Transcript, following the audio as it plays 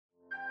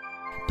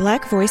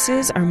Black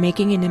voices are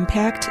making an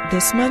impact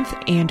this month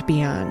and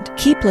beyond.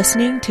 Keep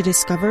listening to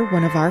discover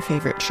one of our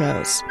favorite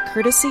shows,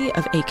 courtesy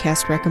of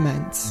Acast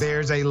Recommends.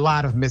 There's a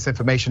lot of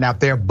misinformation out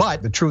there,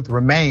 but the truth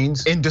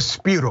remains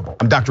indisputable.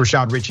 I'm Dr.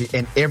 Rashad Ritchie,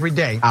 and every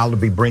day I'll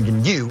be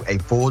bringing you a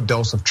full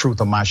dose of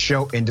truth on my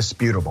show,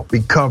 Indisputable.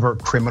 We cover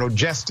criminal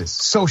justice,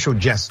 social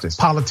justice,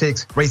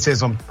 politics,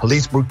 racism,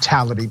 police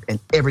brutality, and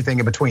everything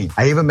in between.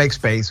 I even make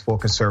space for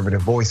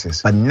conservative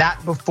voices, but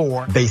not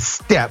before they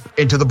step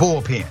into the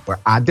bullpen, where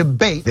I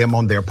debate them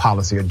on their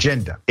policy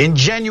agenda. In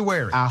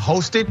January, I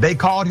hosted They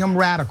Called Him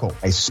Radical,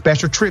 a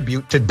special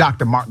tribute to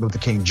Dr. Martin Luther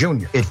King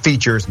Jr. It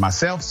features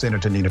myself,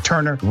 Senator Nina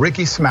Turner,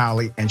 Ricky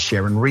Smiley, and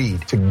Sharon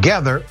Reed.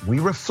 Together, we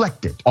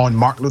reflected on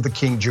Martin Luther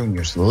King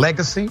Jr.'s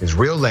legacy, his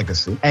real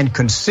legacy, and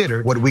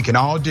considered what we can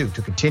all do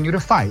to continue to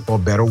fight for a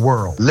better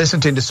world. Listen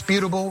to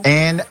Indisputable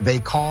and They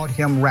Called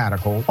Him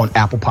Radical on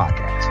Apple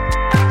Podcasts.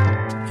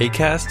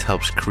 Acast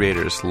helps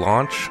creators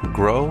launch,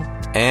 grow,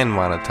 and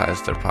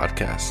monetize their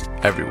podcasts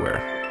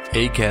everywhere.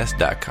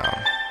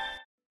 Acast.com.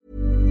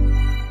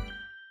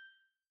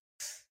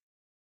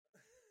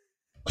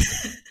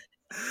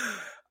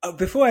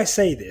 Before I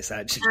say this,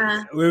 actually,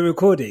 we're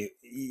recording.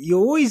 You're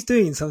always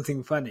doing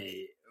something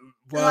funny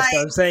whilst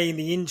I'm saying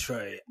the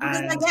intro.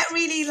 And I get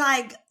really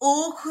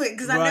awkward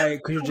because I know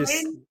you're just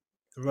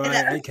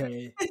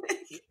okay.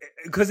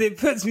 Because it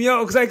puts me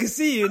off because I can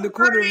see you in the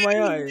corner of my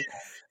eye,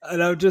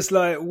 and I'm just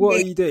like, "What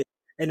are you doing?"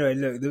 Anyway,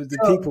 look, the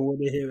people want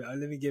to hear it.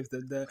 Let me give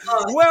them the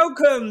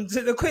welcome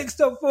to the Quick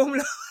Stop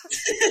Formula.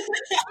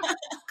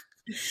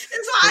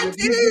 That's what I do.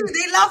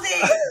 They love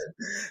it.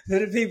 For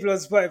the people on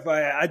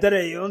Spotify, I don't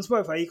know, on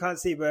Spotify you can't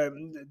see, but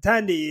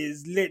Tandy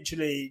is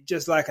literally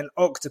just like an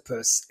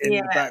octopus in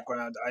the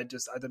background. I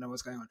don't know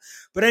what's going on.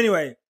 But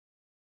anyway,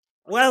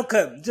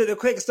 welcome to the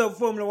Quick Stop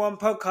Formula One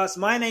podcast.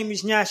 My name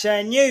is Nyasha,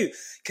 and you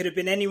could have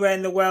been anywhere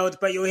in the world,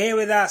 but you're here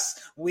with us.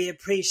 We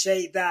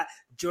appreciate that.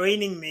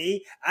 Joining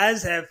me,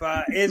 as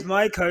ever, is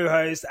my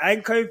co-host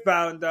and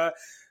co-founder,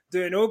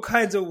 doing all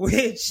kinds of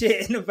weird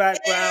shit in the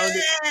background.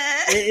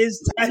 Yeah. It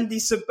is Tandy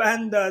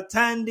Sabanda.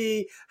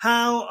 Tandy,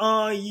 how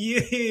are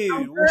you?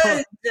 I'm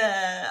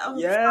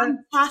good. I'm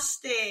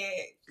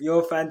fantastic.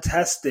 You're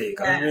fantastic.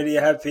 Yeah. I'm really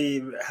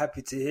happy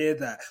to hear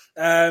that.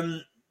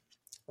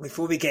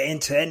 Before we get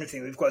into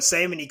anything, we've got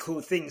so many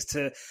cool things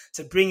to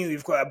bring you.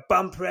 We've got a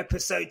bumper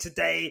episode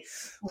today.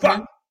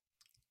 But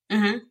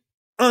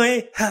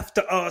I have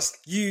to ask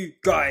you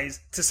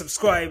guys to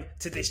subscribe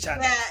to this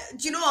channel. Yeah,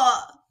 do you know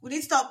what? We need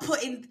to start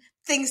putting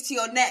things to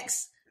your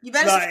necks. You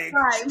better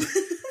subscribe.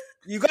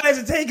 You guys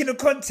are taking the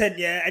content,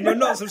 and you're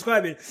not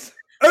subscribing.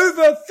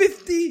 Over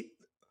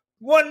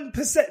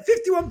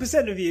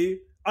 51% of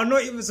you are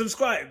not even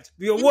subscribed.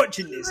 You're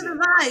watching this. The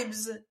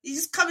vibes. You're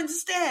just coming to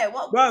stare.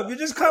 What? Wow, you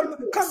just come.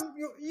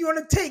 You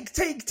want to take,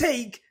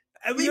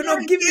 and you're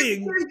not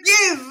giving.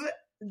 Give.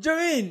 Do you know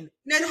what I mean?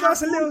 You know,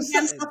 have and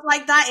stuff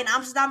like that in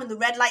Amsterdam in the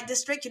red light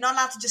district. You're not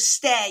allowed to just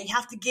stare. You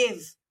have to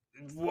give.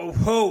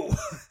 Whoa.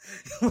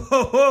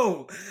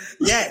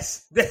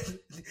 Yes.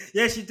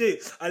 Yes, you do.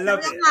 I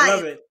love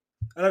it.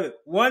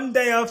 One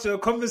day after a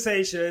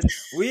conversation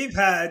we've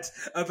had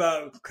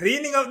about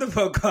cleaning up the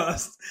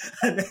podcast,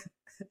 and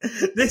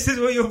this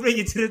is what you're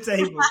bringing to the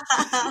table.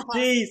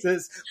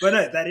 Jesus. But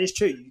no, that is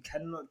true. You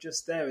cannot just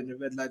stare in the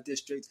red light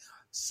district.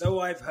 So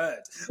I've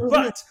heard.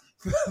 But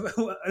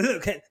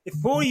look,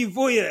 for you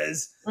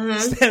voyeurs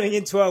staring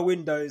into our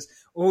windows,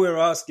 all we're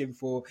asking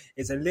for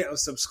is a little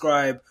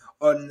subscribe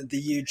on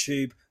the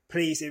YouTube.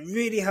 Please, it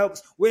really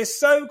helps. We're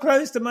so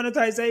close to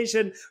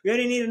monetization. We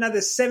only need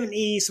another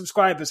 70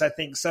 subscribers, I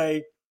think.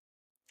 So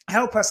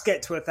help us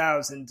get to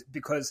 1,000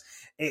 because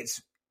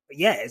it's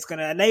going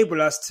to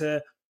enable us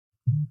to.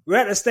 We're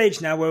at a stage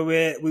now where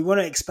we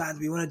want to expand.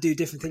 We want to do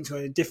different things. We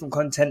want to do different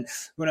content.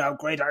 We want to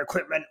upgrade our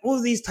equipment.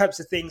 All these types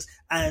of things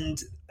and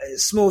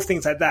small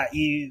things like that.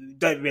 You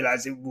don't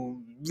realize it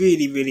will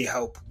really, really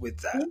help with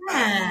that.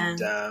 Yeah, and,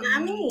 do you know what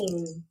I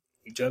mean?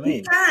 Do you know what I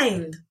mean? Be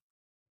kind.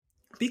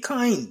 Be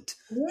kind.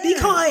 Yeah. Be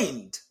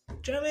kind.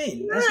 Do you know what I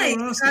mean? That's what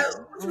I'm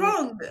asking. What's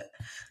wrong?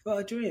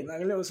 Well, do you mean?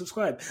 Like a little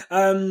subscribe.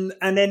 And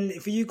then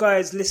for you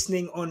guys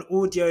listening on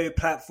audio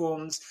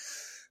platforms,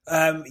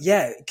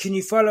 can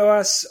you follow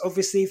us?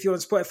 Obviously, if you're on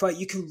Spotify,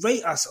 you can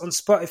rate us on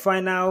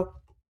Spotify now.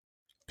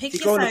 Pick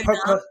your phone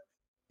up.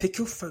 Pick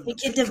your phone.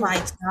 Pick your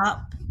device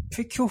up.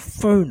 Pick your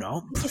phone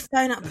up. Pick your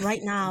phone up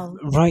right now.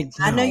 Right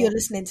now. I know you're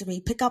listening to me.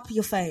 Pick up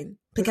your phone.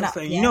 Pick it up.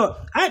 Yeah. You know,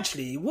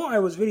 actually, what I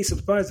was really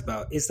surprised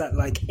about is that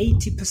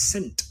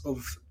 80%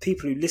 of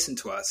people who listen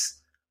to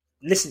us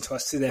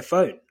through their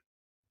phone.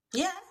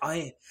 Yeah.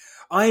 I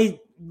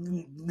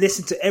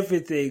listen to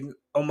everything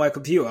on my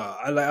computer.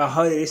 I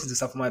hardly listen to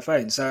stuff on my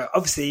phone. So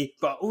obviously,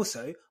 but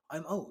also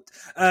I'm old.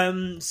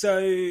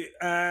 So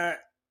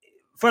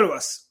follow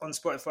us on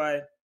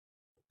Spotify.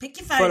 Pick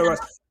your phone up.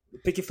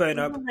 Pick your phone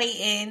up.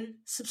 Rating,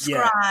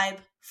 subscribe,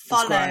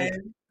 follow, rate.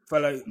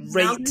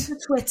 Now go to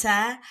Twitter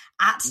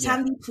at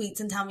Tandy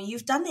Tweets and tell me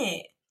you've done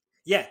it.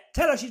 Yeah,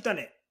 tell us you've done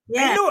it.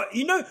 Yeah. And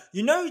you know what?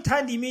 You know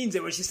Tandy means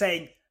it when she's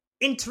saying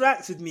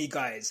interact with me,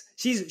 guys.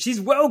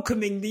 She's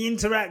welcoming the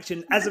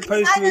interaction as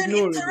opposed to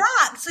ignoring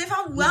interact. So if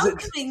I'm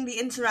welcoming the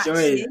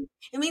interaction,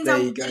 it means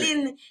I'm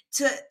willing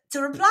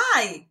to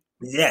reply.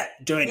 Yeah,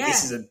 Joey, Yeah.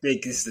 this is a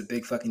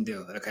big fucking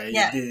deal. Okay,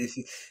 Yeah.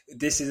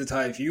 This is the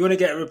time. If you want to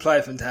get a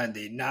reply from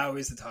Tandy, now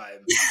is the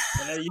time.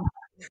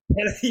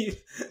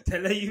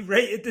 Tell her you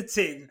rated the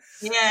thing.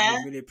 Yeah,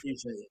 I really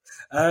appreciate it.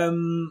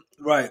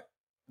 Right,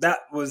 that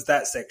was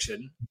that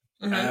section.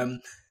 Mm-hmm.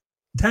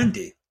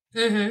 Tandy,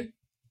 Mm-hmm.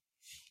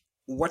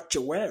 what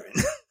you wearing?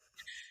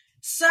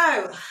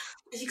 So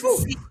as you can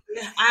see,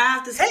 I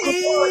have this.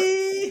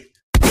 Hey,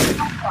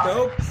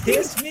 don't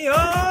piss me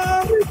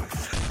off.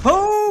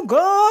 Oh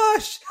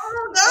gosh!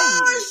 Oh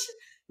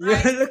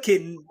gosh! You're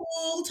looking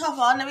all top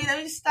on. Let me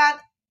just stand.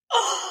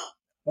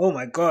 Oh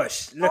my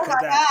gosh! Look at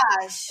that!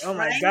 Gosh, Oh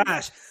my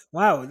gosh!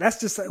 Wow, that's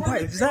just like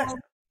what is that?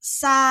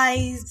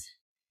 Size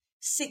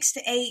 6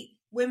 to 8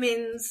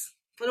 women's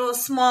little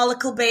small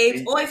little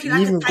babes, or if you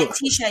like a tight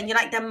t-shirt and you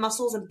like them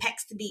muscles and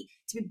pecs to be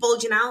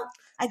bulging out.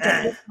 I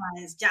get this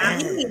size. Do you know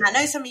what I mean? I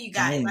know some of you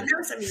guys. I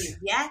know some of you.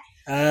 Yeah.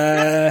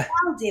 I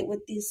found it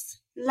with this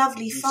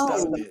lovely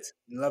fold.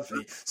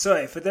 Lovely.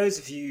 Sorry, for those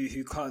of you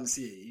who can't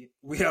see,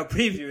 we are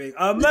previewing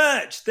our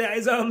merch. That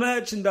is our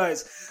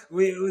merchandise.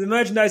 The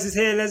merchandise is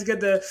here. Let's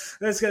get a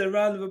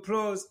round of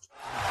applause.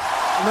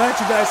 The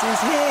merchandise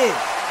is here.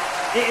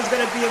 It is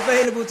going to be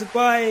available to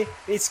buy.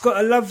 It's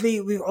got a lovely.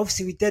 We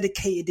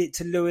dedicated it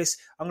to Lewis.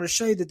 I'm going to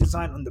show you the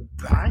design on the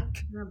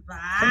back. The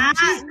back.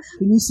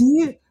 Can you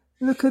see it?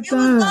 Look at that.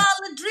 It was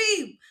all a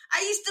dream.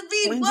 I used to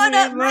read What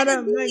Up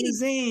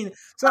magazine.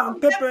 Salt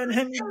and pepper and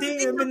Henry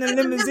D. I'm in the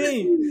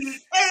limousine.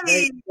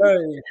 Hey.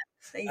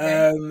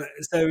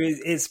 So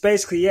it's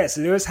basically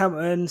Lewis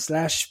Hamilton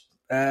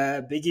 /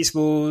 Biggie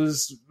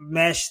Smalls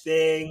mesh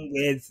thing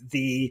with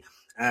the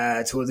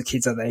to all the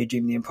kids out there who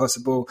dream the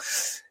impossible.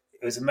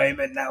 It was a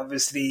moment that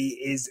obviously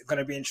is going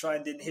to be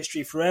enshrined in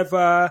history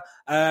forever.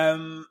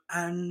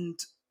 And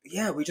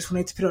yeah, we just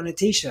wanted to put it on a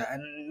t-shirt,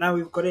 and now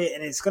we've got it,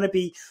 and it's going to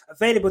be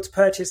available to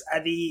purchase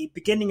at the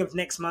beginning of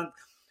next month.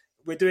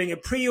 We're doing a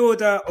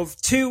pre-order of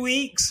 2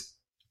 weeks.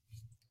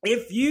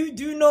 If you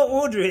do not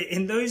order it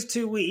in those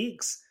 2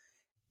 weeks,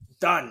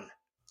 done.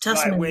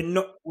 Like, we're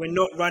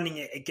not running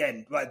it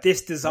again. Like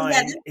this design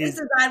this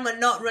design, we're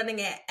not running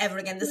it ever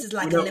again. This is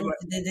like a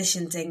limited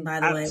edition thing, by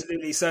the way.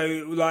 Absolutely.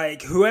 So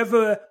like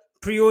whoever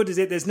pre-orders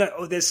it,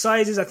 there's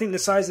sizes. I think the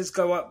sizes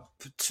go up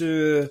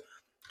to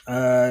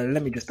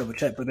let me just double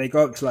check, but they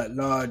go up to like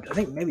large, I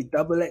think maybe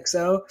double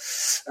XL.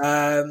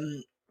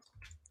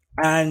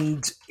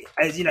 And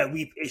as you know,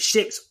 we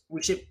ship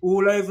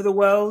all over the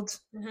world.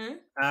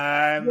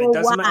 Mm-hmm. It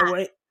doesn't matter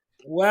where.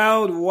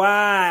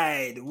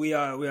 Worldwide, we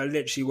are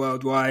literally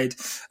worldwide.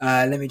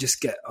 Let me just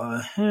get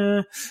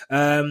I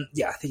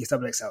think it's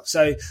double XL.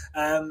 So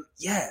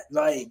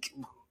like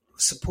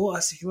support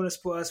us if you want to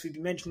support us. We've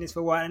been mentioning this for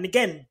a while, and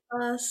again,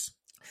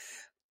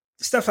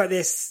 stuff like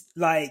this,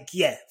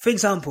 for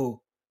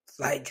example,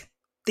 like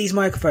these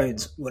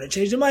microphones. We want to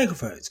change the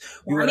microphones.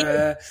 We want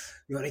to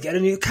get a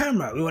new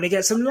camera. We want to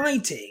get some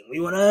lighting. We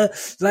want to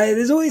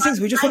there's all these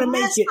things. We just want to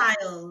make it.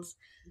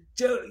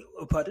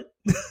 Pardon.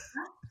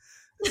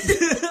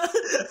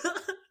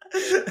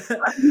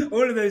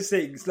 All of those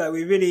things,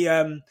 we really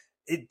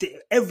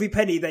every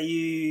penny that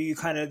you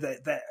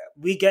that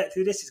we get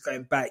through this is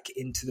going back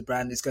into the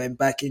brand, is going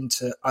back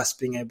into us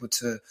being able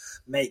to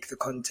make the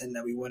content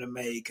that we want to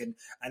make and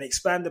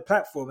expand the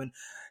platform and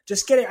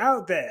just get it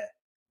out there.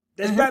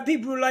 There's bad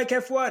people who like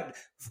F1.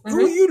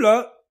 Who are you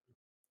lot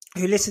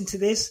who listen to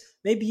this?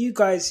 Maybe you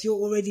guys, you're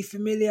already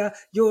familiar,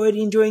 you're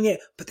already enjoying it,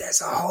 but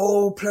there's a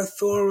whole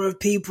plethora of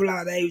people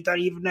out there who don't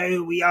even know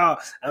who we are,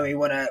 and we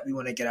want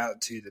to get out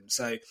to them.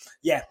 So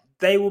yeah,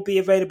 they will be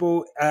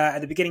available at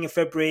the beginning of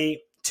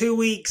February. 2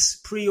 weeks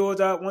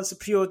pre-order. Once the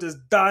pre-order's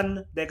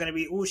done, they're going to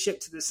be all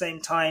shipped at the same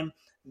time.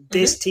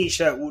 This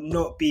t-shirt will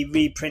not be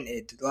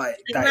reprinted. That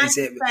is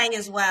it. Saying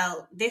as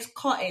well, this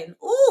cotton,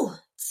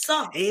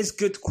 soft. It is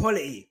good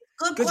quality.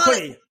 Good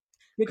quality.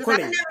 Good Because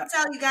quality. I never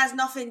tell you guys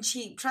nothing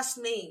cheap. Trust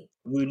me.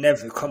 We'll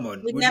never. Come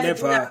on. We'd never.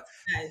 Do that,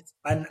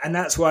 guys. And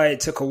that's why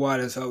it took a while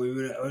as well. We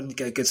wanted to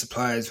get good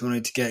suppliers. We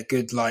wanted to get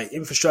good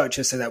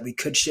infrastructure so that we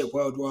could ship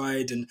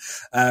worldwide. And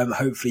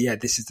hopefully,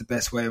 this is the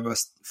best way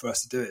for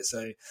us to do it. So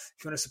if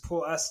you want to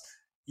support us,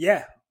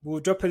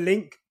 we'll drop a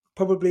link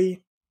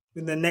probably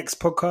in the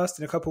next podcast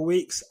in a couple of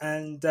weeks.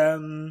 And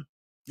I'm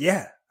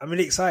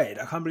really excited.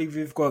 I can't believe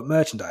we've got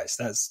merchandise.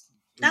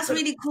 That's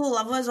really cool.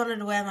 I've always wanted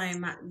to wear my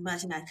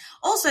merchandise.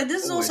 Also,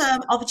 this is also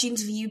an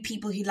opportunity for you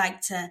people who like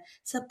to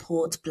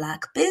support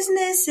black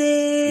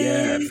businesses.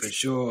 Yeah, for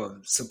sure.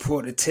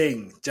 Support the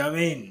ting. Do you know what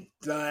I mean?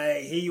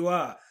 Here you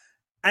are.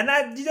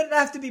 And you don't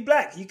have to be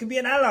black. You can be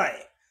an ally.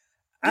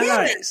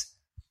 Allies.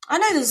 I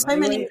know there's so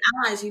many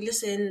allies who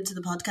listen to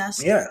the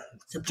podcast. Yeah.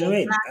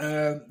 Support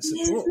black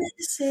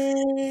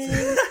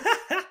businesses.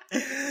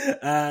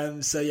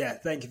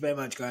 Thank you very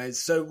much,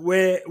 guys. So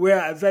we're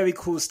at a very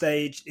cool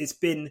stage.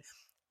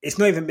 It's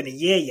not even been a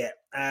year yet,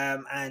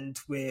 and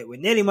we're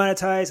nearly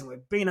monetized, and we're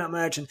bringing out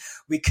merch, and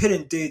we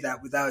couldn't do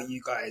that without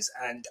you guys.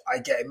 And I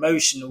get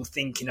emotional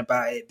thinking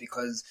about it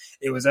because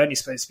it was only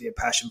supposed to be a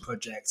passion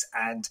project,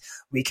 and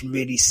we can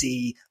really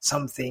see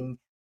something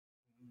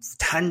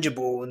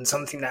tangible and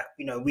something that,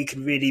 you know, we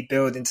can really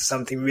build into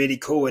something really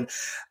cool.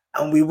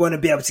 And we want to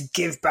be able to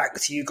give back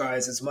to you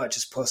guys as much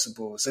as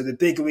possible. So the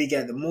bigger we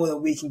get, the more that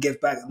we can give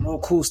back, the more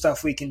cool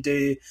stuff we can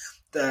do,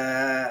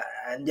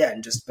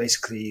 and just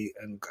basically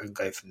and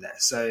go from there.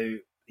 So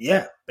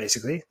yeah,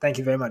 basically, thank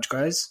you very much,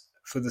 guys,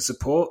 for the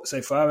support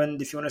so far.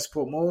 And if you want to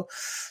support more,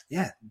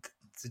 the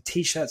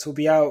t-shirts will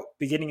be out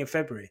beginning of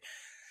February.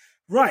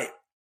 Right.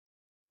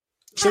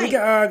 Is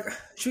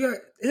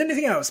there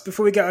anything else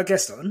before we get our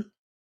guest on?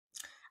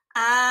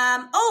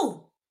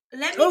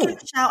 Let me give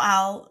a shout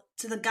out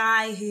to the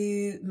guy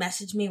who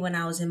messaged me when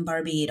I was in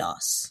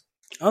Barbados.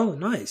 Oh,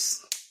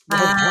 nice.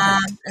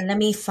 Let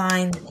me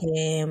find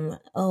him.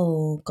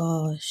 Oh,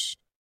 gosh.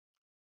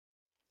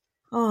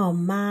 Oh,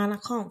 man, I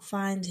can't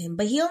find him.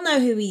 But he'll know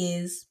who he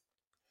is.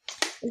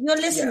 If you're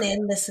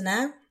listening,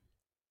 listener,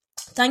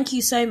 thank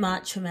you so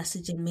much for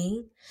messaging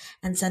me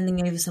and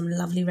sending over some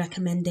lovely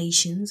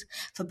recommendations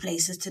for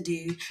places to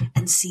do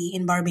and see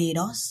in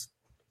Barbados.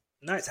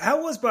 Nice.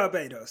 How was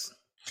Barbados?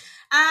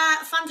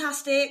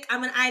 Fantastic.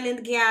 I'm an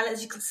island gal,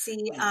 as you can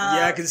see.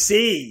 I can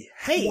see.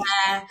 Hey.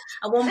 Yeah.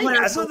 At one point,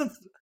 I saw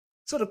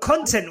the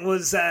content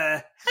was.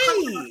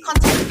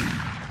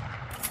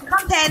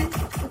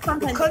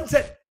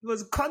 Content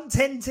was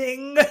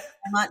contenting.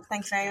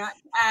 Thanks very much.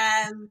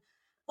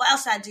 What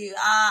else did I do?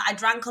 I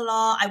drank a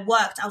lot. I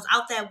worked. I was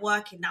out there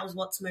working. That was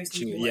what's most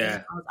important.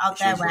 Yeah. I was out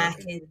there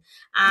working.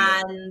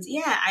 And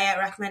I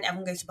recommend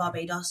everyone go to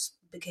Barbados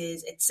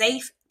because it's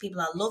safe, people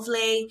are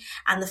lovely,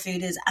 and the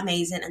food is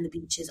amazing, and the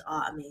beaches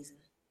are amazing.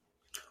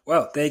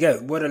 Well, there you go.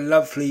 What a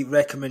lovely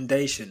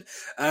recommendation.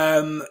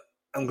 I'm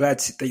glad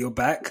that you're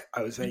back.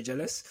 I was very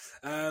jealous.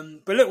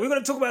 But look, we're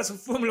going to talk about some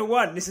Formula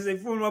One. This is a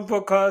Formula One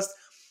podcast.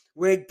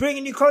 We're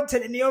bringing you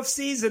content in the off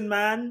season,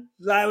 man.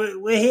 Like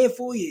we're here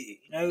for you.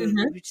 You know,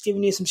 we're just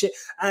giving you some shit.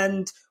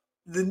 And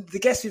the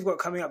guest we've got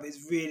coming up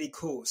is really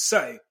cool.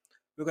 So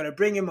we're going to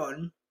bring him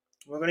on.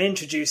 We're going to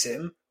introduce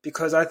him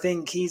because I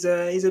think he's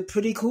a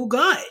pretty cool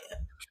guy.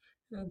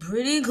 A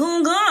pretty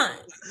cool guy.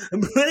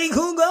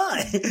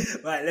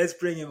 Right, let's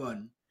bring him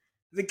on.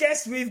 The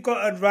guest we've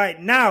got on right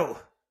now.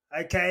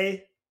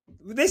 Okay,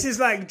 this is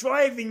like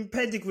driving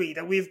pedigree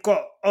that we've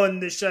got on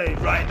the show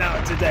right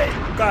now today,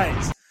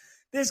 guys.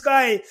 This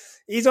guy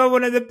is on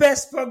one of the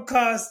best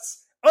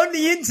podcasts on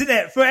the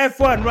internet for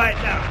F1 right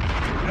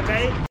now.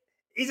 Okay,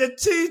 he's a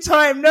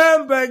 2-time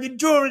Nuremberg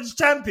endurance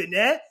champion.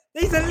 Yeah,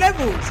 these are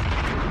levels.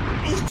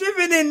 He's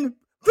driven in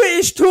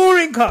British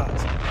touring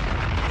cars.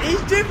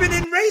 He's driven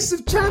in Race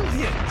of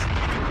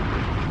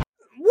Champions.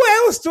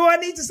 What else do I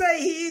need to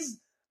say?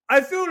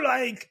 I feel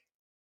like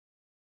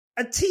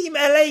a Team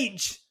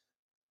LH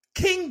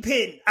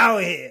kingpin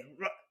out here.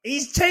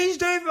 He's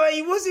changed over.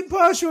 He was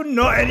impartial,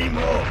 not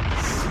anymore.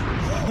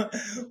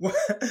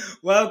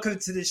 Welcome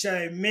to the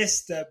show,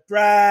 Mr.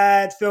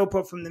 Brad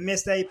Philpot from the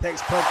Missed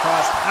Apex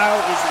podcast. How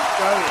is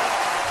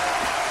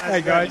it going?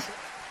 Hey guys,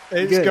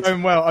 it's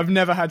going well. I've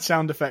never had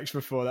sound effects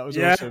before. That was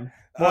awesome.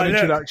 What an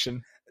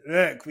introduction.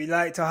 Look, we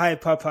like to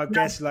hype up our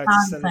guests, we like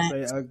to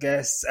celebrate our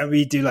guests, and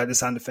we do like the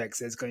sound effects.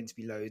 There's going to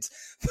be loads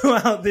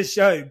throughout the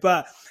show.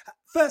 But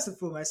first and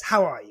foremost,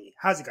 how are you?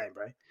 How's it going,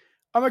 bro?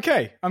 I'm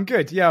okay. I'm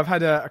good. Yeah, I've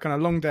had a kind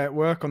of long day at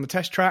work on the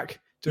test track,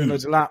 doing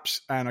loads of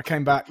laps, and I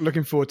came back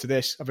looking forward to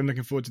this. I've been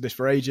looking forward to this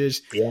for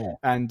ages. Yeah.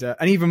 And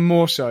even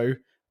more so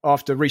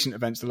after recent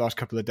events the last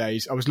couple of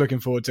days, I was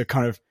looking forward to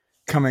kind of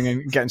coming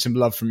and getting some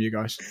love from you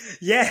guys.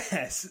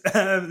 Yes.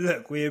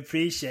 Look, we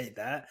appreciate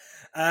that.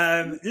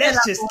 Let's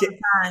just get...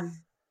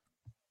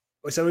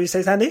 So what did you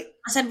say, Sandy?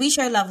 I said we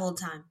show love all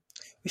the time.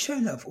 We show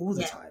love all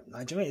the time.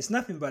 Nigel, it's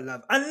nothing but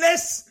love.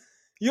 Unless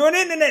you're an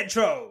internet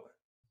troll.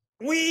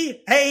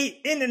 We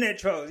hate internet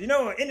trolls. You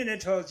know what? Internet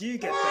trolls, you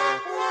get there.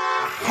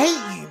 I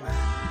hate you, man.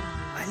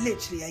 I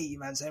literally hate you,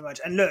 man, so much.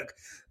 And look,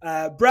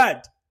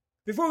 Brad,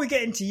 before we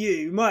get into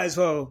you, we might as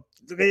well...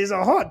 There's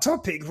a hot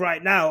topic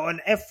right now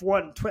on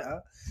F1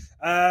 Twitter.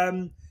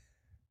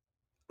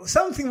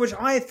 Something which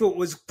I thought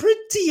was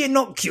pretty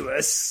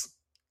innocuous,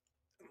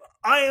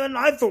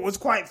 I thought was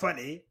quite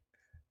funny,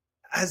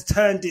 has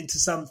turned into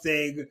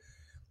something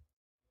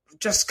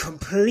just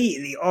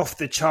completely off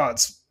the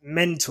charts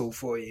mental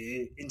for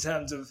you in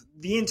terms of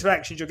the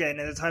interactions you're getting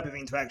and the type of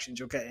interactions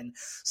you're getting.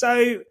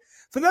 So,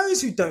 for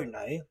those who don't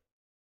know,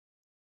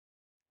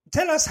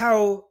 tell us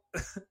how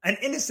an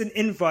innocent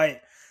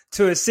invite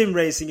to a sim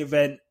racing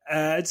event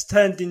it's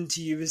turned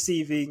into you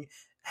receiving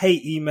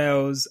hate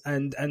emails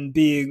and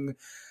being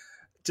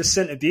just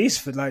sent abuse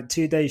for like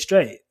 2 days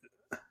straight.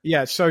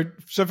 Yeah, so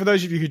for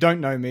those of you who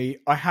don't know me,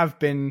 I have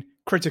been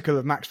critical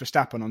of Max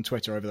Verstappen on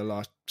Twitter over the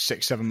last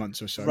 6-7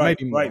 months or so,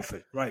 maybe more.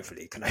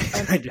 Rightfully, can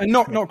and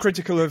not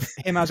critical of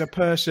him as a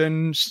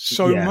person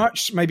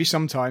much, maybe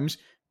sometimes,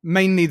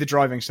 mainly the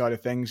driving side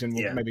of things, and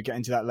we'll maybe get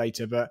into that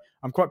later. But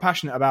I'm quite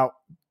passionate about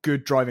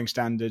good driving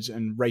standards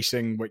and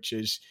racing, which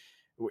is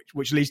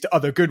which leads to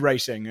other good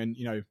racing and,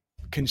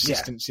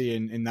 consistency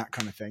in that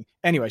kind of thing.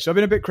 Anyway, so I've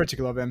been a bit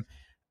critical of him,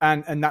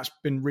 and that's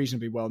been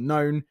reasonably well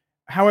known.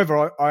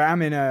 However, I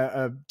am in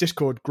a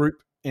Discord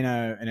group, in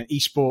an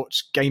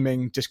esports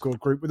gaming Discord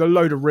group with a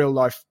load of real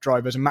life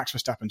drivers, and Max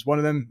Verstappen's one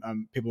of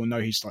them. People will know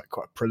he's like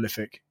quite a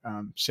prolific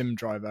sim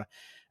driver.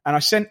 And I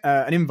sent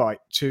an invite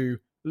to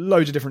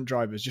loads of different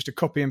drivers, just a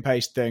copy and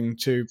paste thing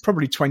to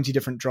probably 20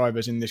 different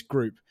drivers in this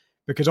group,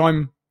 because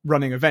I'm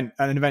running an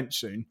event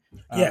soon,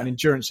 an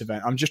endurance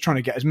event. I'm just trying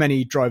to get as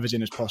many drivers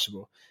in as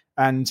possible.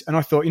 And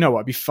I thought,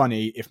 it'd be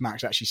funny if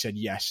Max actually said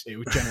yes. It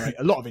would generate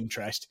a lot of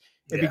interest.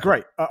 It'd be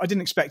great. I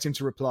didn't expect him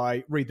to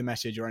reply, read the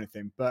message or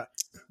anything. But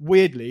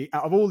weirdly,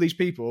 out of all these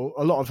people,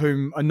 a lot of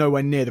whom are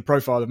nowhere near the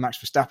profile of Max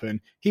Verstappen,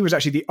 he was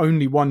actually the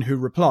only one who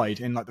replied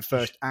in like the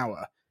first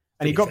hour.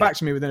 And he got back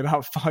to me within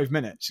about 5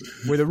 minutes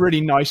with a really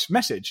nice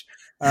message,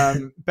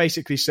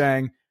 basically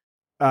saying,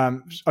 I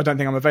don't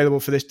think I'm available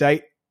for this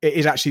date. It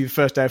is actually the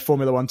first day of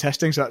Formula One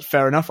testing, so that's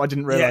fair enough. I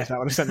didn't realize that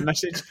when I sent the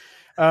message.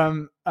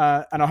 And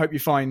I hope you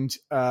find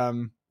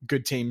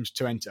good teams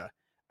to enter.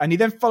 And he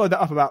then followed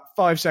that up about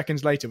 5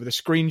 seconds later with a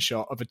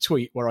screenshot of a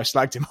tweet where I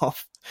slagged him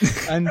off.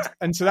 And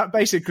so that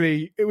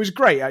basically, it was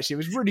great, actually. It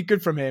was really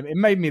good from him. It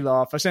made me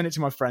laugh. I sent it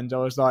to my friends. I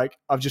was like,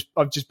 I've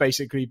just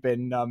basically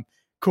been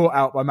caught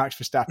out by Max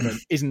Verstappen.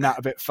 Isn't that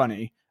a bit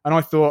funny? And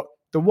I thought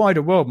the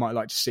wider world might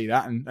like to see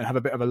that and have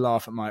a bit of a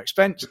laugh at my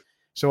expense.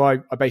 So I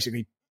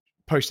basically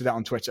posted that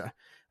on Twitter.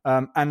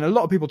 And a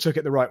lot of people took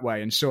it the right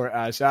way and saw it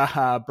as,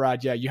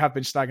 Brad, you have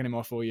been slagging him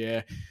off all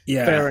year.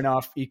 Yeah. Fair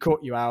enough. He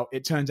caught you out.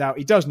 It turns out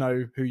he does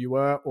know who you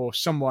were, or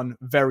someone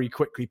very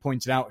quickly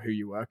pointed out who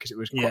you were because it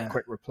was quite a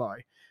quick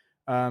reply.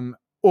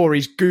 Or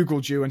he's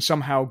Googled you and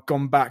somehow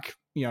gone back,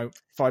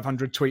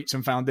 500 tweets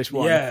and found this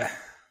one. Yeah.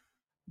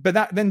 But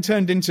that then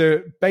turned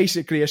into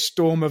basically a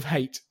storm of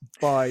hate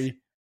by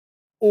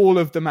all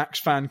of the Max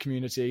fan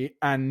community,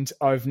 and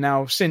I've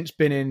now since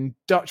been in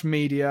Dutch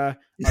media.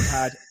 I've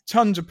had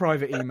tons of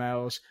private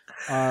emails.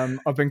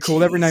 I've been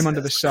called every name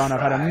under the sun. I've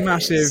had a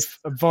massive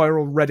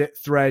viral Reddit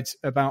thread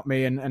about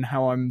me and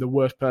how I'm the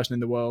worst person in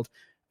the world.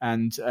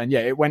 And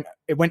it went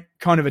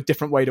kind of a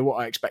different way to what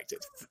I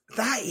expected.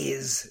 That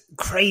is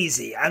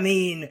crazy. I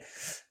mean,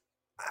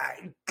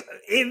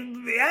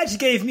 it actually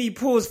gave me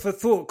pause for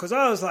thought, because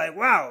I was like,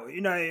 wow,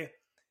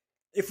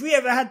 if we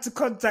ever had to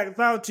contact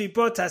Valtteri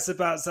Bottas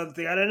about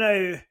something, I don't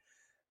know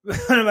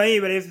about you,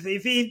 but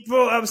if he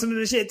brought up some of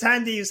the shit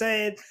Tandy was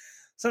saying,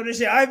 some of the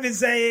shit I've been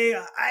saying,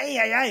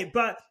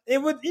 but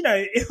it would,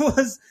 it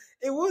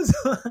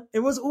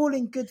was all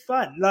in good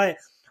fun. Like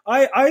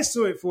I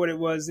saw it for what it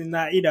was, in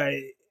that,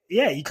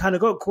 you kind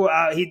of got caught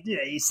out.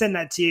 He sent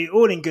that to you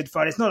all in good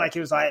fun. It's not like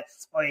it was like,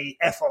 "Oi,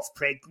 F off,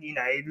 prick,"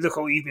 look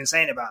what you've been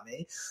saying about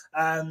me.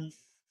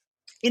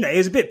 It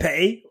was a bit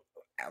petty.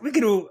 We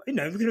can all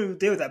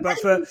deal with that.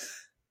 But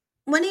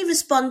when he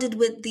responded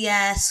with the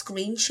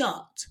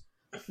screenshot,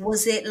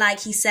 was it like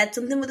he said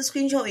something with the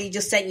screenshot, or he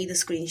just sent you the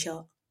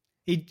screenshot?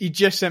 He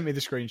just sent me the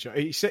screenshot.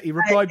 He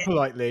replied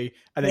politely,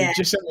 and then he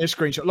just sent me a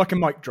screenshot, like a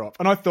mic drop.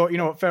 And I thought,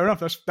 fair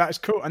enough. That is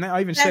cool. And then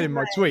I even said in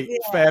my tweet,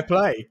 fair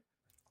play.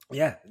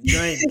 Yeah,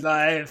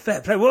 like,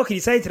 fair play. What can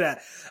you say to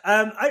that?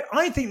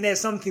 I think there's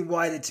something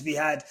wider to be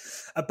had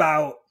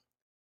about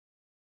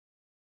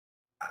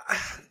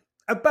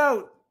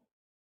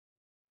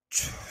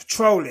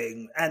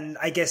trolling and,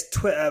 I guess,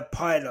 Twitter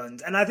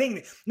pylons. And I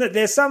think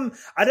there's some.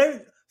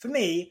 I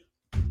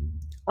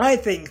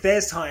think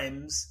there's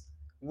times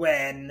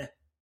when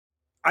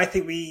I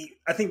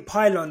think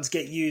pylons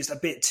get used a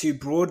bit too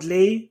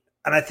broadly,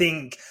 and I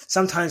think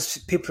sometimes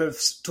people have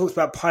talked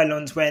about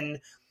pylons when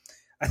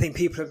I think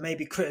people have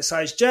maybe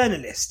criticised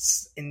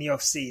journalists in the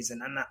off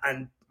season,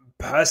 and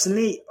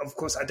personally, of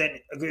course, I don't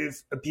agree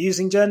with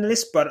abusing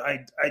journalists, but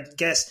I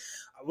guess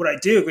what I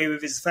do agree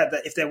with is the fact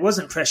that if there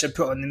wasn't pressure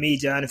put on the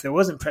media and if there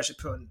wasn't pressure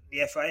put on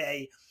the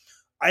FIA,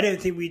 I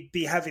don't think we'd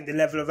be having the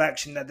level of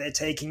action that they're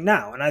taking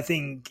now. And I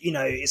think,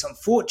 it's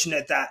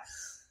unfortunate that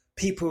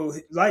people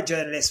like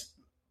journalists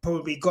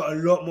probably got a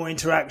lot more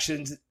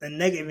interactions and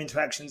negative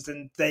interactions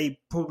than they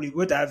probably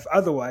would have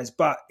otherwise.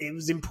 But it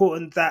was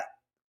important that,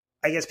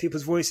 I guess,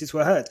 people's voices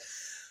were heard.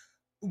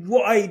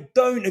 What I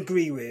don't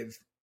agree with,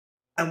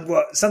 and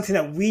something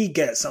that we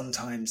get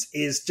sometimes,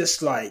 is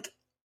just like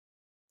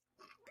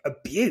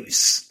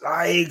abuse.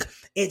 Like,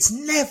 it's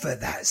never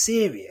that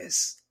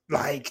serious.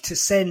 Like, to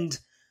send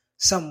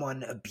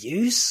someone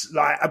abuse,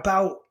 like,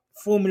 about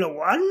Formula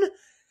One,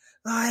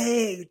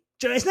 like,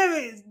 it's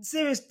never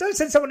serious. Don't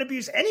send someone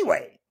abuse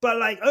anyway. But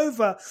like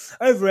over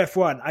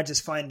F1, I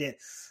just find it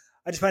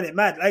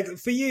mad. Like,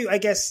 for you, I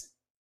guess,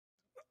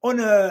 I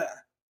know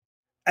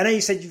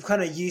you said you're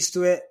kind of used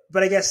to it,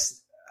 but I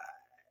guess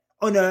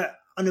on a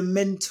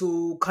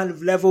mental kind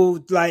of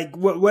level, like,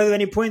 were there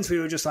any points where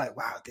you were just like,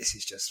 wow, this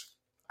is just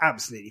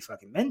absolutely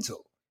fucking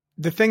mental?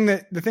 The thing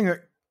that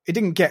it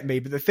didn't get me,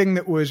 but the thing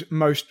that was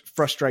most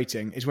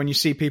frustrating is when you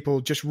see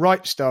people just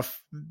write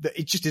stuff that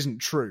it just isn't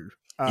true.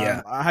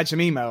 I had some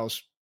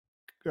emails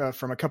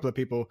from a couple of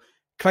people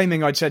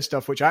claiming I'd said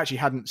stuff which I actually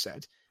hadn't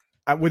said.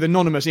 with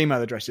anonymous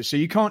email addresses. So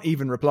you can't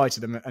even reply to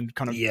them and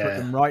kind of put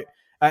them right.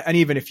 And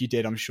even if you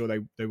did, I'm sure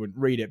they wouldn't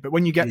read it. But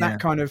when you get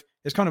that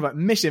there's kind of like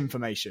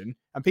misinformation,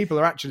 and people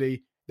are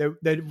actually,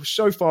 they're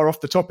so far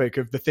off the topic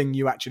of the thing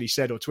you actually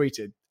said or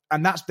tweeted.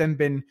 And that's then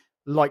been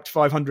liked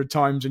 500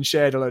 times and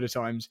shared a load of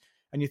times.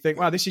 And you think,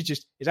 wow, this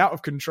is out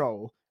of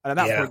control. And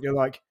at that point, you're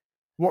like,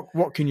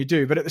 what can you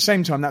do? But at the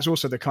same time, that's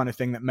also the kind of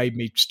thing that made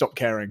me stop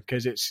caring,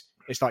 because it's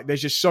like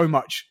there's just so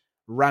much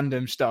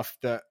random stuff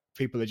that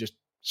people are just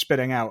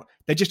spitting out.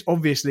 They just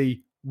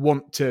obviously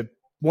want to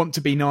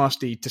be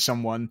nasty to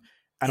someone,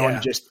 and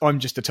I'm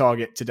just a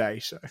target today.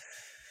 So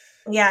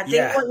I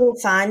think what you'll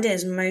find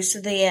is most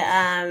of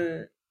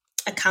the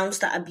accounts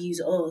that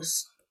abuse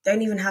us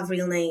don't even have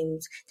real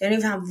names. They don't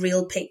even have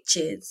real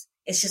pictures.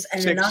 It's just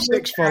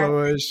six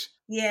followers.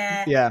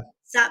 Yeah.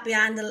 Sat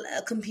behind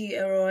a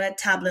computer or a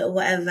tablet or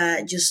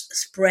whatever, just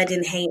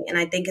spreading hate. And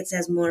I think it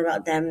says more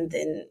about them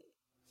than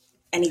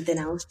anything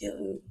else.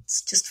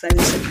 It's just very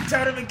simple.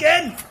 Tell them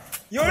again.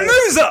 You're a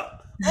loser.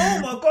 Oh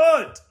my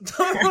God.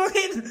 Don't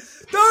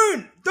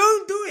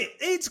do it.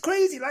 It's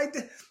crazy. Like,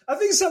 I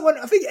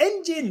think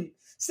Engine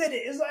said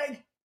it. It's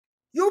like,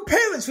 your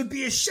parents would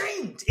be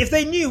ashamed if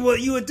they knew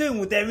what you were doing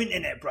with their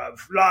internet, bruv.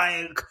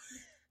 Like,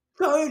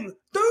 do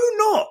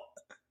not.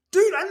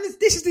 Dude, and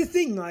this is the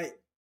thing, like,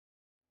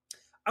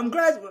 I'm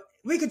glad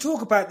we can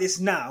talk about this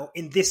now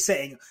in this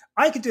setting.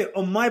 I could do it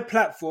on my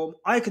platform.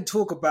 I can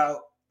talk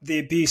about the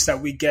abuse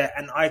that we get,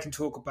 and I can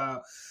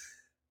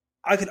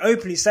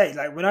openly say,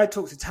 like, when I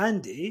talk to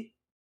Tandy's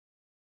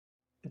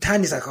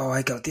like, oh,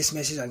 I got this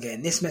message, I'm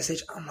getting this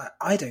message. I'm like,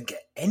 I don't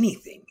get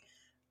anything.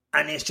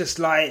 And it's just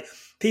like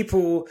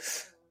people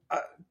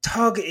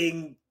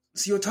targeting,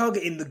 so you're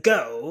targeting the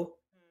girl,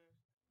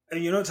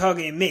 and you're not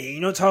targeting me,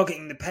 you're not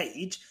targeting the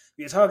page,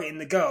 you're targeting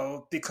the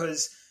girl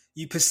because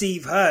you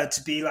perceive her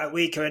to be like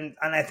weaker, and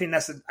I think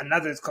that's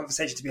another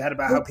conversation to be had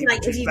about how people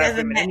like, if you've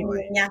ever met me,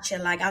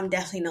 like, I'm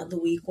definitely not the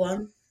weak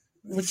one.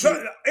 It's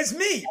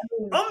me.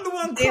 I'm the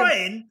one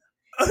crying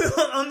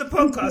on the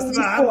podcast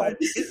about how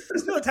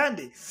it's not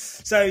Tandy.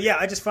 So yeah,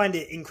 I just find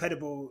it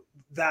incredible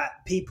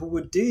that people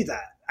would do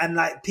that, and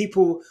like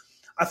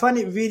I find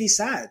it really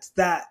sad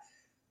that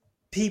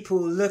people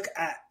look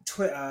at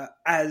Twitter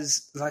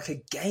as like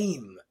a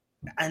game.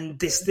 And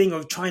this thing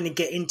of trying to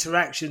get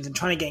interactions and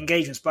trying to get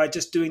engagements by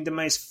just doing the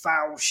most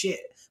foul shit,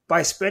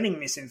 by spreading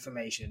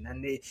misinformation.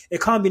 And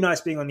it can't be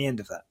nice being on the end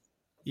of that.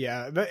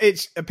 Yeah, but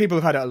people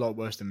have had it a lot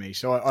worse than me.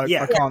 So I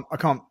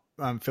can't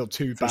feel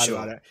too bad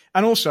about it.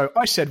 And also,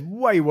 I said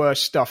way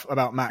worse stuff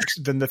about Max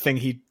than the thing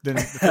he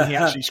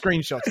actually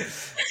screenshotted.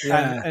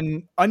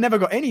 And I never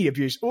got any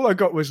abuse. All I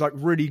got was like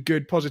really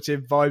good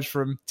positive vibes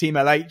from Team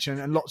LH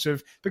and lots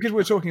of, because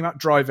we're talking about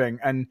driving,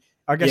 and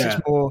I guess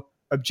it's more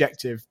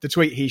objective. The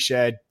tweet he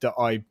shared that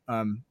I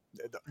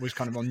that was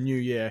kind of on New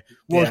Year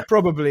was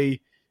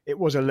probably, it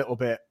was a little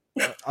bit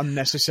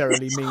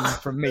unnecessarily mean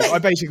from me. I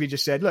basically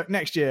just said, look,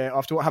 next year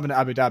after what happened at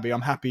Abu Dhabi,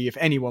 I'm happy if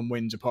anyone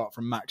wins apart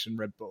from Max and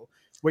Red Bull,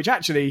 which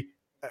actually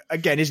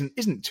again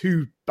isn't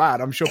too bad.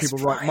 I'm sure people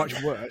write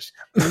much worse.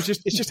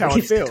 It's just how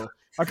I feel.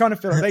 I kind of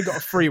feel like they got a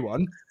free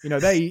one. You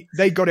know, they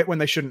got it when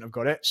they shouldn't have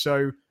got it.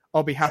 So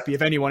I'll be happy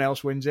if anyone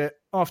else wins it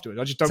afterwards.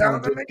 I just don't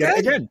want them to get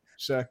it again.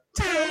 So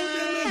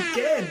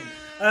again.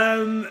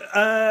 I'm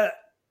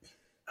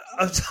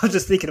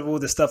just thinking of all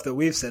the stuff that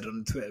we've said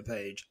on the Twitter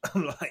page.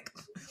 I'm like,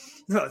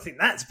 no, I think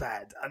that's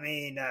bad. I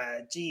mean,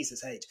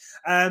 Jesus H.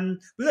 But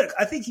look,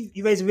 I think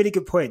you raised a really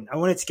good point. I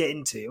wanted to get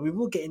into, and we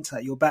will get into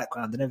like your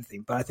background and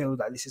everything. But I think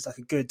like this is like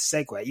a good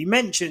segue. You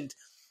mentioned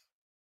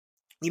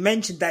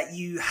that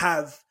you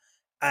have,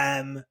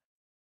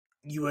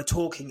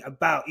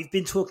 you've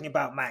been talking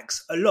about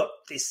Max a lot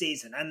this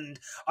season, and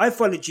I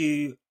followed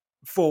you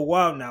for a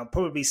while now,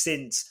 probably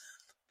since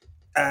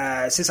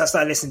I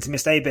started listening to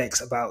Mr.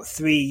 Abex about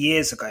 3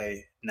 years ago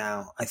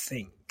now, I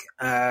think.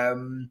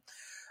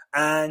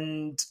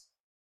 And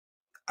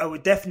I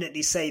would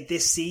definitely say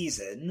this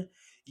season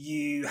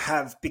you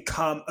have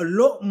become a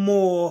lot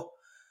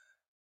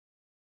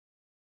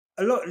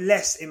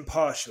less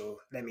impartial,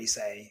 let me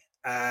say,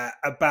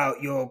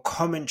 about your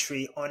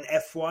commentary on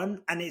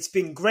F1. And it's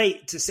been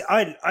great to see.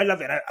 I love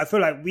it. I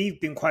feel like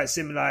we've been quite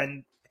similar,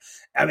 and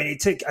I mean,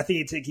 it took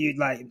you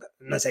like,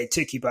 not say it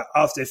took you, but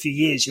after a few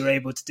years, you were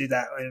able to do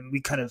that. And we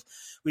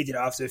did it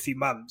after a few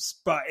months,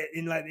 but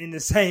in the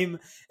same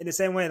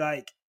way,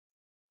 like,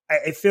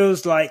 it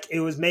feels like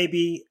it was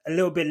maybe a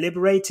little bit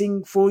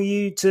liberating for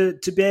you to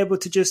be able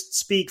to just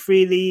speak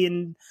freely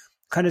and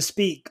kind of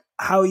speak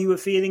how you were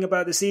feeling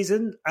about the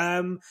season.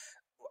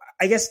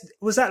 I guess,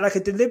 was that like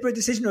a deliberate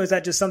decision, or is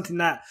that just something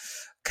that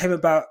came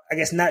about, I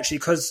guess, naturally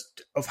because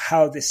of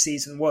how this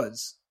season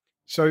was?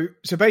 So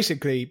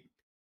basically,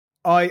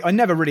 I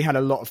never really had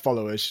a lot of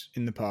followers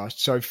in the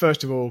past. So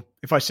first of all,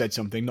 if I said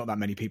something, not that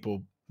many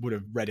people would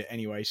have read it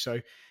anyway. So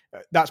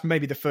that's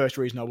maybe the first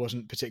reason I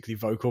wasn't particularly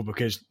vocal,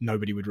 because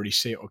nobody would really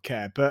see it or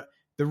care. But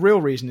the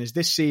real reason is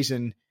this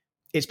season,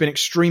 it's been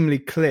extremely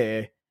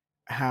clear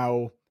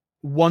how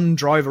one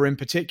driver in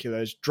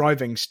particular's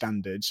driving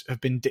standards have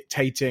been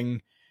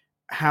dictating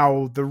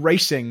how the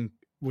racing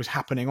was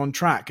happening on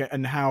track,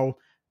 and how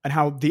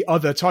the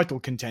other title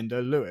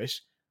contender,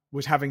 Lewis,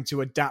 was having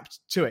to adapt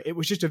to it. It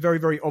was just a very,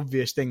 very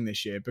obvious thing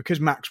this year, because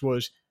Max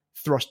was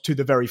thrust to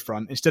the very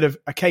front instead of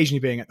occasionally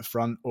being at the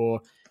front,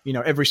 or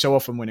every so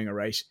often winning a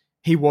race.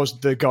 He was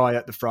the guy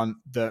at the front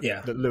that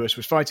Lewis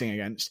was fighting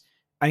against,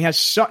 and he has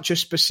such a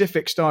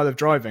specific style of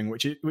driving,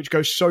 which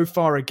goes so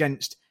far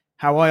against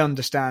how I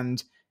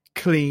understand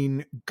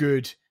clean,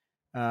 good,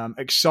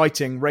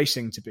 exciting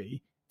racing to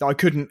be, that I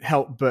couldn't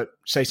help but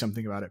say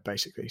something about it,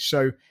 basically.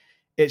 So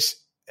it's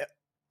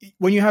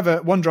when you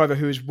have one driver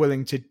who is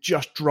willing to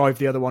just drive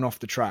the other one off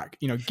the track,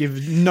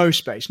 give no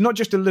space, not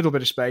just a little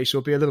bit of space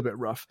or be a little bit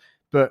rough,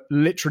 but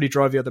literally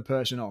drive the other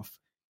person off.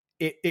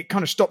 It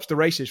kind of stops the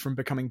races from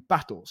becoming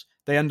battles.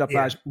 They end up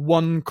as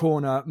one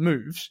corner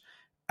moves,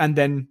 and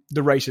then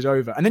the race is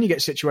over. And then you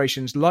get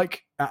situations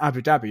like at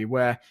Abu Dhabi,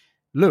 where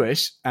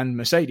Lewis and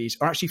Mercedes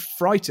are actually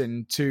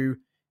frightened to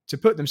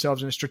put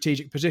themselves in a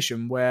strategic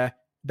position where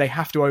they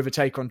have to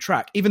overtake on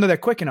track, even though they're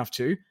quick enough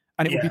to,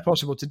 and it would be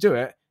possible to do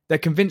it. They're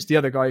convinced the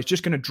other guy is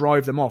just going to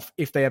drive them off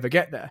if they ever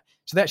get there.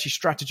 So they actually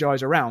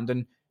strategize around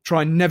and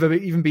try and never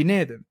even be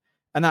near them.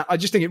 And that, I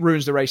just think it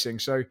ruins the racing.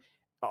 So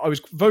I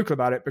was vocal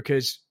about it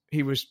because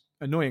he was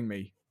annoying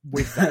me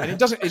with that.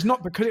 And it's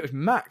not because it was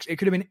Max. It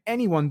could have been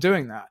anyone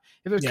doing that.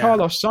 If it was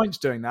Carlos Sainz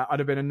doing that, I'd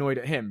have been annoyed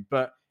at him.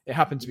 But it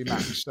happened to be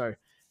Max. So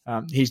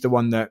he's the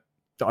one that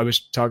I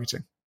was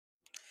targeting.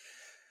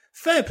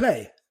 Fair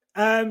play.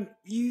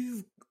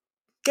 You've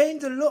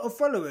gained a lot of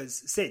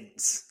followers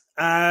since.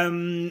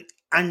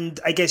 And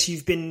I guess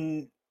you've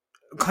been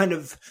kind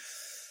of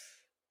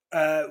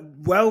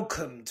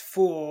welcomed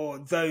for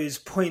those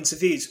points of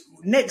views.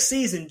 Next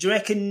season, do you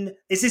reckon,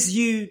 is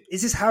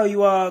this how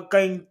you are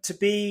going to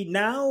be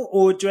now?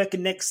 Or do you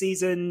reckon next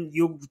season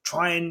you'll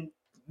try and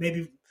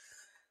maybe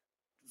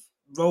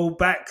roll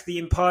back the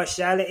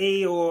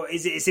impartiality? Or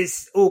is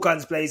this all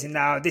guns blazing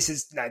now? This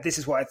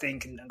is what I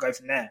think, and go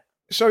from there.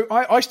 So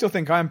I still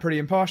think I am pretty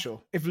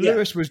impartial. If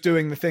Lewis was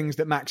doing the things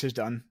that Max has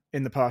done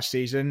in the past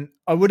season,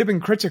 I would have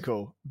been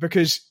critical,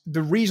 because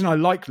the reason I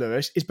like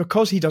Lewis is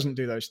because he doesn't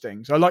do those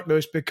things. I like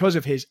Lewis because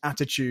of his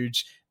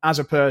attitudes as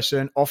a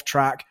person, off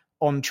track,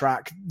 on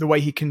track, the way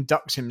he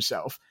conducts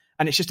himself.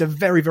 And it's just a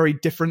very, very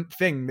different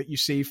thing that you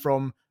see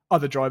from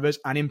other drivers,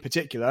 and in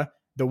particular,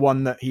 the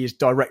one that he is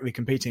directly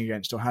competing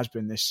against, or has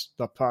been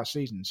the past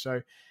season.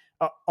 So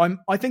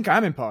I think I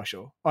am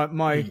impartial.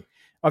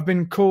 I've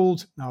been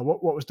called,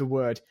 what was the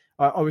word?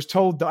 I was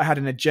told that I had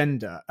an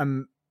agenda,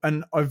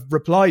 and I've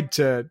replied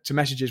to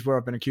messages where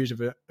I've been accused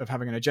of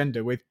having an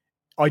agenda with,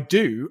 I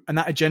do, and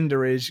that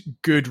agenda is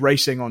good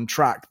racing on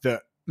track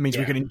that means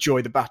we can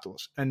enjoy the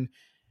battles. And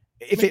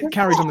if it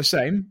carries on the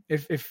same,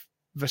 if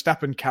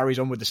Verstappen carries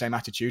on with the same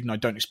attitude, and I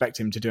don't expect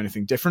him to do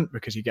anything different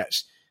because he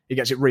gets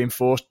it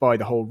reinforced by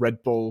the whole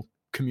Red Bull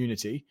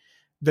community,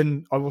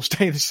 then I will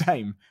stay the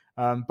same.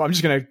 But I'm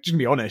just going to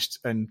be honest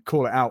and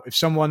call it out. If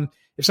someone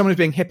is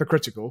being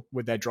hypocritical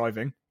with their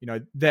driving,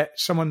 that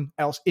someone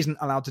else isn't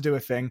allowed to do a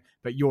thing,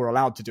 but you're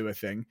allowed to do a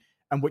thing,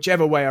 and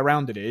whichever way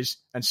around it is,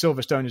 and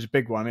Silverstone is a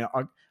big one. I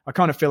mean, I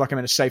kind of feel like I'm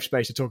in a safe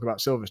space to talk about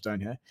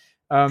Silverstone here.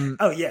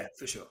 Oh yeah,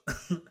 for sure.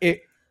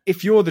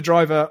 If you're the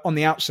driver on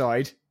the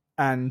outside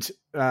and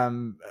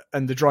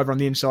the driver on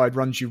the inside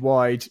runs you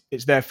wide,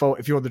 it's their fault.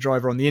 If you're the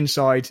driver on the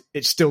inside,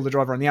 it's still the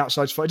driver on the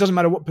outside's fault. It doesn't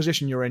matter what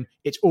position you're in;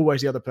 it's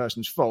always the other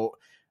person's fault.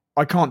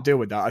 I can't deal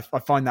with that. I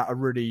find that a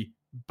really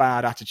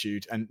bad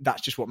attitude, and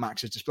that's just what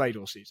Max has displayed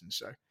all season.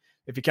 So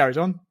if he carries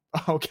on,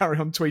 I'll carry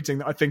on tweeting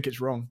that I think it's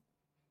wrong.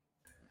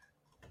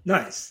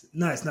 Nice.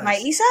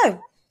 Rightly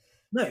so.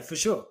 No, for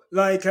sure.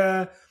 Like,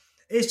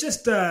 it's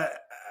just,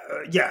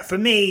 for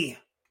me,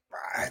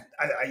 I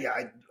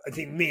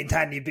think me and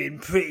Tandy have been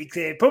pretty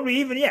clear, probably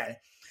even,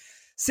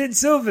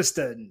 since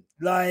Silverstone.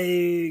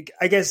 Like,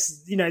 I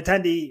guess,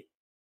 Tandy,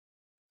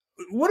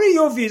 what are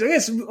your views? I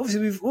guess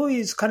obviously we've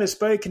always kind of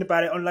spoken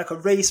about it on like a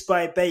race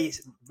by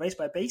race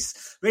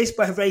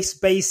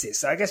basis.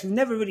 So I guess we've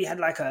never really had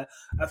like a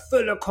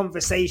fuller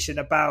conversation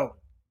about,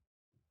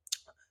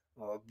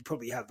 well, we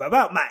probably have, but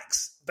about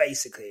Max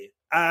basically.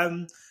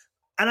 And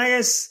I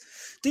guess,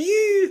 do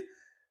you,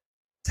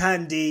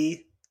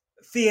 Tandy,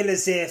 feel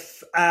as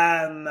if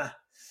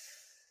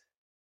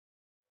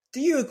do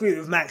you agree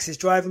with Max's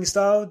driving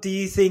style? Do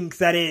you think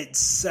that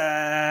it's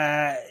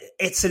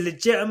a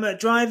legitimate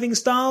driving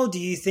style? Do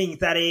you think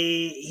that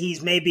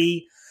he's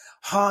maybe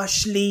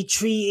harshly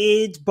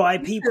treated by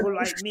people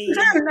like me?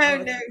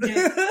 No.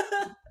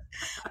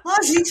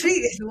 Harshly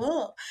treated?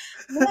 What?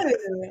 No.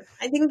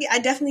 I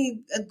definitely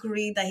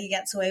agree that he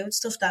gets away with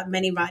stuff that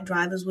many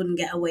drivers wouldn't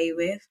get away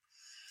with.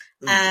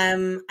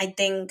 I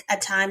think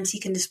at times he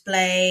can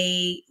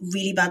display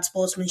really bad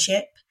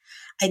sportsmanship.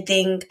 I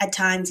think at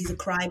times he's a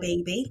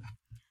crybaby.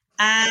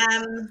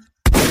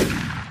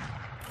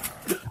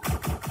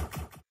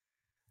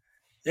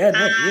 He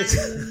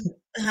is.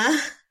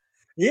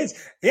 He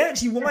is. He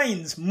actually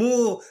whines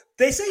more.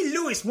 They say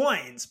Lewis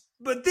whines,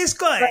 But this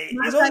guy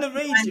is on the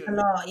radio a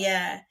lot.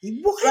 Yeah,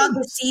 throughout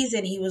the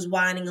season he was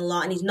whining a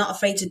lot, and he's not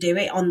afraid to do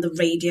it on the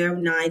radio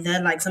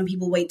neither. Like some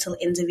people wait till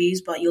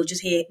interviews, but you'll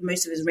just hear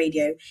most of his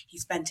radio. He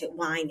spent it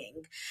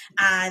whining,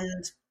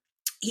 and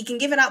he can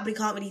give it out, but he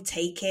can't really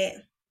take it.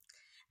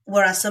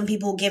 Whereas some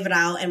people give it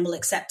out and will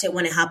accept it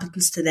when it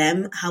happens to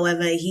them.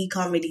 However, he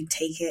can't really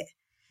take it.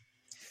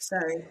 So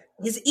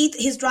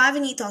his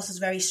driving ethos is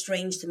very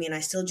strange to me, and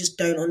I still just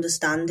don't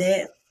understand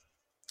it.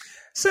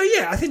 So,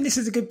 yeah, I think this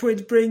is a good point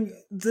to bring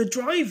the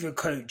driver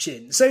coach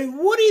in. So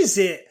what is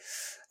it?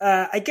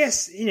 I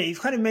guess,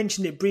 you've kind of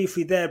mentioned it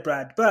briefly there,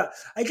 Brad, but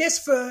I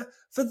guess for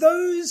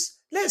those,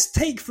 let's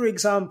take, for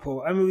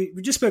example, I mean,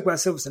 we just spoke about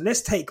Silverstone.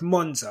 Let's take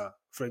Monza,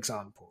 for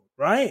example,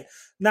 right?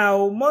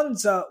 Now,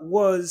 Monza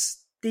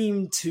was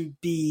deemed to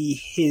be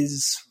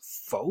his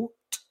fault,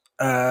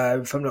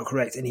 if I'm not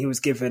correct, and he was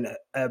given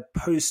a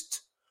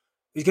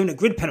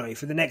grid penalty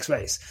for the next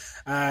race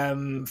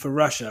for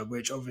Russia,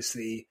 which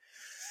obviously...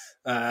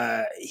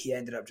 he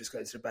ended up just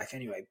going to the back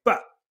anyway. But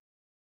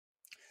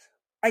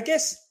I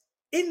guess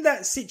in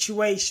that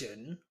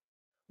situation,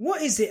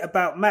 what is it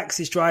about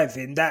Max's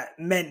driving that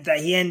meant that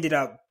he ended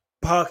up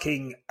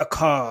parking a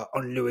car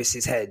on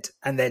Lewis's head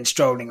and then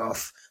strolling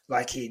off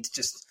like he'd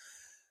just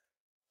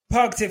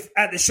parked it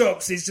at the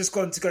shops? He's just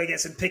gone to go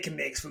get some pick and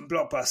mix from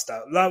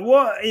Blockbuster. Like,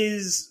 what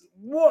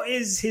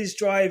is his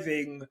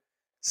driving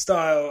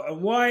style,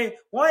 and why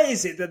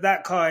is it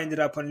that car ended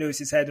up on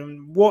Lewis's head,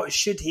 and what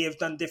should he have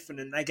done different,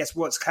 and I guess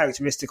what's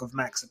characteristic of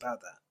Max about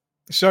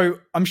that? So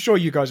I'm sure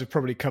you guys have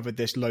probably covered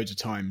this loads of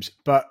times,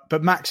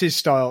 but Max's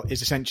style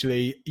is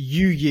essentially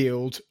you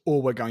yield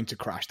or we're going to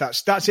crash.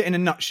 That's it in a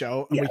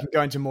nutshell, and we can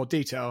go into more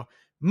detail.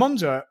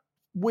 Monza,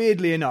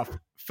 weirdly enough,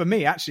 for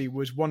me actually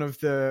was one of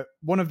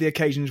the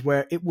occasions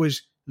where it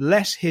was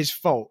less his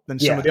fault than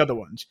some of the other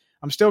ones.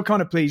 I'm still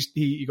kind of pleased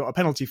he got a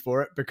penalty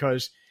for it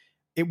because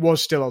it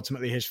was still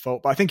ultimately his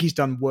fault, but I think he's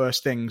done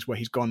worse things where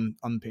he's gone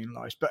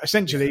unpenalised. But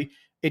essentially,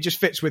 it just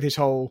fits with his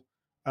whole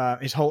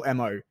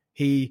MO.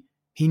 He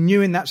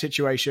knew in that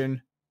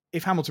situation,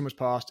 if Hamilton was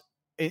passed,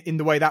 in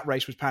the way that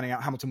race was panning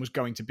out, Hamilton was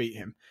going to beat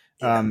him.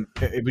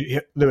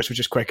 Lewis was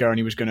just quicker, and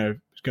he was going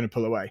to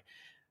pull away.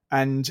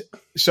 And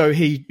so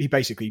he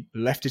basically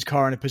left his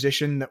car in a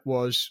position that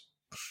was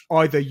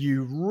either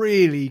you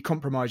really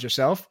compromise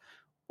yourself,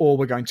 or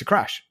we're going to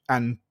crash.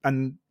 And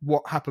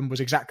what happened was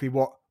exactly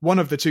what one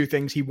of the two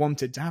things he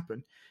wanted to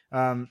happen.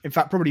 In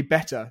fact, probably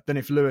better than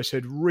if Lewis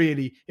had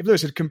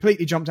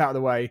completely jumped out of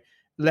the way,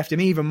 left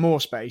him even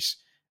more space.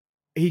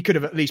 He could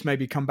have at least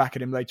maybe come back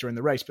at him later in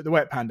the race. But the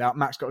way it panned out,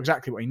 Max got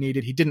exactly what he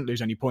needed. He didn't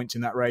lose any points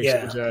in that race.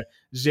 It was a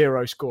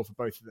 0 score for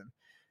both of them.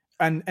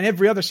 And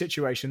every other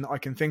situation that I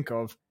can think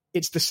of,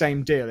 it's the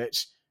same deal.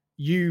 It's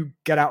you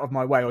get out of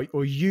my way,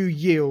 or you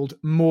yield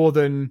more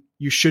than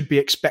you should be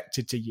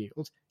expected to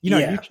yield.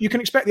 You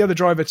can expect the other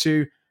driver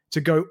to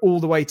go all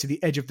the way to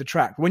the edge of the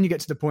track. When you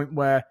get to the point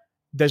where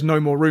there's no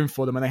more room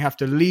for them and they have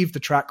to leave the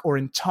track or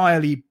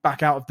entirely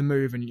back out of the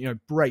move and,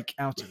 break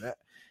out of it,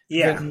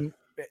 then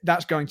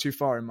that's going too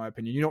far, in my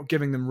opinion. You're not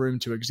giving them room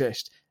to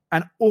exist.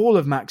 And all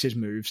of Max's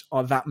moves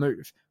are that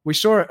move. We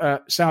saw it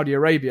at Saudi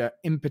Arabia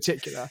in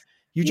particular.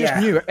 You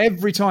just knew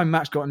every time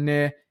Max got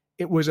near,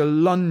 it was a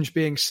lunge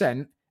being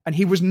sent, and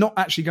he was not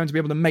actually going to be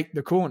able to make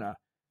the corner,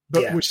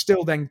 but was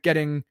still then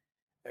getting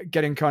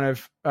kind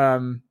of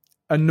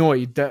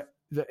annoyed that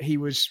he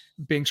was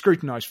being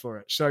scrutinized for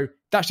it. So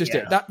that's just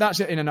it. That's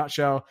it in a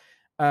nutshell.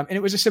 And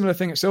it was a similar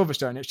thing at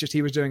Silverstone. It's just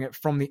he was doing it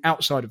from the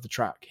outside of the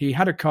track. He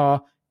had a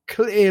car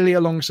clearly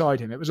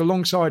alongside him. It was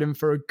alongside him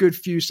for a good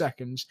few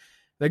seconds.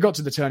 They got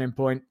to the turning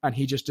point, and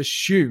he just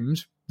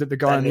assumed that the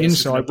guy on the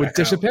inside would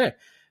disappear.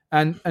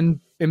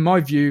 And in my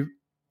view,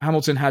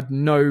 Hamilton had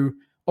no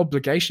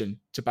obligation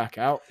to back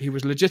out. He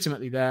was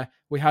legitimately there.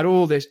 We had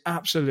all this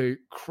absolute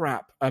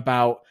crap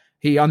about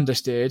he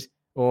understeered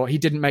or he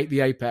didn't make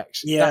the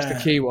apex. That's the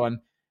key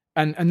one.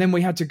 And then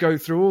we had to go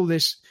through all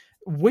this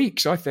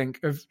weeks, I think,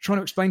 of trying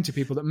to explain to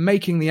people that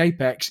making the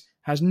apex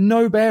has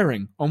no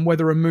bearing on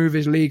whether a move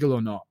is legal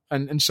or not.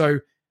 And so,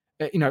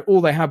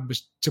 all they had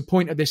was to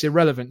point at this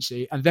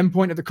irrelevancy and then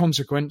point at the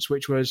consequence,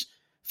 which was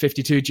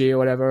 52G or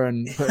whatever,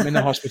 and put him in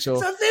the hospital.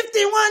 So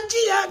 51G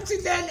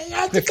accident, he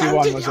had to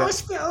go to the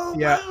hospital.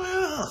 Yeah.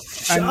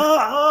 Shut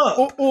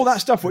up. All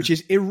that stuff, which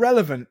is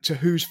irrelevant to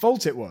whose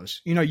fault it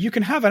was. You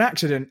can have an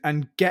accident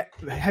and get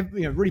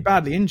really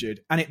badly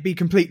injured and it be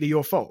completely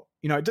your fault.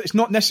 It's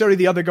not necessarily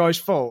the other guy's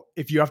fault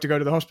if you have to go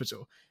to the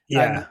hospital.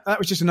 And that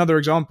was just another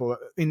example.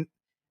 In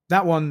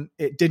that one,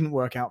 it didn't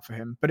work out for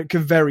him, but it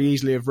could very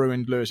easily have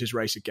ruined Lewis's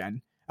race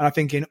again. And I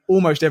think in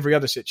almost every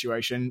other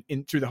situation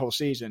through the whole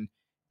season,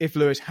 if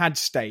Lewis had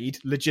stayed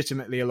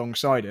legitimately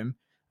alongside him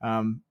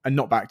and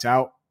not backed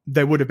out,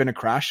 there would have been a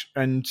crash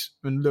and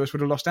Lewis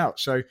would have lost out.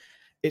 So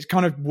it's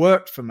kind of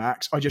worked for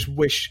Max. I just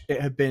wish it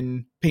had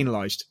been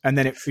penalised and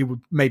then he would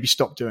maybe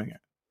stop doing it.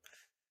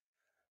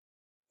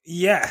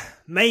 Yeah,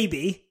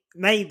 maybe.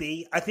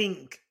 I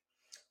think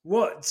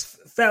what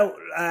felt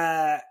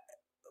as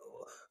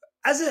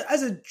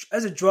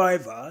a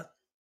driver,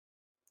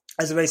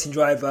 as a racing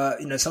driver,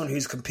 someone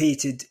who's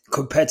competed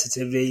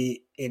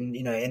competitively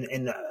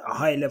in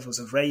high levels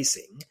of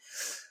racing.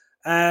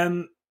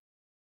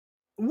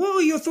 What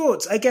are your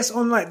thoughts, I guess,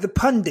 on like the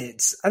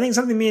pundits? I think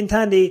something me and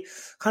Tandy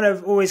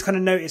always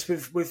noticed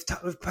with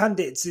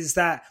pundits is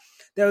that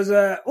there was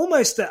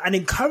almost an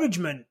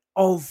encouragement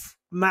of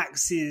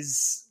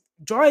Max's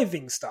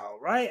driving style,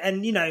 right?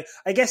 And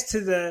I guess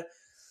to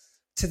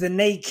the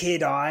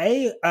naked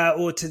eye,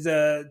 or to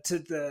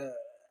the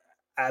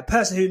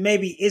person who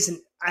maybe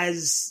isn't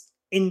as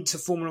into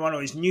Formula One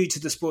or is new to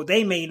the sport,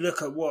 they may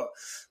look at what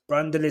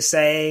Brundle is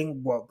saying,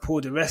 what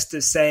Paul di Resta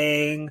is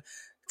saying,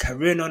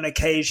 Karun on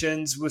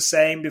occasions was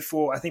saying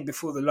before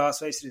the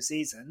last race of the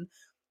season,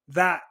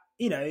 that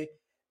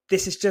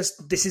this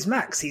is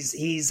Max.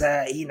 He's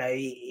a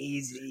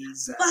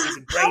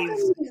brave.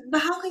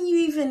 But how can you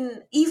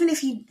even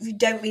if you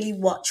don't really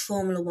watch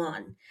Formula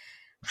One,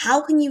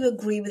 how can you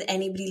agree with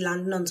anybody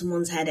landing on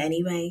someone's head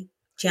anyway?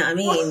 Do you know what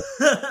I mean?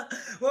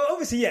 Well,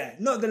 obviously, yeah.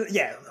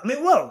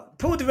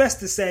 Paul di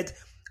Resta said,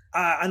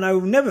 and I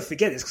will never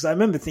forget this because I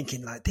remember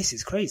thinking, like, this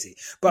is crazy.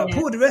 But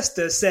Paul di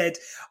Resta said,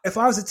 if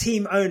I was a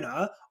team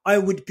owner, I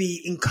would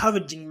be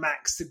encouraging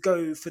Max to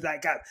go for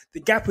that gap. The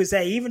gap was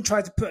there. He even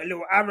tried to put a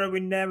little arrow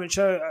in there and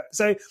show.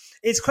 So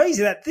it's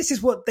crazy that this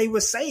is what they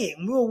were saying.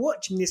 We were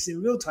watching this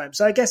in real time.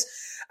 So I guess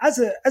as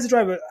a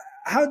driver,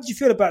 how did you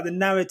feel about the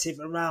narrative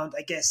around,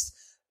 I guess,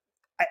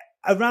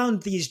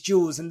 around these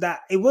duels, and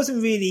that it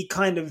wasn't really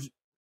kind of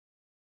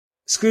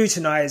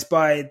scrutinized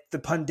by the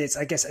pundits,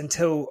 I guess,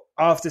 until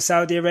after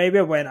Saudi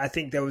Arabia, when I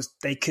think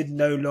they could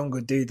no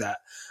longer do that.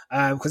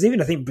 Because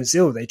even I think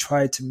Brazil, they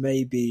tried to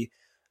maybe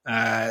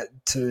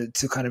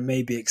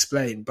maybe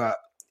explain. But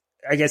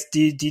I guess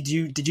did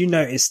you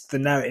notice the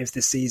narrative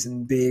this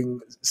season being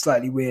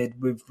slightly weird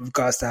with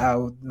regards to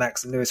how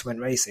Max and Lewis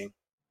went racing?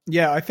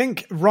 Yeah, I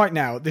think right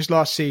now, this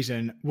last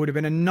season would have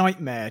been a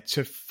nightmare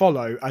to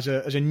follow as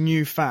a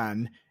new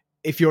fan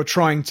if you're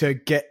trying to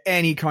get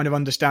any kind of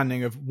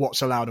understanding of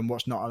what's allowed and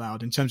what's not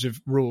allowed in terms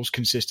of rules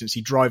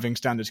consistency, driving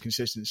standards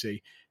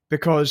consistency,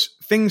 because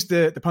things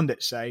the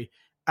pundits say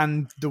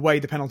and the way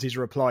the penalties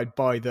are applied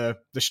by the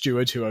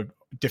stewards, who are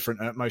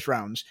different at most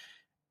rounds,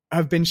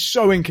 have been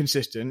so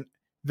inconsistent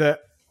that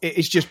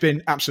it's just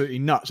been absolutely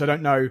nuts. I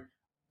don't know.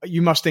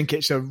 You must think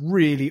it's a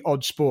really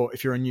odd sport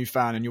if you're a new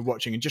fan and you're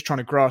watching and just trying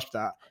to grasp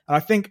that. And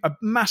I think a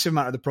massive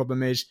amount of the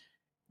problem is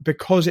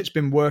because it's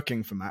been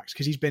working for Max,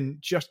 because he's been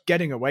just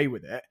getting away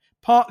with it,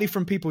 partly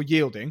from people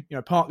yielding,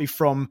 partly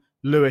from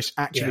Lewis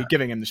actually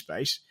giving him the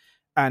space,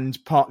 and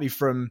partly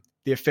from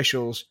the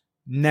officials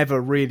never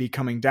really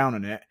coming down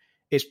on it.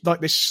 It's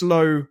like this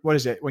slow, what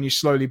is it, when you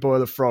slowly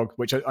boil a frog,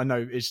 which I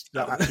know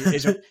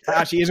that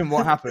actually isn't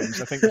what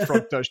happens. I think the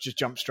frog does just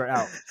jump straight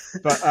out.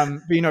 But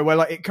where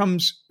like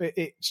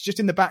it's just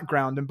in the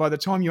background, and by the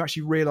time you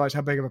actually realise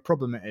how big of a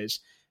problem it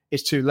is,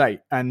 it's too late.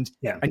 And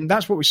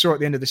that's what we saw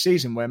at the end of the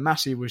season, where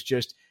Massey was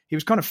he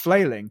was kind of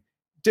flailing.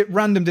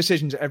 Random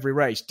decisions at every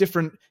race,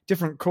 different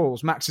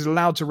calls. Max is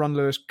allowed to run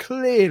Lewis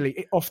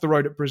clearly off the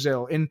road at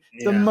Brazil in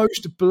the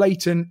most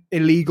blatant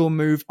illegal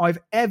move I've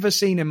ever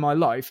seen in my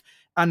life.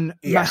 And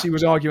Massey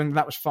was arguing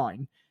that was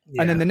fine.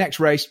 Yeah. And then the next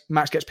race,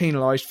 Max gets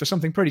penalised for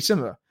something pretty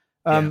similar.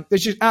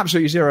 There's just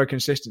absolutely zero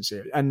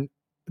consistency. And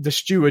the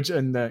stewards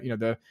and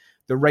the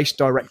race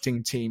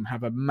directing team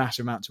have a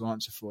massive amount to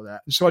answer for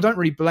that. And so I don't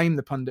really blame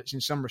the pundits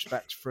in some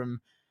respects from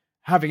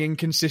having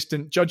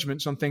inconsistent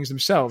judgments on things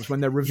themselves when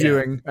they're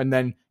reviewing, and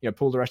then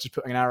Paul di Resta is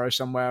putting an arrow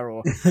somewhere,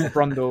 or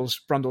Brundle's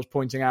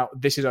pointing out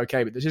this is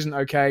okay, but this isn't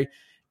okay.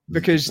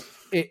 Because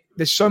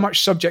there's so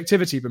much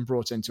subjectivity been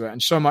brought into it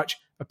and so much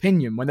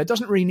opinion when there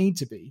doesn't really need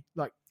to be.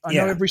 Like, I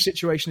know every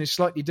situation is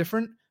slightly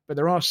different, but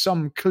there are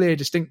some clear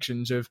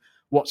distinctions of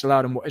what's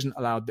allowed and what isn't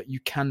allowed that you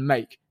can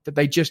make, that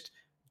they just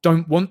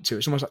don't want to.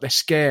 It's almost like they're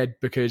scared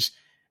because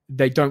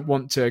they don't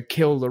want to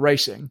kill the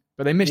racing,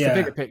 but they miss the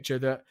bigger picture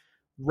that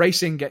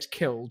racing gets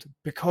killed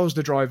because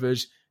the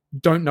drivers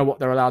don't know what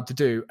they're allowed to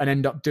do and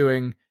end up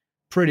doing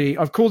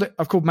I've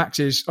called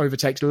Max's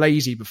overtakes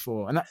lazy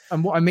before.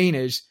 And what I mean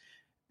is,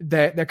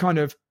 they're kind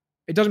of,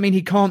 it doesn't mean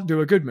he can't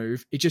do a good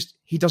move.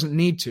 He doesn't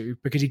need to,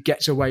 because he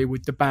gets away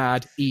with the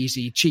bad,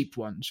 easy, cheap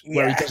ones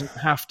where he doesn't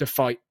have to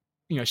fight,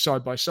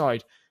 side by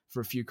side for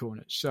a few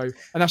corners. So, and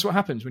that's what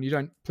happens when you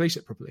don't police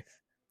it properly.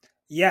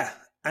 Yeah.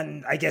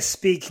 And I guess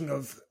speaking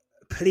of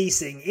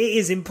policing, it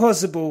is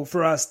impossible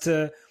for us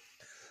to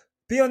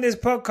be on this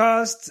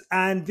podcast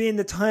and be in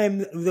the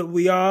time that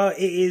we are.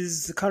 It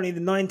is currently the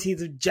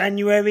 19th of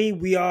January.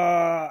 We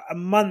are a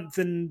month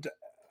and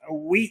a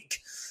week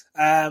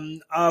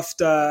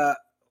after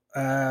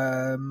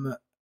a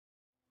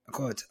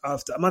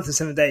month and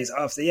 7 days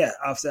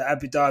after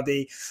Abu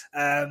Dhabi.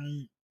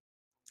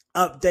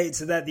 Update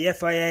to that, the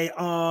FIA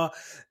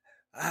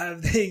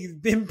they've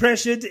been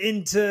pressured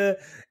into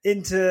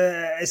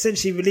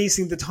essentially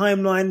releasing the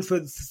timeline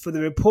for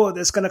the report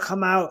that's going to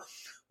come out.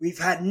 We've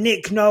had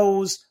Nick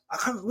Knowles.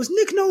 Was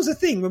Nick Knowles a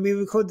thing when we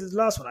recorded the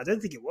last one? I don't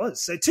think it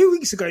was. So 2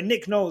 weeks ago,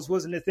 Nick Knowles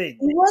wasn't a thing.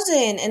 He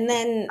wasn't, and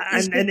then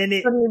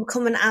it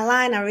become an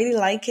ally, and I really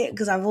like it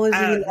because I've always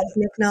really liked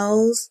Nick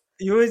Knowles.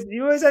 You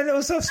always had a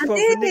little soft spot for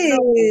Nick did.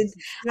 Knowles.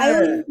 I Yeah.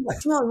 always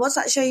watch him on. What's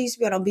that show used to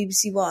be on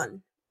BBC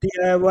One?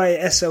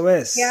 DIY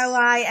SOS.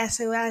 DIY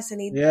SOS,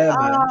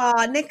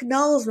 and Nick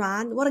Knowles,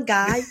 man, what a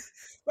guy!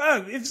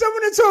 Wow, if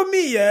someone had told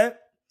me,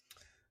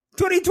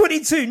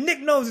 2022,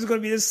 Nick Knowles is going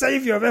to be the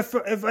savior of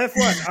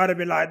F1, I'd have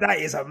been like, that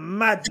is a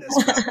madness.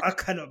 I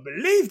cannot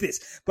believe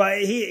this.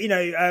 But he,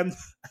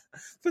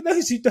 for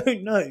those who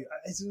don't know,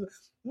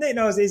 Nick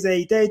Knowles is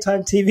a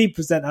daytime TV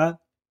presenter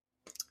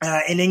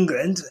in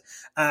England.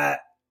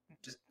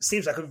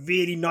 Seems like a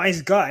really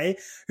nice guy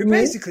who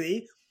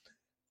basically,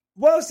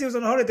 whilst he was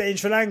on holiday in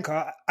Sri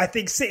Lanka, I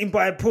think sitting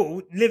by a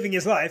pool, living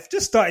his life,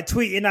 just started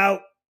tweeting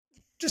out,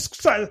 just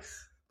started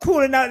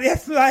calling out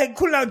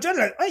calling out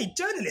journalists. Hey,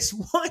 journalists,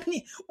 why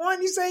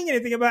aren't you saying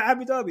anything about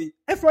Abu Dhabi?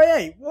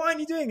 FIA, why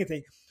aren't you doing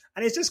anything?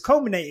 And it's just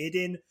culminated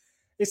in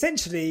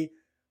essentially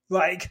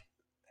like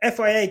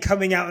FIA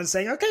coming out and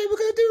saying, okay, we're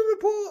going to do a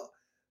report.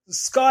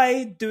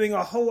 Sky doing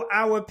a whole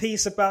hour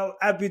piece about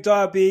Abu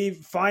Dhabi,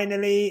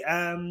 finally.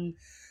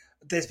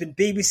 There's been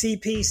BBC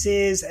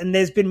pieces, and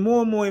there's been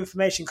more and more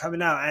information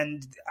coming out.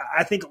 And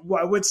I think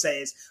what I would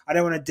say is I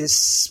don't want to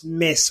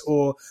dismiss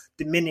or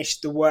diminish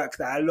the work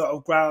that a lot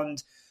of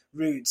ground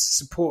roots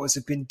supporters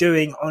have been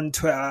doing on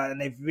Twitter, and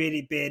they've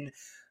really been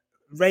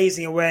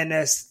raising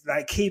awareness,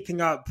 like keeping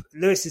up.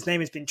 Lewis's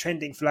name has been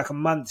trending for like a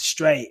month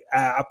straight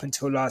up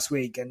until last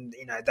week, and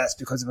that's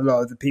because of a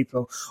lot of the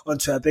people on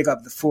Twitter. Big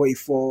up the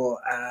 44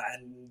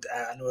 and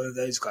all of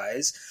those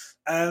guys.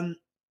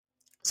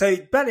 So,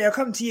 Bally, I'll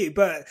come to you.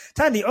 But,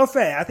 Tandy, off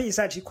air, I think it's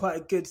actually quite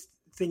a good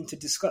thing to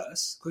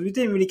discuss because we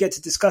didn't really get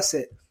to discuss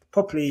it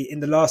properly in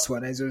the last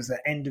one, as it was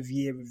the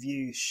end-of-year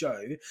review show.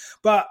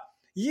 But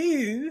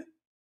you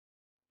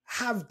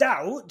have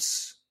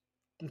doubts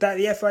that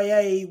the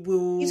FIA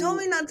will... You told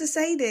me not to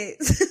say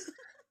this.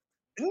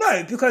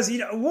 No, because,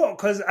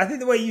 Because I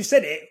think the way you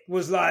said it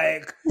was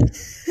like...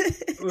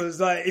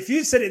 if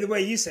you said it the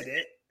way you said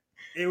it,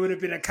 it would have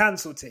been a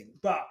cancelled thing.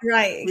 But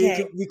right,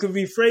 okay. we could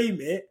reframe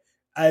it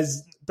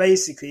as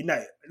basically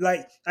no.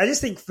 Like, I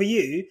just think for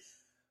you,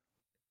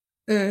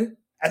 I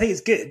think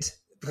it's good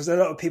because a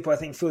lot of people I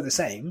think feel the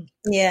same.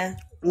 Yeah.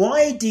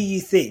 Why do you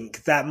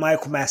think that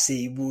Michael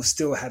Massey will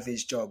still have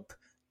his job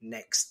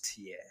next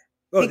year?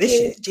 Oh, this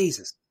year,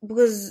 Jesus.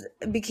 Because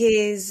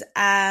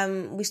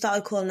we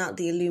started calling out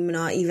the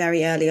Illuminati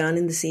very early on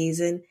in the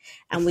season,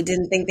 and we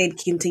didn't think they'd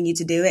continue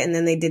to do it, and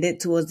then they did it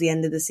towards the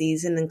end of the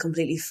season and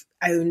completely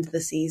owned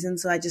the season.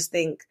 So I just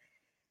think,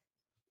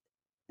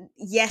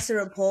 yes, a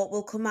report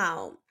will come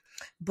out,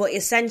 but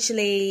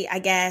essentially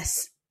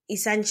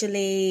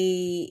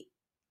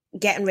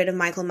getting rid of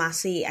Michael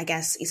Massey,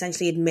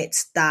 essentially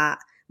admits that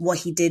what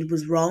he did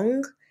was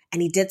wrong,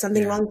 and he did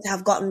something wrong to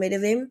have gotten rid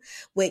of him,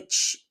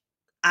 which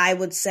I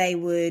would say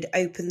would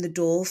open the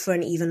door for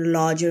an even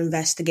larger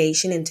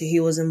investigation into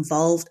who was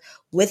involved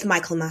with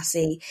Michael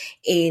Massey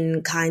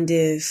in kind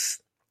of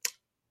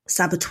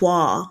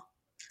sabotaging.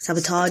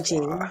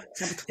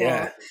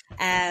 Yeah.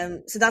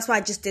 So that's why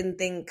I just didn't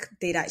think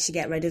they'd actually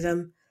get rid of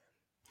him.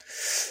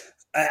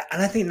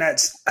 And I think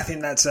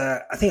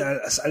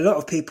a lot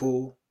of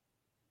people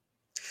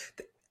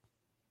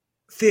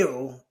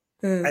feel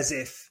as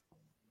if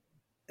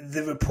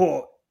the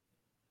report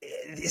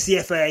is the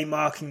FAA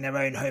marking their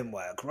own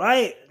homework,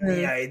 right?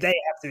 They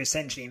have to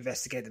essentially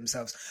investigate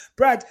themselves.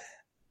 Brad,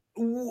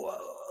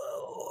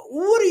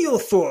 what are your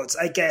thoughts,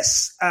 I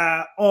guess,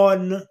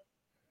 on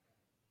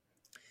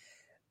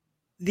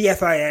the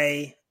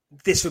FIA,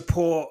 this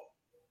report?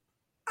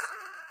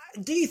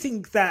 Do you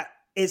think that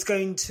it's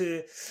going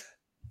to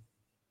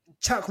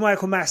chuck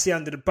Michael Massey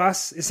under the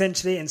bus,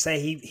 essentially, and say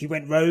he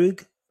went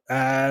rogue,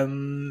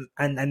 and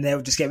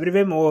they'll just get rid of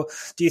him? Or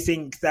do you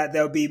think that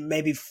there'll be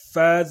maybe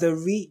further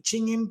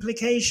reaching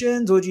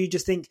implications? Or do you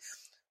just think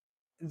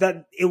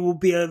that it will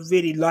be a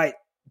really light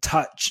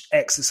touch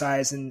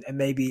exercise and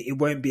maybe it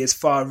won't be as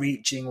far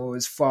reaching or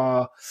as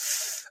far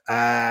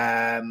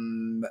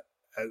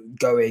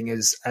going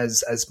as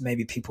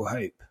maybe people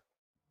hope?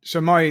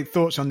 So my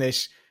thoughts on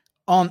this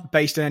aren't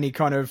based on any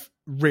kind of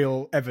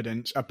real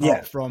evidence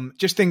apart from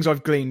just things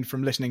I've gleaned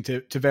from listening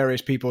to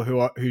various people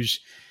whose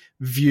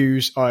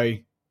views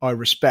I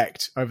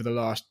respect over the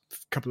last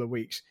couple of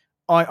weeks.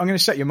 I'm going to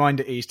set your mind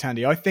at ease,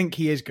 Tandy. I think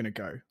he is going to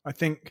go. I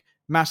think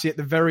Massey, at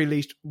the very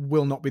least,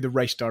 will not be the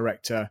race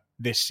director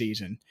this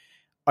season.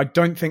 I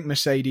don't think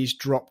Mercedes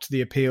dropped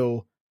the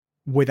appeal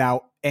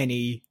without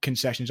any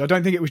concessions. I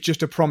don't think it was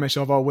just a promise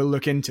of, we'll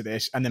look into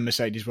this, and then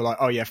Mercedes were like,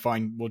 oh yeah,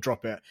 fine, we'll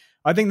drop it.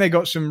 I think they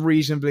got some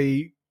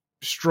reasonably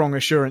strong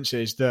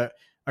assurances that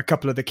a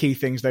couple of the key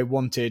things they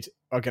wanted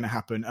are going to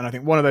happen. And I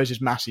think one of those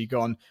is Massey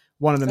gone.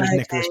 One of them is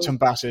Nicholas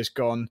Tombazis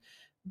gone.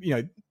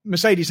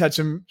 Mercedes had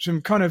some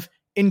kind of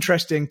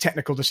interesting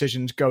technical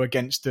decisions go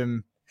against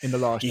them in the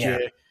last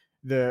year.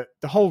 The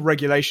whole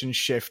regulation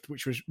shift,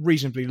 which was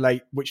reasonably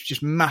late, which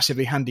just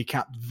massively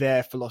handicapped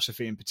their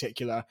philosophy in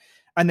particular.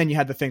 And then you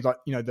had the things like,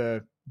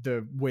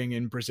 the wing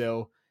in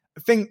Brazil. I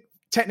think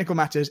technical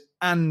matters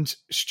and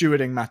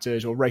stewarding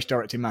matters or race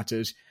directing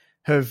matters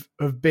have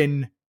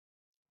been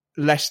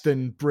less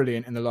than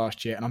brilliant in the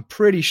last year. And I'm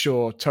pretty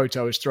sure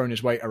Toto has thrown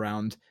his weight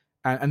around.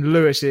 And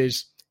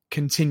Lewis's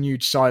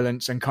continued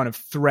silence and kind of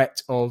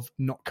threat of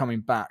not coming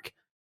back,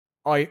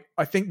 I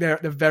think they're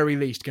at the very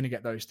least going to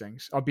get those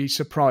things. I'd be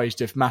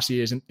surprised if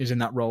Massey is in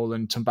that role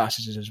and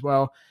Tombassis is as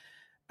well.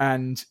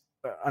 And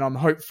I'm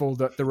hopeful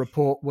that the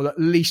report will at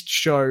least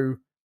show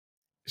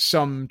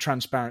some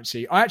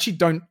transparency. I actually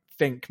don't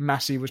think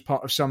Massey was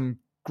part of some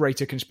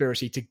greater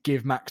conspiracy to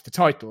give Max the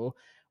title.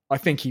 I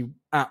think he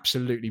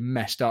absolutely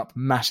messed up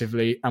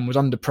massively and was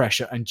under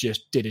pressure and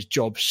just did his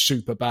job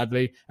super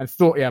badly and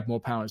thought he had more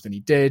powers than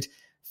he did,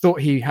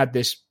 thought he had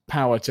this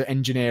power to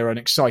engineer an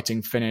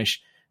exciting finish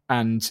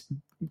and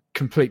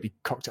completely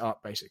cocked it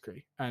up,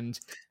 basically. And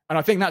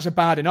I think that's a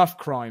bad enough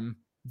crime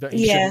that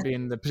he shouldn't be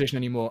in the position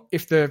anymore.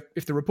 If the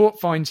report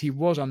finds he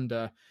was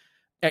under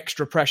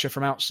extra pressure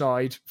from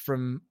outside,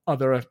 from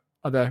other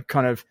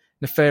kind of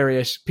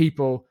nefarious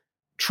people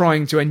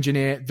trying to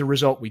engineer the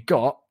result we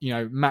got,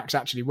 Max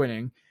actually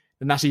winning,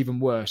 then that's even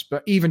worse.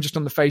 But even just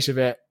on the face of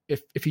it,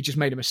 if he just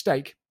made a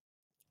mistake,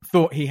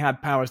 thought he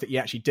had powers that he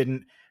actually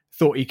didn't,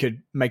 thought he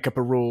could make up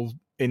a rule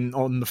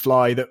on the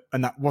fly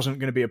and that wasn't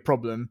going to be a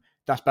problem,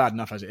 that's bad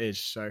enough as it is.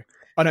 So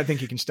I don't think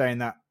he can stay in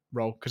that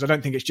role, because I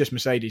don't think it's just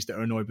Mercedes that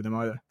are annoyed with him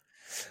either.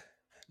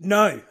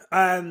 No.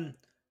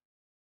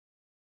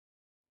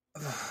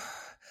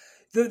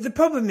 The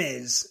problem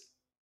is,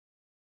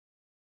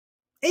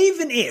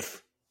 even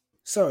if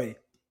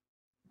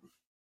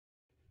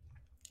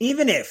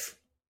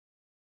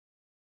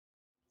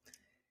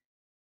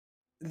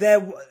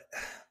there,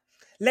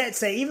 let's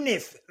say, even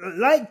if,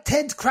 like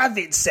Ted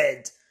Kravitz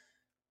said,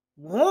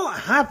 what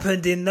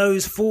happened in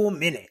those 4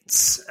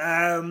 minutes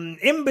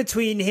in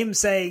between him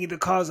saying the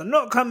cars are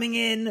not coming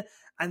in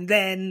and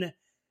then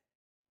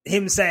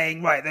him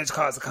saying, right, those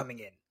cars are coming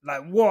in?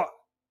 Like, what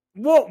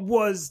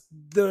was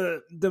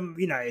the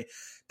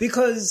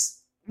because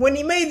when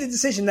he made the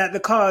decision that the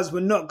cars were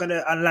not going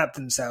to unlap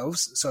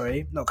themselves,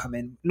 not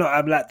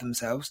unlap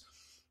themselves,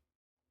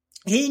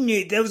 he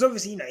knew there was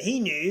obviously,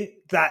 he knew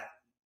that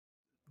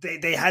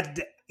they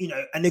had,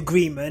 an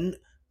agreement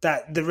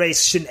that the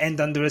race shouldn't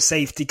end under a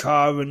safety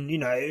car, and,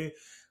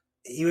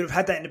 he would have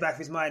had that in the back of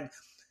his mind.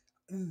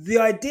 The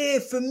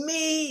idea for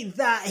me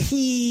that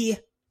he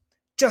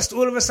just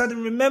all of a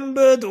sudden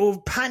remembered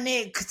or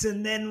panicked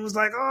and then was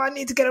like, I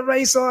need to get a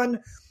race on.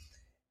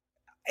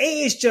 It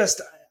is just,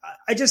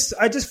 I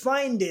just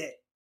find it,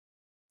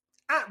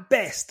 at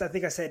best, I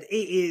think I said, it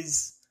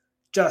is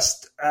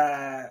just,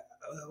 I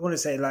want to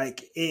say,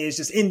 like, it is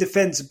just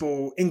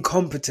indefensible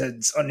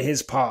incompetence on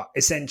his part,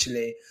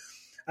 essentially.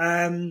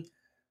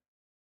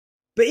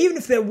 But even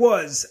if there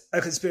was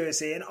a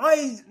conspiracy, and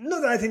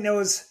not that I think there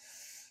was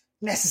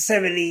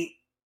necessarily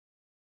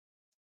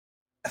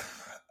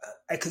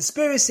a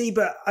conspiracy,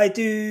 but I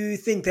do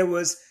think there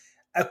was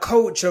a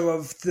culture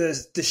of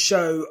the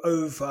show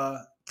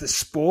over the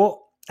sport,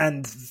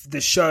 and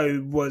the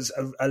show was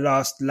a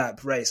last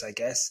lap race, I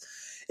guess.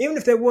 Even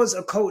if there was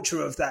a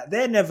culture of that,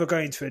 they're never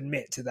going to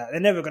admit to that. They're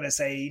never going to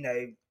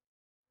say,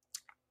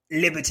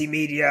 Liberty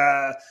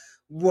Media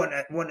want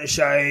a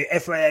show,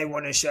 FIA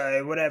want a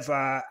show,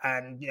 whatever,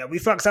 and we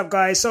fucked up,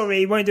 guys,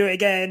 sorry, won't do it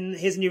again,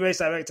 here's a new race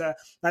director.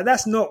 Like,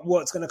 that's not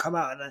what's going to come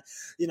out. And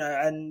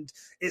and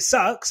it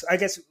sucks. I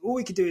guess all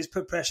we could do is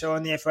put pressure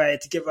on the FIA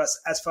to give us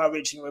as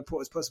far-reaching a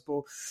report as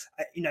possible.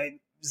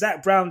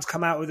 Zach Brown's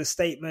come out with a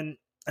statement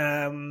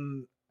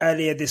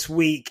earlier this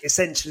week,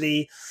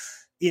 essentially,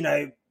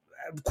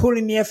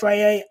 calling the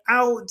FIA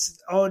out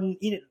on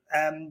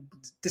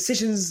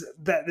decisions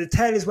that the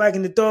tail is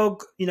wagging the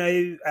dog.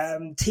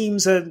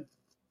 Teams are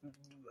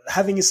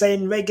having a say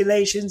in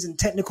regulations and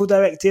technical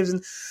directives,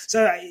 and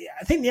so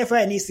I think the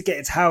FIA needs to get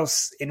its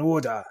house in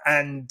order.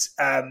 And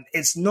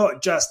it's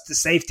not just the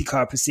safety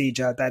car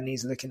procedure that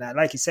needs looking at.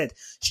 Like you said,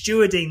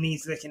 stewarding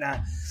needs looking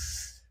at.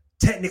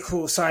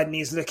 Technical side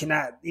needs looking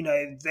at.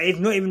 They've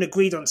not even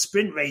agreed on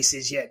sprint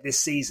races yet this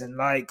season.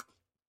 Like,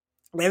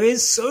 there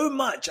is so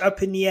much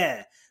up in the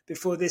air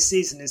before this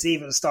season has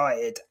even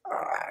started.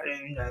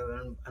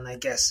 And I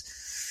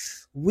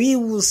guess we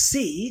will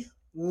see.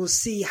 We'll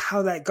see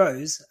how that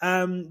goes.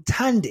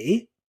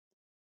 Tandy,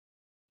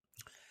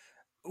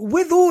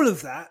 with all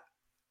of that,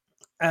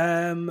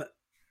 how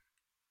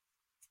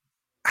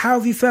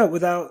have you felt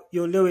without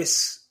your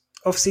Lewis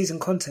off-season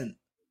content?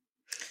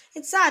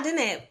 It's sad, isn't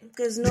it?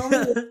 Because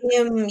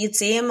normally you'd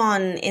see him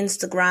on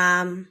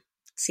Instagram,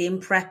 see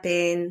him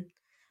prepping.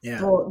 Yeah.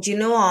 But do you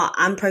know what?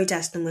 I'm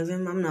protesting with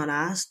him. I'm not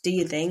asked. Do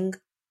you think?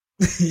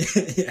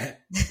 Yeah.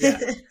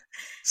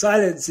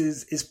 Silence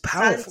is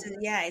powerful.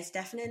 It's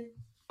deafening.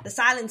 The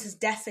silence is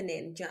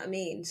deafening. Do you know what I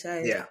mean?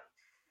 So yeah,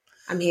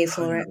 I'm here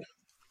for it.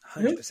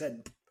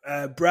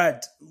 100%.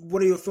 Brad,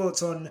 what are your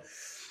thoughts on?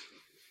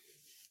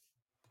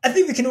 I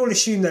think we can all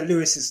assume that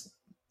Lewis is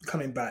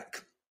coming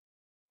back.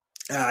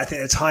 I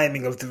think the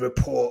timing of the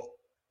report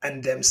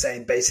and them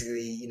saying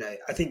basically,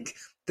 I think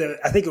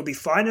it'll be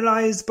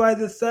finalised by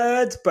the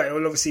 3rd, but it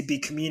will obviously be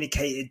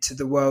communicated to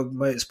the World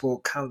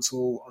Motorsport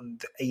Council on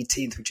the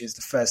 18th, which is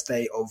the first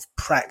day of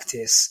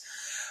practice.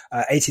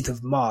 18th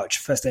of March,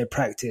 first day of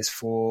practice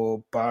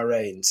for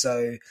Bahrain.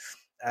 So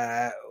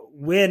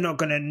we're not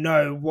going to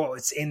know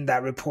what's in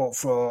that report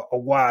for a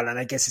while, and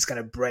I guess it's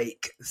going to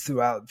break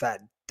throughout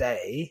that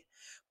day.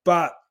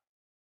 But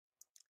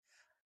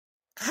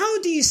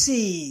how do you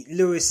see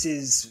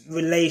Lewis's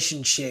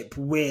relationship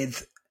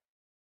with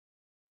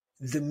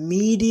the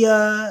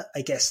media,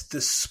 I guess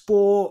the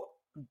sport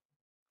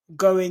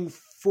going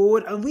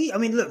forward? And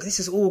look, this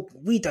is all,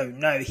 we don't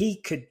know. He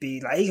could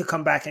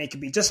come back and it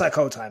could be just like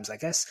old times, I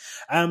guess.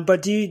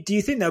 But do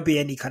you think there'll be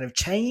any kind of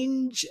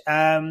change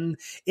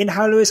in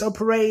how Lewis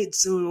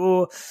operates,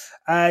 or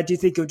do you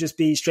think it'll just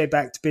be straight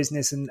back to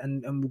business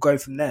and we'll go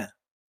from there?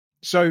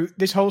 So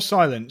this whole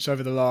silence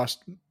over the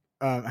last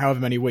however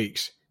many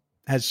weeks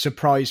has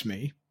surprised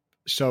me.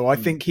 So I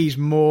think he's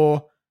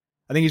more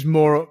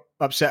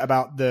upset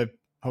about the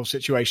whole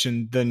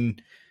situation than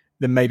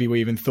maybe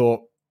we even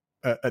thought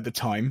at the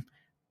time.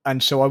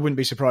 And so I wouldn't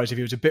be surprised if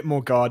he was a bit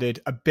more guarded,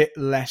 a bit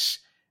less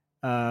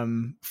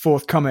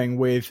forthcoming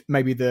with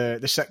maybe the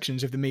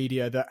sections of the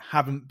media that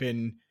haven't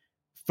been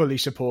fully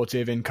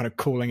supportive in kind of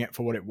calling it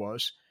for what it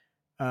was.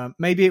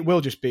 Maybe it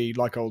will just be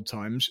like old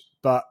times,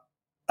 but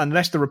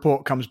unless the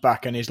report comes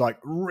back and is like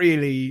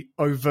really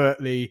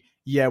overtly,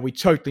 yeah, we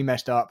totally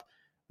messed up.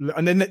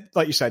 And then,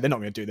 like you say, they're not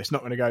going to do this. Not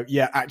going to go,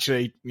 yeah,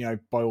 actually,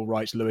 by all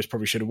rights, Lewis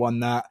probably should have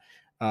won that.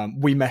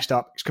 We messed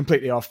up. It's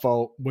completely our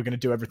fault. We're going to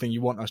do everything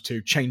you want us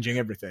to, changing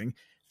everything.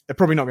 They're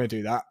probably not going to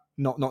do that.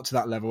 Not to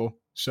that level.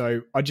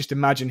 So I just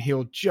imagine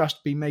he'll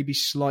just be maybe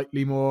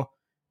slightly more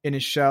in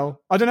his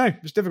shell. I don't know.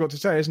 It's difficult to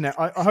say, isn't it?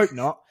 I hope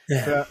not.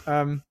 Yeah.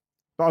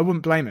 But I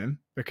wouldn't blame him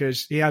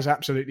because he has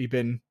absolutely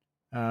been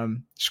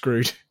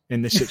screwed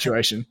in this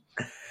situation.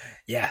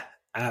 Yeah,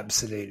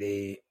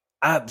 absolutely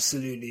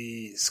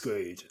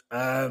screwed.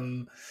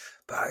 But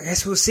I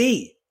guess we'll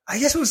see. I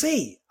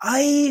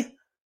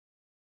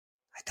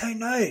don't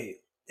know.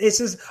 It's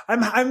just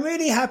I'm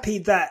really happy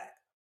that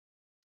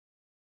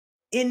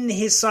in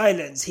his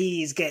silence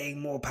he's getting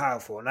more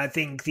powerful, and I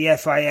think the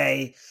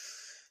FIA,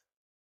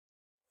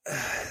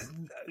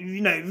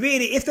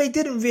 really, if they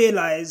didn't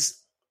realize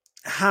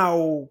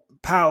how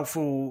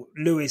powerful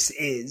Lewis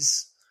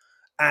is,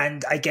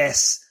 and I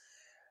guess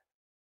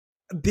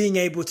being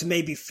able to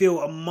maybe feel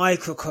a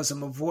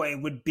microcosm of what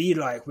it would be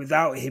like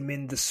without him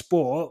in the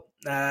sport,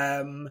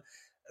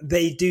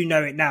 they do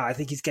know it now. I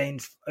think he's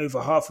gained over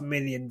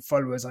 500,000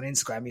 followers on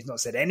Instagram. He's not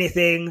said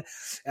anything.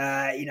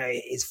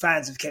 His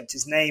fans have kept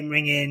his name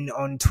ringing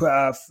on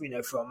Twitter,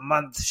 for a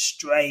month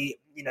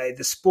straight.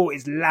 The sport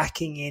is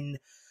lacking in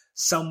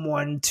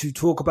someone to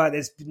talk about.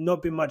 There's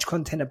not been much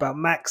content about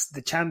Max,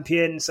 the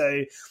champion.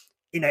 So,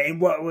 in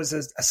what was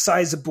a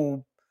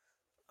sizable,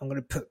 I'm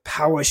going to put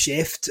power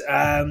shift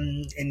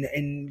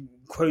in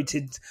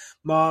quoted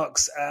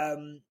marks.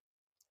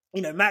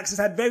 Max has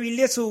had very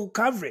little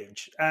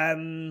coverage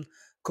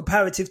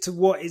comparative to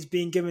what is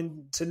being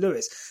given to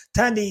Lewis.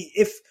 Tandy,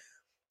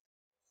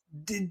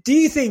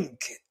 do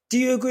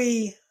you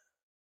agree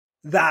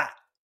that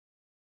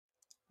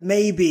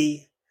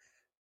maybe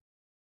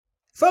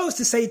if I was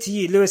to say to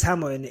you Lewis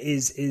Hamilton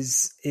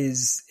is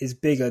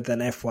bigger than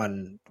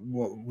F1,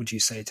 what would you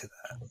say to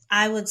that?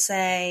 I would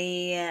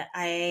say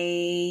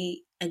I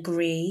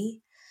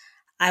agree.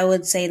 I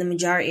would say the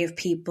majority of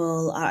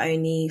people are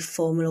only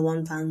Formula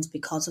One fans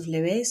because of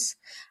Lewis.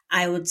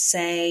 I would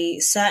say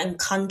certain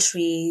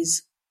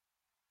countries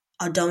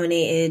are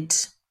dominated.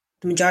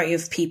 The majority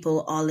of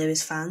people are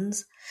Lewis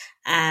fans.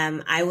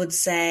 I would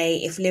say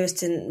if Lewis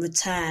didn't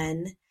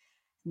return,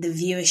 the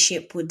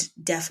viewership would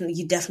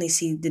definitely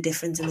see the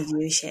difference in the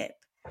viewership.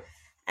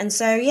 And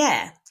so,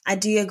 yeah, I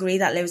do agree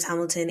that Lewis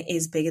Hamilton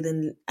is bigger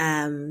than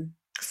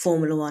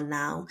Formula One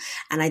now.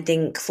 And I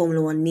think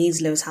Formula One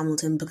needs Lewis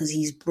Hamilton because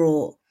he's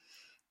brought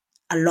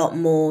a lot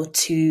more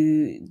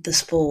to the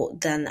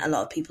sport than a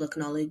lot of people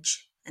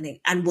acknowledge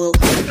and will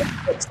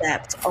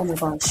accept. Oh my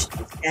gosh,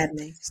 it scared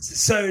me.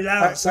 So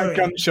loud. That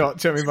gunshot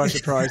took me by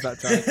surprise that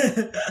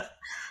time.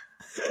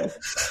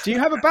 Do you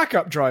have a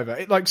backup driver?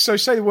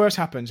 Say the worst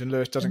happens and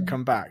Lewis doesn't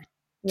come back.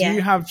 Do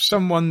you have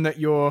someone that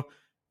you're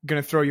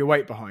going to throw your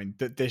weight behind,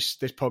 that this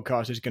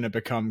podcast is going to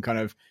become kind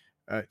of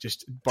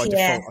just by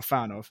default a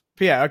fan of?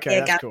 Pierre, okay,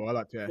 that's cool. I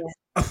like Pierre.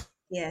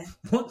 Yeah.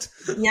 What?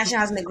 He actually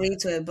hasn't agreed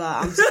to it,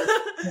 but I'm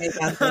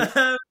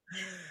so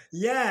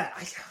yeah.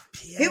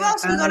 Who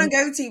else are we gonna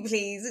go to,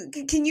 please?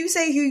 Can you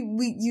say who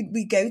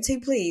we go to,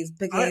 please?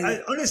 Because I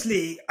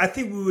honestly, I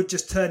think we would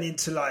just turn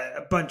into like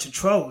a bunch of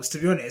trolls, to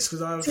be honest. I've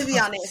got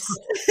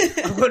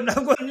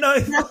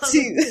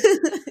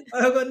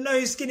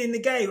no skin in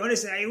the game.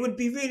 Honestly, it would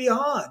be really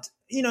hard.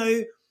 At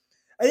the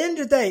end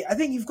of the day, I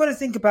think you've got to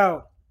think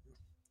about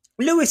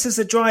Lewis as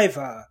a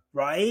driver,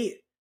 right?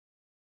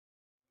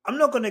 I'm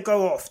not going to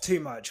go off too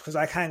much because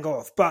I can go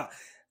off, but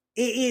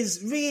it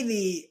is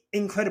really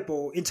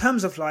incredible in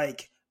terms of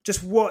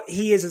just what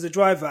he is as a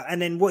driver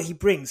and then what he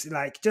brings,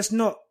 just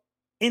not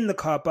in the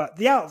car, but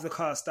the out of the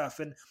car stuff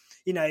and,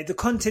 the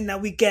content that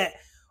we get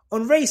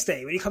on race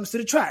day when it comes to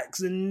the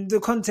tracks and the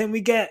content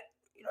we get,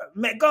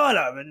 Met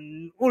Gala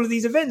and all of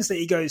these events that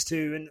he goes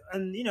to,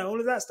 and all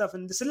of that stuff,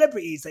 and the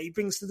celebrities that he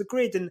brings to the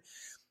grid, and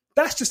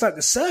that's just like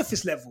the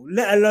surface level,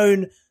 let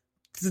alone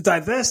the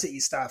diversity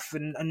stuff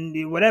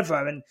and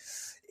whatever. And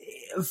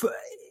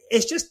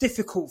it's just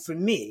difficult for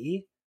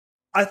me.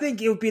 I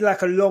think it would be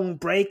like a long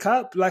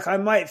breakup. Like I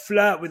might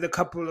flirt with a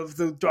couple of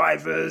the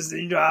drivers, I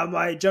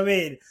might, do you know what I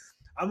mean?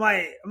 I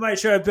might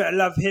show a bit of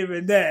love here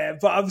and there,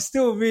 but I'm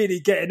still really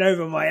getting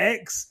over my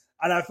ex.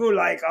 And I feel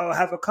like I'll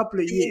have a couple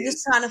of years. You're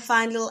just trying to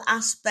find little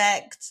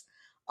aspects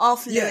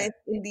of Lewis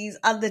in these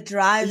other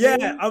drivers.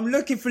 Yeah, I'm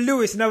looking for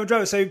Lewis in other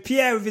drivers. So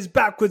Pierre with his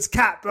backwards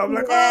cap. I'm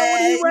like, what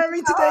are you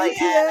wearing today,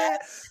 Pierre?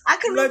 I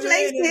can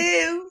replace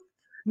him.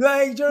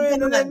 Like, do you know what I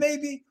mean? And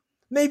then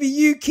maybe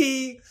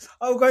Yuki,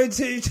 I'll go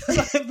to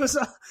for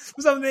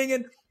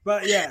something.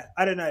 But yeah,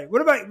 I don't know.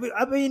 What about,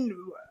 I mean,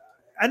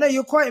 I know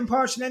you're quite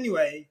impartial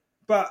anyway,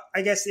 but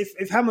I guess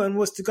if Hamilton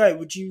was to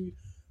go,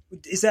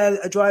 is there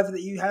a driver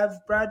that you have,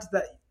 Brad,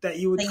 that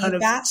you would kind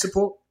of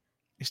support?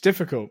 It's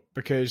difficult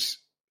because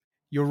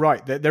you're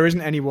right. There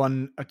isn't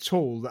anyone at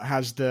all that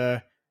has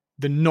the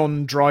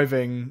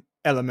non-driving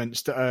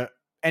elements that are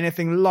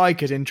anything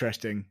like as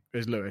interesting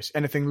as Lewis,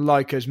 anything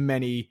like as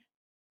many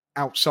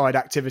outside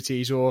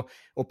activities or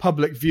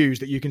public views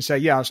that you can say,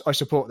 yeah, I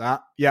support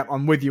that. Yeah,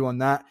 I'm with you on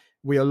that.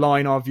 We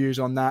align our views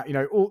on that.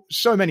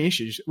 So many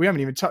issues. We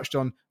haven't even touched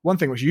on one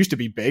thing which used to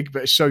be big,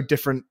 but it's so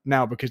different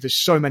now because there's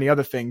so many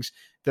other things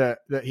that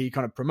he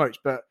kind of promotes.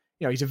 But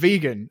he's a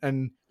vegan,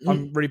 and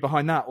I'm really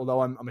behind that.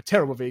 Although I'm a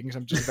terrible vegan because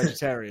I'm just a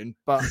vegetarian.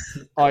 But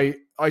I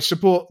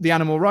support the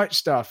animal rights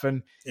stuff,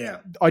 and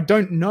I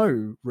don't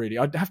know really.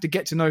 I'd have to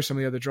get to know some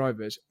of the other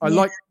drivers. I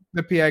like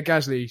the Pierre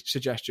Gasly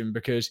suggestion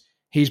because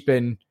he's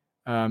been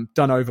done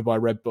over by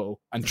Red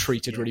Bull and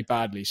treated really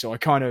badly. So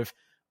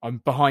I'm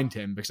behind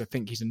him because I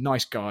think he's a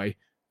nice guy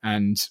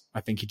and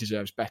I think he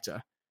deserves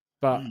better.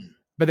 But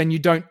then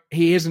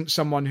he isn't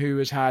someone who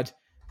has had,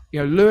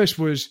 Lewis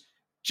was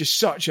just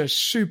such a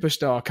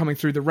superstar coming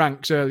through the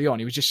ranks early on.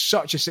 He was just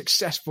such a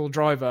successful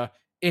driver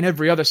in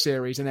every other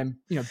series and then,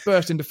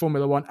 burst into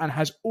Formula One and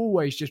has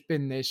always just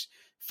been this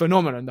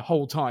phenomenon the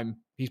whole time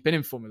he's been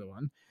in Formula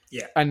One.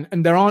 Yeah.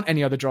 And there aren't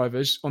any other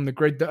drivers on the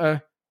grid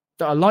that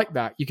are like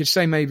that. You could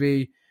say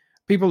maybe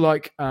people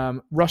like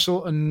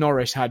Russell and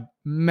Norris had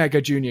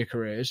mega junior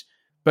careers,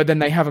 but then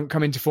they haven't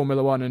come into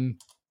Formula One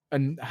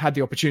and had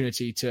the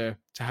opportunity to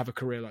have a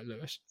career like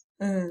Lewis.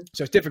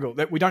 So it's difficult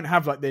that we don't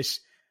have like this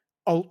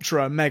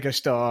ultra mega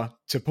star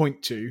to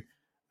point to.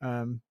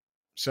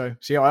 So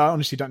I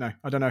honestly don't know.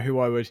 I don't know who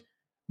I would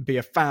be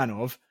a fan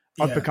of.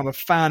 I've become a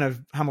fan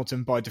of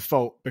Hamilton by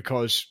default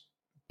because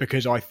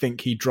I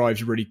think he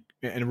drives really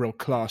in a real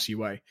classy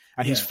way.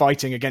 And he's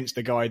fighting against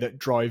the guy that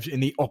drives in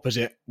the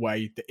opposite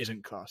way that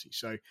isn't classy.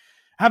 So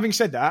having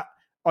said that,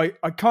 I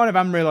kind of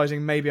am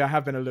realizing maybe I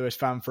have been a Lewis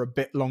fan for a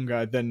bit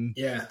longer than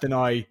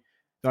I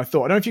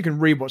thought. I don't know if you can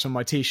read what's on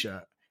my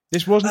T-shirt.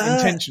 This wasn't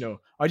intentional.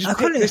 I just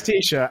picked this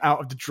T-shirt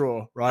out of the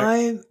drawer,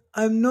 right?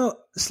 I'm not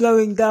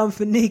slowing down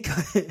for Nico.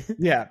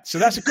 Yeah, so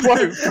that's a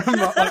quote from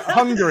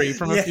Hungary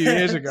from a few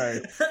years ago.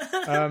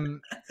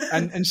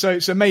 And so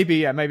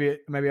maybe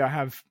I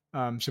have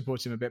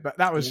supported him a bit, but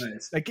that was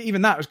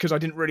even that was because I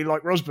didn't really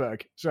like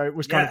Rosberg, so it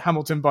was kind of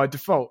Hamilton by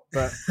default.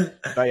 But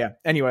yeah,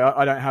 anyway,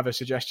 I don't have a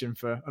suggestion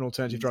for an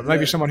alternative driver.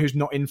 Maybe someone who's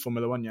not in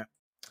Formula One yet.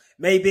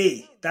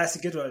 Maybe that's a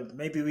good one.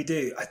 Maybe we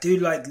do. I do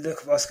like the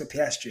look of Oscar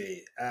Piastri.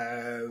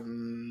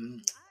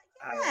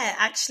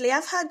 Actually,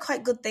 I've heard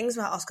quite good things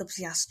about Oscar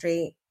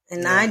Piastri,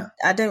 and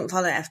I don't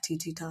follow F2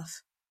 too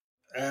tough.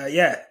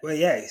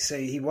 So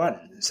he won.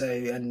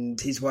 And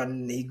he's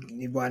won.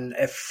 He won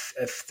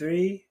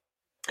F3.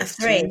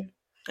 F2.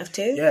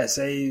 Yeah,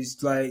 so he's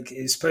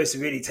supposed to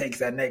really take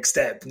that next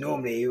step.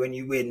 Normally, when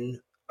you win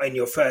in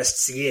your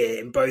first year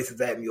in both of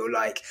them, you're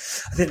like,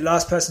 I think the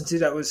last person to do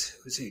that was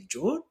it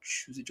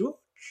George? Was it George?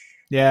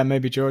 Yeah,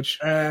 maybe George.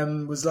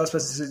 Was the last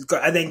person to go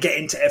and then get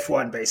into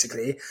F1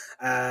 basically.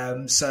 It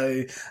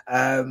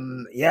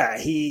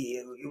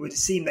would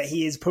seem that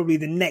he is probably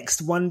the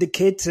next wonder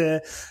kid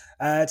to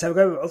have a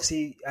go.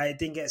 Obviously, I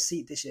didn't get a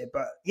seat this year,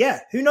 but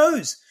yeah, who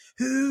knows?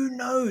 Who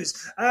knows?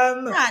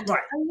 Brad, right.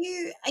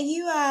 Are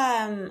you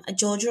a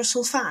George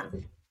Russell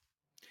fan?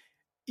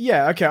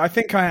 Yeah, okay, I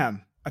think I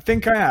am,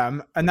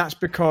 and that's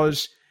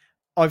because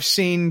I've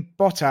seen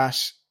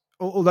Bottas,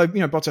 although,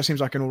 Bottas seems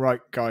like an all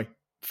right guy,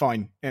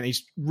 fine, and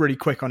he's really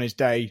quick on his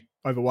day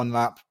over one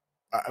lap.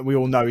 We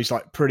all know he's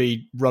like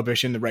pretty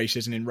rubbish in the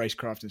races and in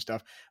racecraft and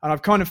stuff. And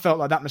I've kind of felt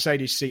like that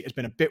Mercedes seat has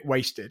been a bit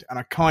wasted, and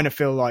I kind of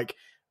feel like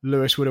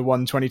Lewis would have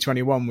won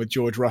 2021 with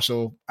George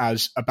Russell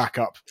as a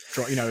backup,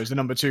 as the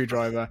number 2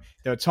 driver.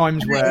 There are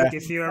times where...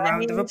 Give you a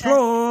round of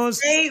applause.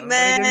 Okay.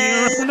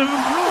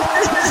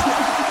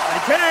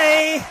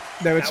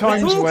 There were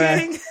times where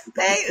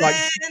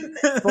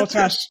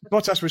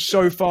Bottas was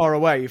so far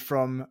away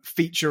from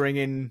featuring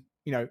in,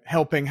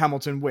 helping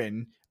Hamilton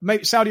win.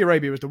 Maybe Saudi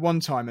Arabia was the one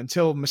time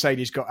until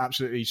Mercedes got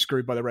absolutely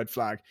screwed by the red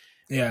flag.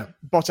 Yeah.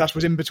 Bottas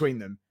was in between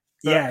them.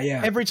 But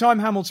every time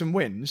Hamilton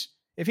wins,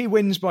 if he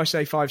wins by,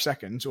 say, 5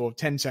 seconds or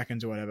 10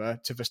 seconds or whatever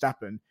to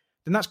Verstappen,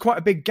 then that's quite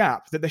a big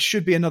gap that there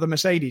should be another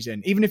Mercedes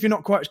in. Even if you're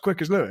not quite as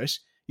quick as Lewis,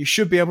 you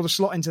should be able to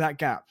slot into that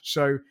gap.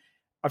 So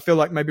I feel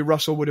like maybe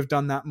Russell would have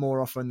done that more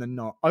often than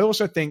not. I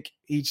also think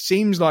he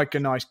seems like a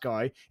nice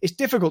guy. It's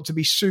difficult to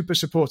be super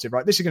supportive,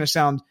 right? This is going to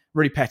sound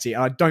really petty,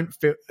 and I don't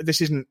feel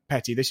this isn't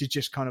petty. This is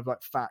just kind of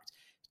like fact.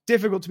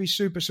 Difficult to be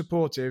super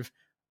supportive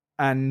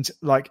and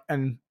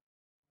I'm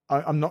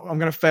going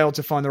to fail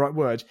to find the right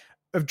word,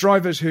 of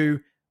drivers who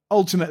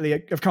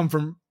ultimately have come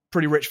from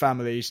pretty rich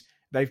families.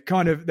 They've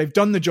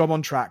done the job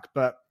on track,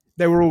 but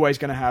they were always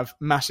going to have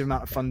massive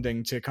amount of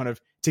funding to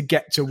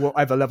get to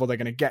whatever level they're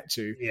going to get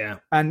to. Yeah.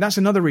 And that's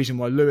another reason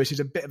why Lewis is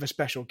a bit of a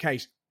special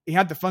case. He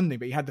had the funding,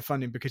 but he had the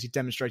funding because he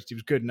demonstrated he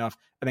was good enough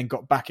and then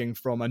got backing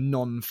from a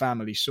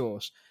non-family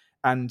source.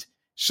 And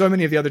so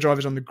many of the other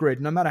drivers on the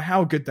grid, no matter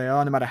how good they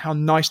are, no matter how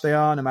nice they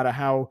are, no matter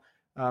how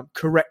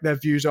correct their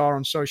views are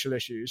on social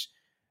issues,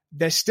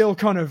 they're still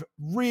kind of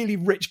really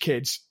rich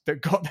kids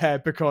that got there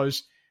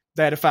because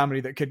they had a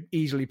family that could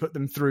easily put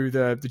them through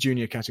the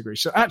junior category.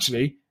 So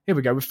actually, here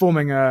we go. We're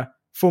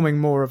forming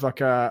more of like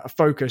a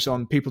focus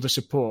on people to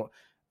support.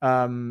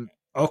 Ocon.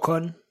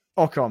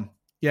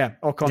 Yeah,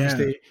 Ocon's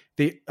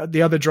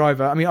the other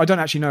driver. I mean, I don't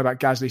actually know about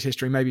Gasly's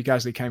history. Maybe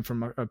Gasly came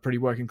from a pretty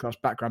working class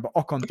background, but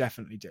Ocon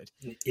definitely did.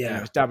 Yeah. You know,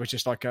 his dad was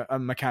just like a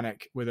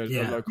mechanic with a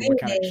local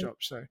mechanic shop.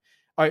 So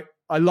I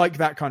like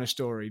that kind of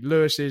story.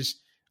 Lewis's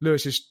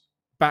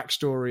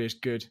backstory is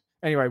good.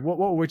 Anyway, what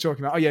were we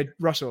talking about? Oh yeah,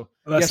 Russell.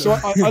 Yeah, so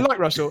I like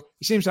Russell.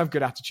 He seems to have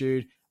good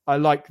attitude. I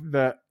liked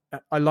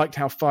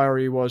how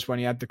fiery he was when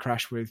he had the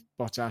crash with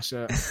Bottas.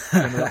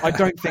 I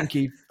don't think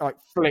he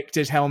flicked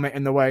his helmet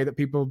in the way that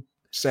people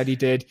said he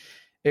did.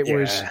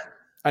 Even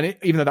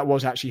though that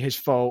was actually his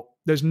fault,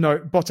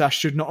 Bottas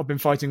should not have been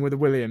fighting with a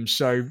Williams.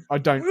 So I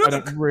don't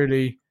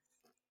really.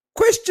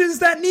 Questions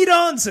that need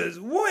answers.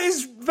 What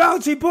is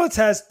Valtteri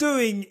Bottas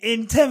doing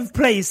in 10th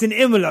place in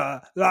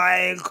Imola?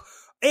 Like,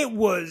 it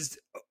was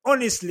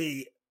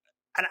honestly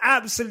an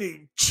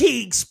absolute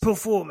cheeks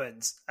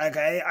performance.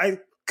 Okay, I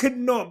could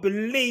not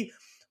believe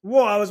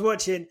what I was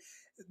watching.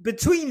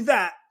 Between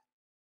that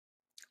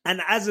and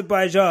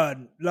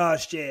Azerbaijan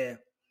last year,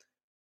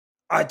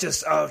 I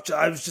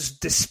was just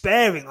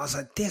despairing. I was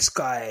like, this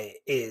guy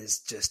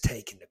is just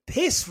taking the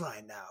piss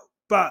right now.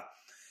 But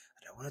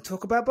I don't want to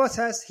talk about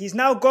Bottas. He's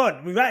now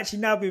gone. We've actually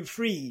now been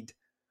freed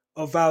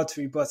of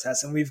Valtteri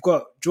Bottas, and we've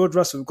got George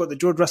Russell. We've got the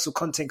George Russell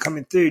content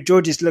coming through.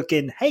 George is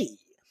looking, hey,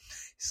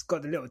 he's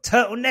got the little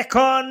turtleneck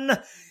on.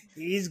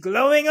 He's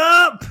glowing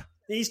up.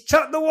 He's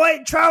chucked the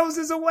white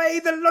trousers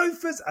away, the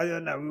loafers. I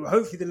don't know.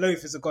 Hopefully the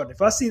loafers are gone.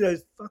 If I see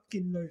those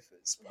fucking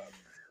loafers, bro,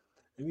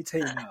 let me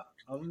tell you now.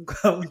 I'm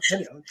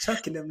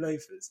chucking them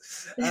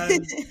loafers.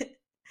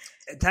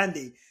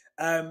 Tandy,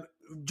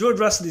 George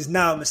Russell is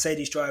now a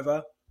Mercedes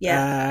driver.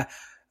 Yeah.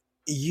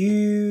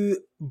 You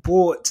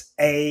bought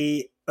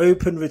a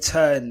open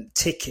return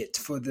ticket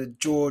for the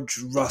George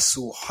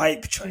Russell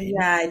hype train.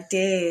 Yeah, I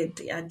did.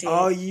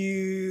 Are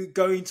you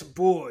going to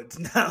board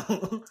now?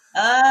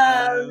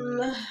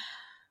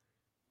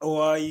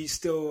 Or are you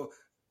still?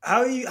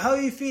 How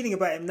are you feeling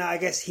about him now? I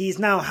guess he's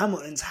now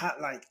Hamilton's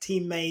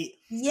teammate.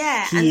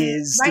 Yeah, he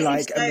is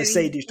like a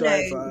Mercedes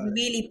driver.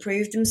 He really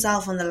proved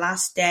himself on the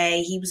last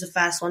day. He was the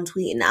first one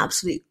tweeting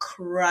absolute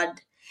crud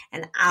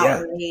and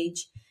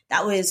outrage.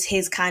 That was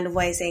his kind of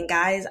way of saying,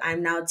 guys,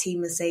 I'm now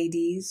Team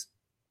Mercedes.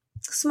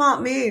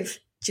 Smart move,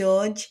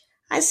 George.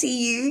 I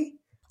see you.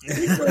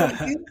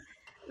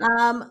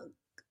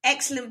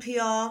 Excellent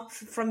PR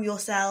from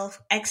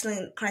yourself.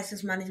 Excellent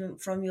crisis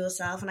management from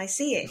yourself. And I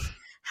see it.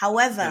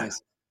 However,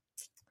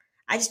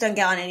 I just don't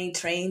get on any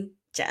train.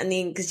 Do you know what I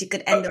mean? Because you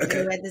could end up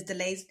where there's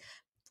delays.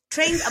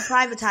 Trains are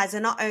privatized.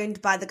 They're not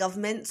owned by the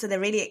government. So they're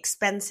really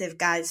expensive,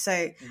 guys. So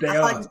I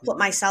can't just put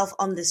myself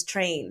on this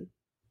train.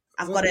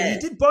 You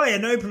did buy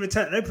an open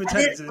return. An open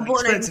return is an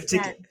expensive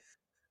ticket.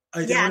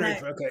 I know.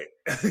 Okay.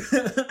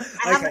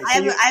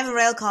 I have a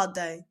rail card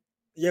though.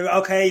 Yeah.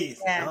 Okay.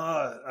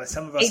 Yeah.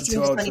 Some of us are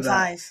too old for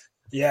that.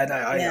 Yeah. No.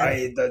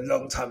 I a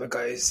long time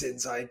ago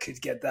since I could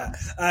get that.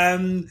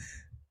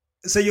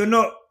 So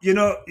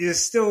you're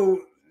still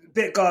a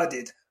bit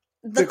guarded.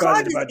 The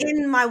card is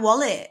in my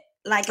wallet.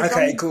 Like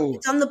cool.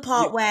 It's on the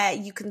part where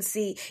you can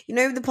see,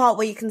 the part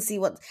where you can see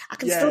what I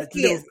can still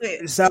see it.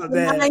 It's out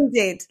there.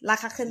 Blinded.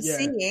 Like I can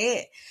see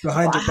it,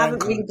 but I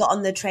haven't really got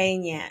on the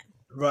train yet.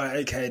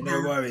 Right. Okay.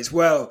 No worries.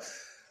 Well,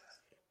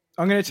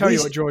 I'm going to tell you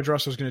what George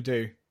Russell's going to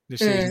do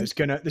this season.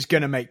 It's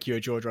going to make you a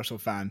George Russell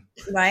fan,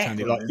 right?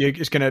 Andy.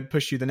 It's going to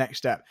push you the next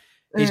step.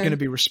 He's going to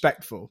be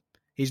respectful.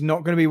 He's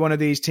not going to be one of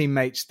these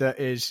teammates that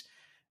is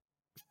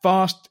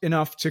fast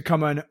enough to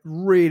come and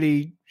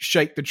really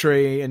shake the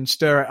tree and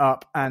stir it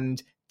up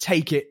and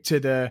take it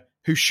to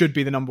who should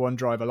be the number one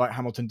driver like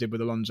Hamilton did with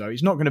Alonso.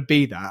 He's not going to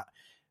be that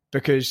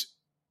because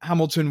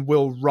Hamilton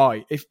will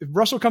ride. If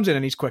Russell comes in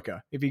and he's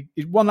quicker, if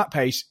he's one lap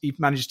pace, he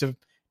manages to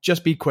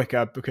just be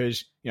quicker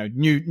because,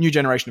 new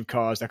generation of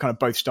cars, they're kind of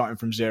both starting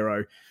from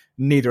zero.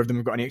 Neither of them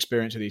have got any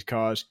experience of these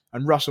cars.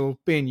 And Russell,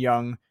 being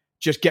young,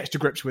 just gets to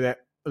grips with it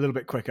a little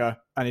bit quicker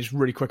and is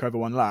really quick over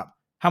one lap.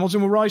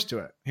 Hamilton will rise to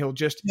it. He'll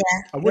just,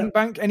 I wouldn't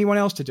bank anyone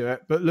else to do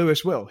it, but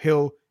Lewis will.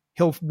 He'll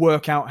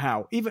work out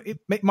how. Even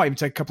it might even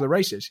take a couple of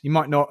races. He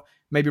might not.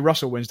 Maybe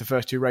Russell wins the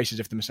first 2 races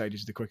if the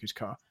Mercedes is the quickest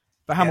car.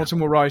 But Hamilton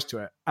will rise to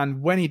it.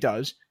 And when he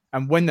does,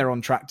 and when they're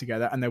on track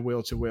together and they're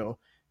wheel to wheel,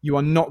 you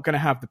are not going to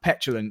have the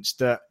petulance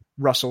that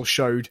Russell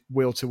showed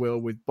wheel to wheel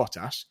with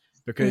Bottas,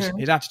 because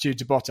his attitude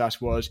to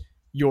Bottas was,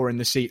 you're in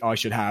the seat I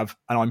should have,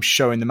 and I'm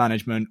showing the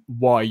management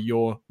why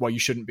you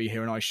shouldn't be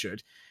here and I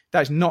should.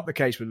 That is not the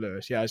case with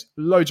Lewis. He has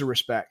loads of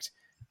respect.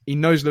 He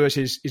knows Lewis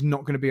is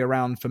not going to be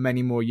around for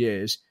many more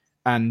years,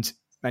 and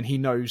he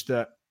knows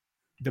that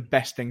the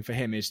best thing for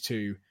him is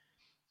to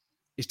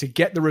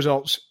get the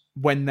results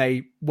when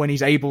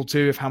he's able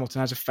to. If Hamilton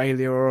has a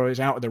failure or is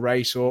out of the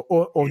race, or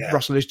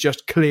Russell is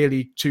just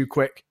clearly too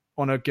quick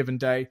on a given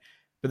day.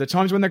 But the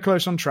times when they're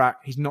close on track,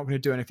 he's not going to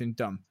do anything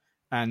dumb.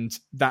 And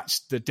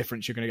that's the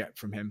difference you're going to get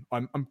from him.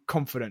 I'm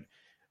confident.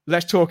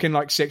 Let's talk in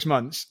like 6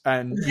 months,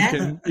 and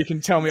you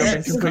can tell me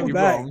I've been completely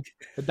wrong.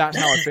 But that's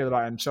how I feel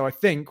about him. So I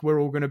think we're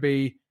all going to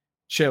be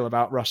chill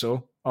about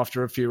Russell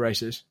after a few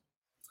races.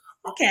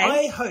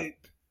 Okay.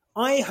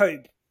 I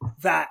hope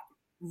that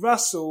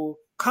Russell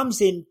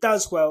comes in,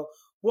 does well.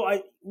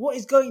 What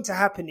is going to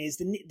happen is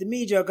the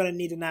media are going to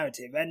need a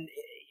narrative, and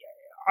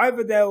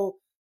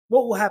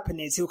what will happen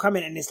is he'll come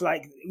in and it's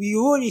like,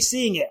 you're already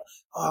seeing it.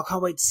 Oh, I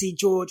can't wait to see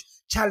George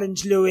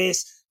challenge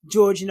Lewis.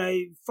 George,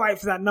 fight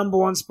for that number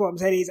 1 spot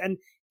Mercedes. And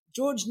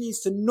George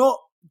needs to not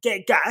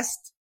get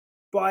gassed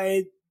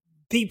by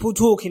people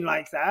talking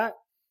like that.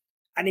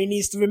 And he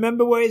needs to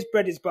remember where his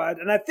bread is buttered.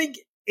 And I think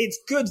it's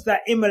good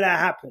that Imola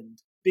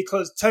happened,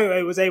 because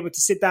Toto was able to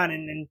sit down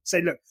and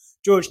say, look,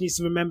 George needs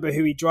to remember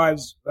who he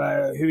drives,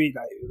 who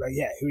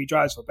he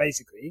drives for,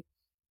 basically.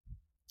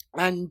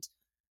 And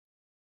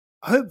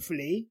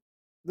hopefully,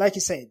 like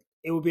you said,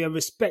 it will be a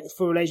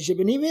respectful relationship.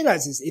 And he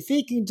realizes if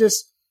he can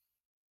just,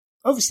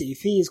 obviously, if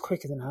he is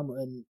quicker than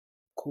Hamilton,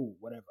 cool,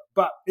 whatever.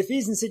 But if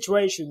he's in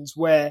situations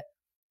where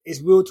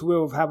it's wheel to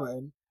wheel with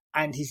Hamilton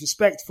and he's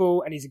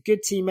respectful and he's a good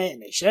teammate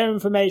and they share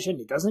information,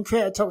 he doesn't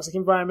create a toxic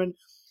environment,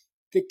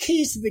 the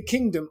keys to the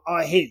kingdom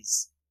are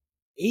his.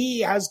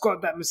 He has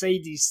got that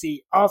Mercedes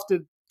seat after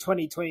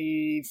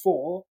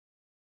 2024.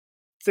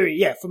 From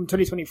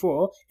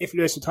 2024, if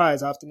Lewis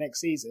retires after next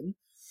season.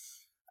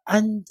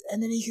 And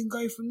then he can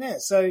go from there.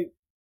 So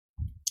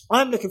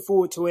I'm looking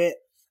forward to it.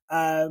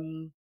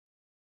 I'm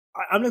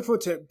looking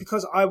forward to it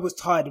because I was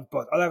tired of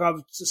Bottas. I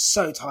was just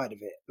so tired of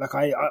it.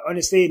 I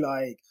honestly,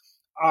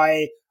 I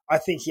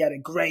think he had a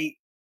great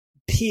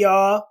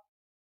PR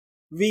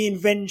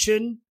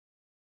reinvention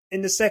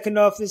in the second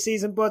half of the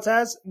season,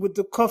 Bottas, with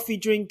the coffee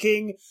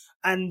drinking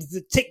and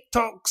the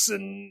TikToks,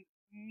 and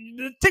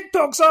the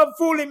TikToks aren't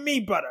fooling me,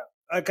 brother.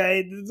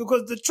 Okay,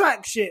 because the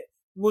track shit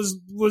was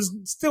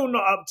still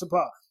not up to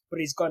par. But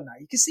he's gone now.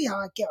 You can see how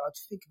I get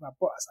to think about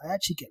Bottas. I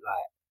actually get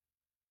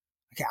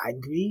I get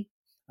angry.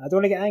 I don't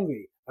want to get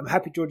angry. I'm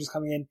happy George is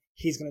coming in.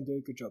 He's going to do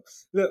a good job.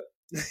 Look,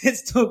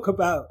 let's talk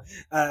about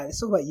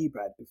you,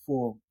 Brad,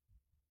 before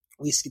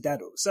we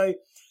skedaddle. So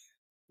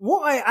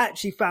what I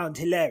actually found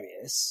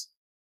hilarious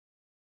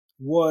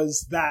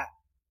was that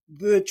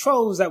the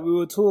trolls that we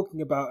were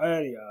talking about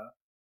earlier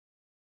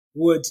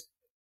would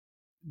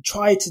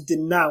try to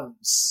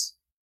denounce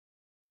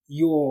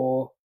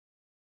your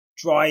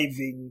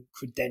driving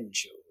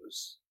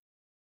credentials.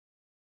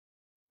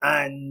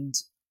 And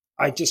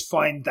I just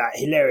find that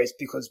hilarious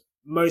because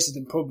most of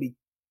them probably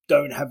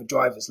don't have a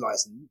driver's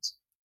license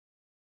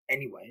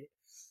anyway.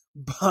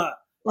 But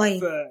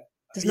there's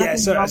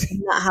nothing wrong with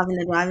not having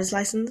a driver's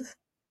license.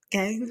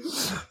 Okay.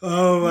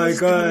 Oh my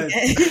God.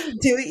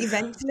 Do it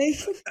eventually.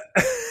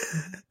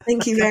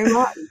 Thank you very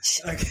much.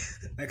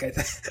 Okay.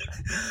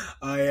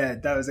 Oh yeah,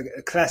 that was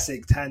a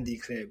classic Tandy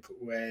clip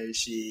where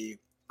she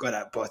got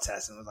at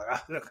Bottas and was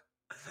like, look,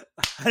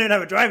 I don't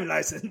have a driving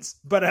license,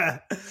 but I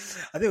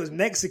think it was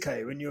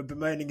Mexico when you were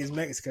bemoaning his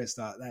Mexico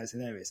start. That was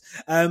hilarious.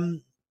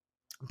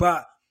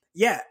 But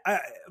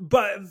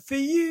for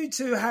you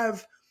to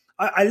have,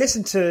 I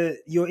listened to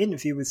your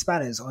interview with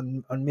Spanners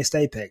on Missed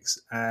Apex.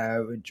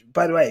 Which,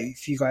 by the way,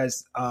 if you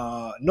guys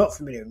are not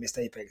familiar with Missed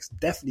Apex,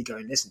 definitely go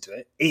and listen to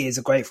it. It is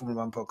a great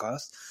Formula One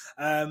podcast.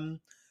 And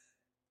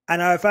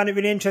I found it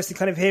really interesting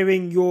kind of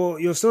hearing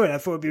your story. And I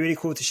thought it'd be really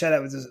cool to share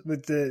that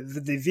with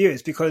the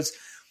viewers, because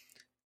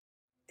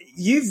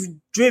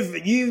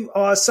you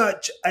are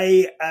such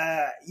a,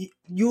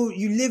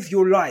 you live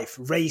your life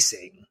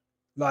racing,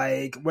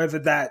 like whether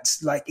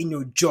that's like in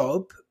your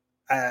job,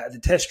 the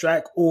test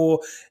track, or,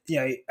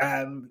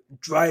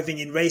 driving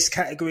in race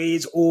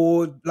categories,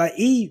 or like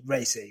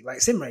e-racing,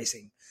 like sim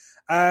racing.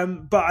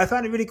 But I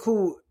found it really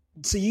cool.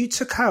 So you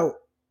took out,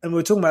 and we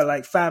were talking about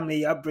like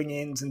family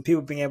upbringings and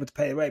people being able to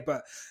pay their way.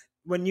 But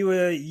when you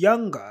were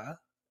younger,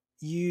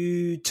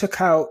 you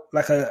took out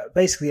like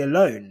basically a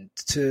loan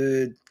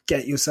to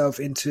get yourself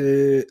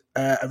into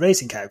a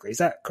racing category. Is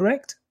that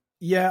correct?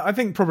 Yeah, I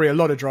think probably a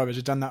lot of drivers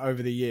have done that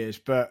over the years.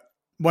 But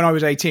when I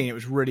was 18, it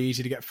was really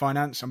easy to get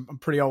finance. I'm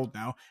pretty old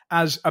now.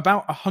 As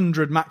about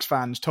 100 Max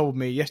fans told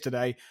me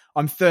yesterday,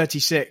 I'm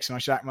 36 and I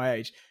should act my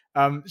age.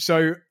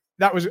 So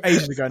that was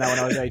ages ago now when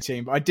I was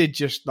 18, but I did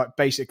just like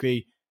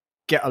basically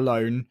get a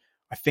loan.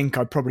 I think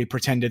I probably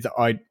pretended that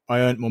I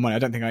earned more money. I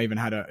don't think I even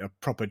had a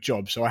proper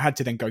job. So I had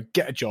to then go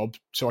get a job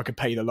so I could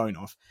pay the loan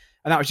off.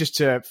 And that was just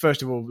to,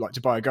 first of all, like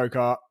to buy a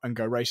go-kart and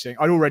go racing.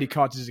 I'd already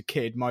karted as a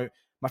kid. My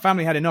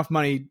family had enough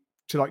money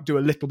to like do a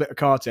little bit of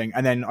karting.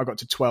 And then I got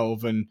to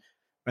 12 and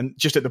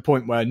just at the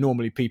point where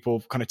normally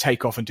people kind of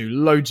take off and do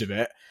loads of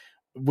it,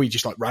 we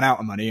just like ran out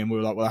of money and we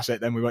were like, well, that's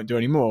it. Then we won't do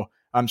any more.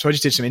 So I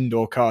just did some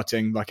indoor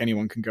karting like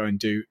anyone can go and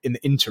do in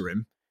the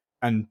interim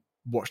and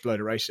watched a load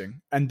of racing,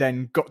 and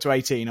then got to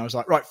 18. I was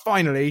like, right,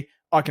 finally,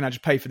 I can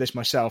just pay for this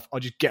myself. I'll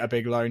just get a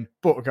big loan,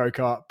 bought a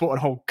go-kart, bought a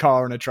whole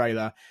car and a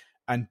trailer,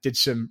 and did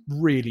some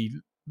really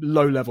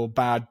low-level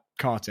bad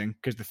karting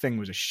because the thing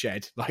was a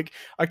shed. Like,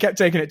 I kept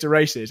taking it to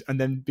races and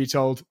then be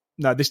told,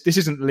 no, this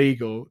isn't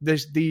legal.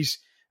 These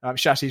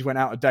chassis went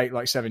out of date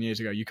like 7 years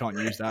ago. You can't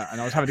use that. And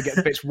I was having to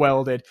get bits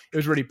welded. It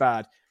was really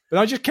bad. But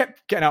I just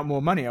kept getting out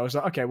more money. I was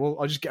like, okay, well,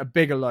 I'll just get a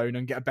bigger loan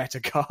and get a better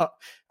car.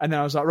 And then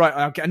I was like, right,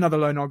 I'll get another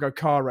loan. I'll go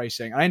car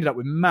racing. I ended up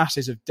with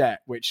masses of debt,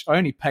 which I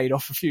only paid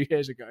off a few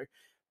years ago.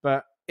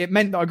 But it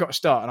meant that I got to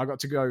start and I got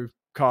to go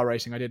car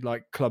racing. I did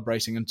like club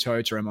racing and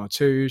Toyota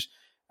MR2s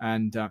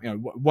and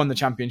won the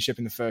championship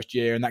in the first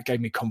year. And that gave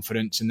me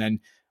confidence. And then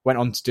went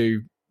on to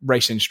do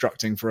race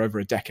instructing for over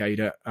a decade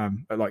at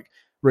like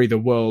really the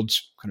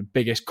world's kind of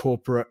biggest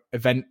corporate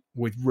event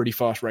with really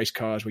fast race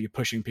cars where you're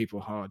pushing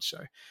people hard. So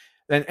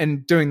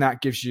and doing that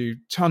gives you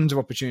tons of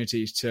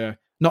opportunities to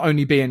not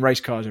only be in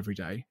race cars every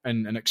day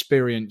and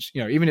experience,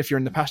 even if you're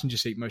in the passenger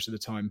seat most of the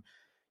time,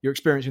 you're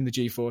experiencing the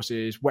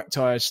G-forces, wet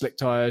tires, slick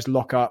tires,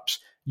 lockups.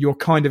 You're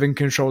kind of in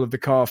control of the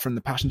car from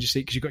the passenger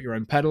seat because you've got your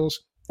own pedals.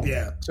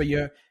 Yeah. So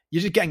you're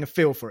just getting a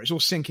feel for it. It's all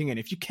sinking in.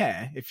 If you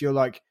care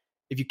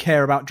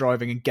about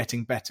driving and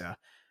getting better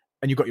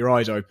and you've got your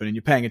eyes open and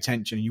you're paying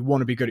attention and you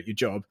want to be good at your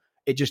job,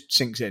 it just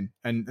sinks in.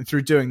 And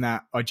through doing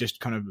that, I just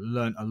kind of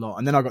learned a lot.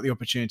 And then I got the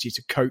opportunity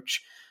to coach.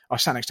 I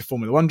sat next to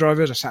Formula One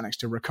drivers. I sat next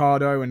to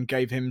Ricciardo and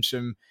gave him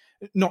some,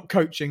 not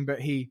coaching, but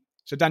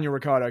so Daniel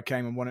Ricciardo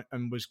came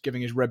and was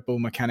giving his Red Bull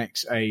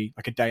mechanics a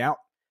day out.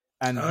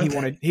 And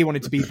he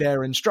wanted to be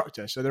their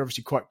instructor. So they're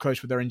obviously quite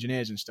close with their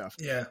engineers and stuff.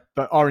 Yeah.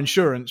 But our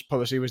insurance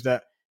policy was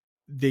that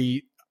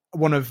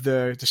one of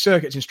the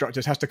circuit's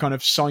instructors has to kind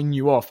of sign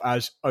you off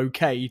as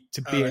okay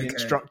to be an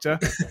instructor.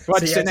 So I had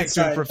to sit next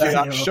to him for a few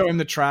laps, show him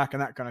the track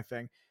and that kind of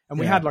thing. And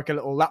we had like a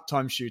little lap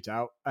time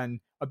shootout and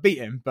I beat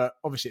him, but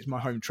obviously it's my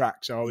home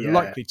track, so I was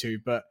likely to,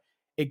 but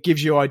it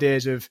gives you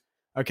ideas of,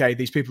 okay,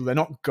 these people, they're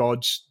not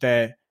gods,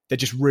 they're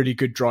just really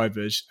good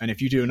drivers. And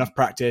if you do enough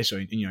practice or,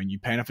 you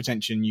pay enough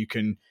attention, you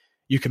can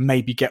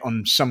maybe get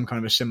on some kind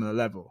of a similar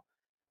level.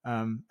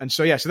 And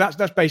so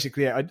that's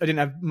basically it. I didn't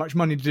have much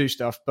money to do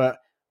stuff, but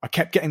I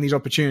kept getting these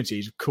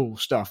opportunities of cool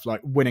stuff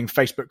like winning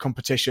Facebook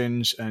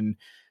competitions and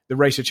the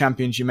Race of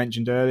Champions you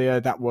mentioned earlier. I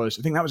think that was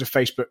a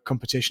Facebook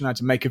competition. I had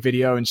to make a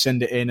video and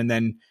send it in. And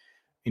then,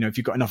 if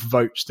you got enough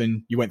votes,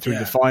 then you went through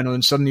the final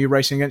and suddenly you're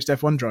racing against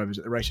F1 drivers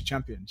at the Race of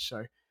Champions.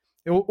 So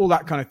all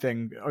that kind of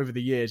thing over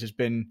the years has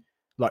been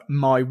like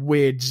my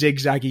weird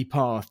zigzaggy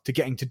path to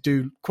getting to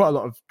do quite a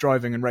lot of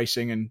driving and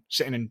racing and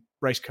sitting in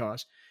race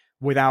cars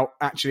without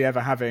actually ever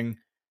having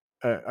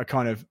a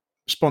kind of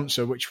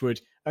sponsor, which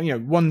would,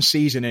 one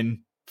season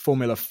in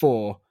Formula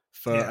 4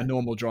 for a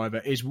normal driver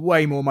is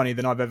way more money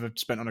than I've ever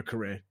spent on a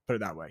career, put it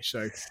that way.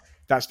 So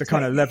that's the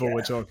kind of level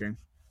we're talking.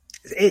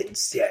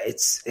 It's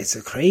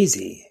a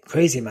crazy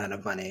amount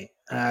of money.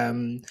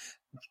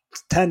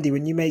 Tandy,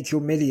 when you make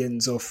your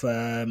millions off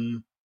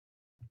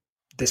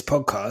this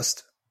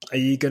podcast, are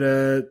you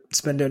gonna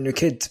spend it on your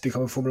kid to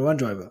become a Formula One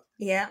driver?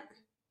 Yeah.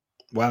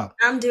 Wow.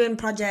 I'm doing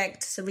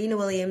Project Serena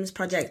Williams,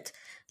 Project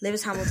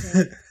Lewis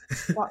Hamilton,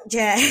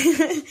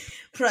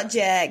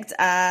 Project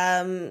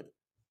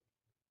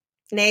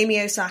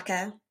Naomi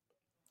Osaka.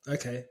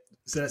 Okay,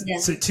 so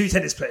so 2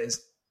 tennis players.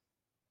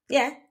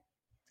 Yeah.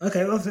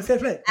 Okay, well, fair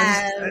play.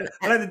 I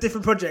like the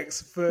different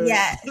projects for.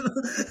 Yeah.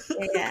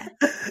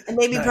 And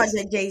maybe nice.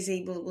 Project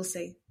Jay-Z. We'll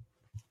see.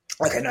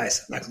 Okay,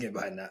 nice. I can get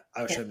behind that.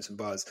 I'll show them some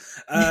bars.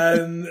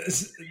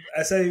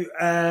 So,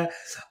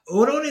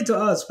 what I wanted to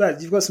ask, Brad,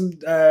 you've got some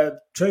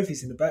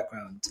trophies in the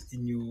background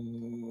in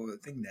your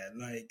thing there.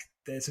 Like,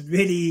 there's some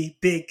really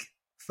big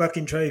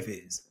fucking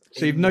trophies.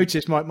 So you've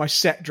noticed my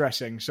set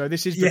dressing. So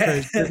this is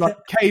because there's like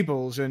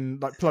cables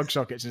and like plug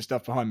sockets and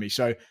stuff behind me.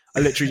 So I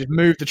literally just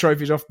moved the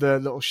trophies off the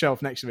little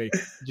shelf next to me.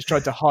 Just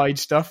tried to hide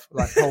stuff,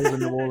 like holes in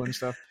the wall and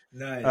stuff.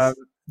 Nice.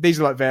 These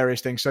are like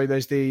various things. So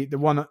there's the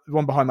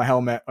one behind my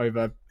helmet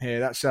over here.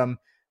 That's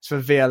it's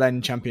for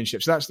VLN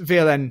Championship. So that's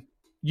VLN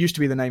used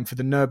to be the name for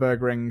the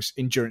Nürburgring's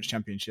Endurance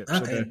Championship.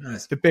 Okay,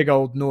 so the big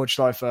old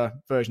Nordschleifer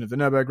version of the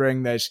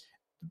Nürburgring. There's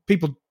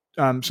people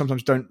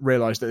sometimes don't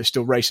realise that they're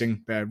still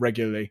racing there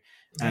regularly.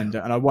 And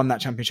I won that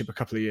championship a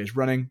couple of years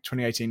running,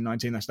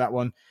 2018-19, that's that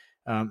one.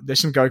 There's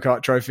some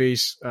go-kart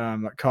trophies,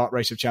 like Kart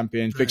Race of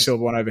Champions. Big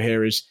silver one over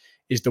here is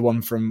the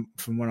one from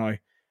when I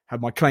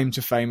had my claim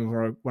to fame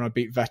when I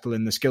beat Vettel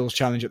in the skills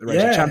challenge at the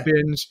Race of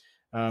Champions.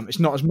 It's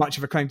not as much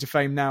of a claim to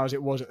fame now as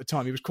it was at the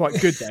time. He was quite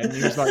good then.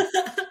 He was like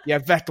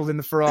Vettel in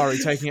the Ferrari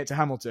taking it to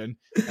Hamilton.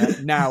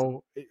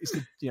 Now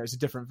it's a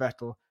different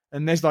Vettel.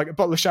 And there's like a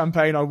bottle of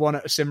champagne I won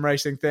at a sim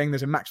racing thing.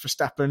 There's a Max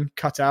Verstappen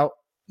cut out.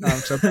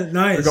 So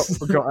Nice.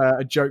 We got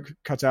a joke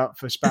cut out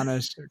for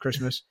Spanners at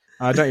Christmas.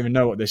 I don't even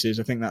know what this is.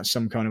 I think that's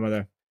some kind of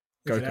other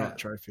go-kart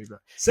trophy. But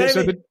so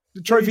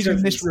the trophies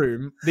in this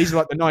room, these are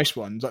like the nice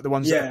ones, like the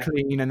ones that are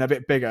clean and a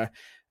bit bigger.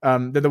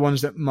 They're the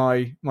ones that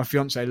my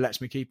fiance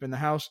lets me keep in the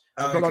house.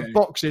 I've got like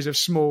boxes of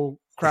small,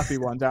 crappy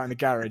ones out in the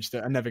garage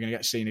that are never going to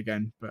get seen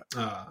again. But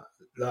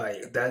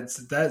like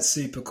that's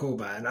super cool,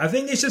 man. I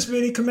think it's just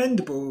really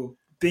commendable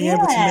being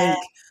able to make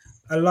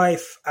a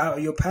life out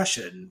of your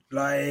passion.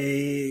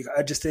 Like,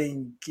 I just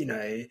think,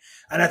 and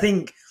I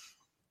think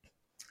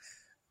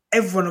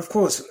everyone, of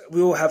course,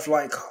 we all have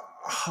like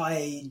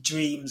high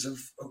dreams of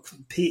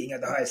competing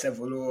at the highest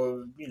level,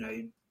 or,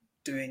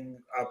 doing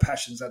our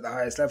passions at the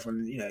highest level.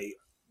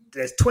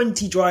 There's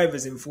 20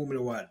 drivers in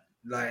Formula One,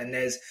 like, and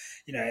there's,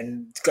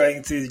 and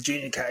going through the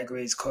junior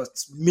categories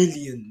costs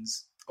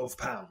millions of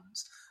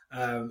pounds.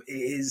 It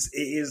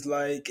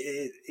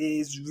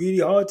is really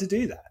hard to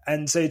do that,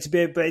 and so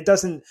but it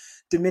doesn't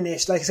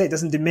diminish, like I say, it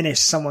doesn't diminish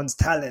someone's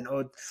talent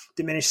or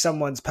diminish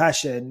someone's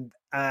passion.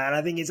 And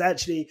I think it's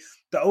actually,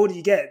 the older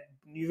you get,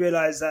 you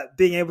realize that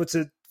being able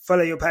to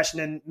follow your passion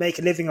and make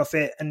a living off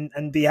it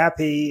and be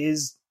happy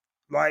is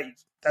like,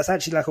 that's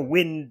actually like a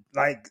win,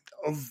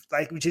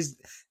 which is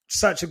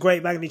such a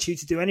great magnitude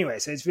to do anyway.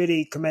 So it's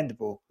really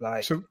commendable.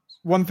 So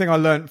one thing I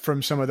learned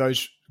from some of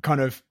those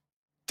kind of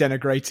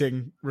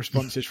denigrating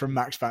responses from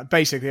Max fan.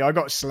 Basically, I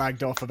got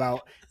slagged off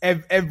about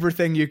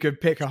everything you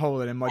could pick a hole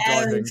in my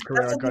driving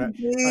career.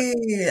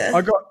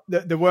 I got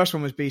the worst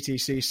one was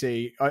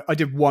BTCC. I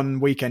did one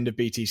weekend of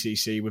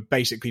BTCC with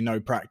basically no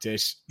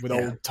practice, with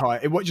old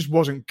tyre. It just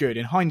wasn't good.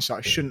 In hindsight,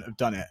 I shouldn't have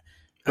done it.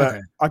 But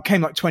I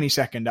came like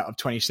 22nd out of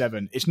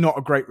 27. It's not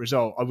a great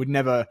result. I would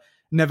never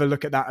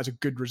look at that as a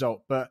good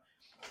result. But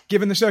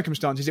given the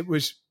circumstances, it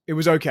was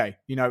okay.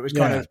 It was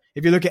kind of,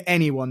 if you look at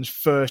anyone's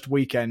first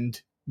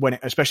weekend,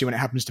 especially when it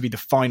happens to be the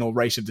final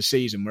race of the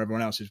season where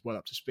everyone else is well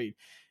up to speed,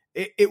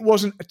 it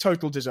wasn't a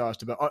total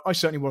disaster, but I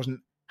certainly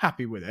wasn't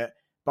happy with it.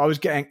 But I was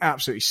getting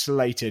absolutely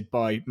slated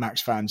by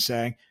Max fans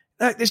saying,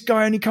 this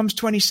guy only comes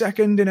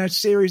 22nd in a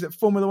series that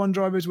Formula One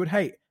drivers would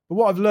hate. But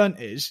what I've learned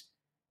is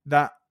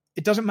that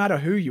it doesn't matter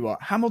who you are.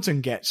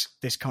 Hamilton gets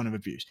this kind of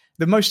abuse.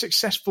 The most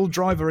successful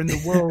driver in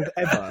the world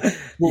ever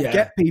will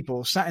get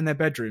people sat in their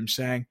bedrooms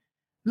saying,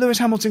 Lewis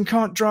Hamilton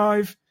can't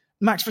drive.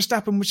 Max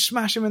Verstappen would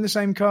smash him in the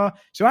same car.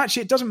 So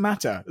actually, it doesn't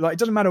matter. Like, it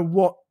doesn't matter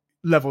what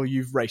level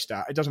you've raced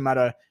at. It doesn't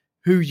matter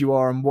who you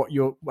are and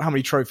how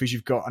many trophies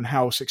you've got and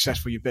how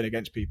successful you've been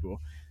against people.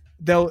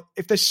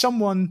 If there's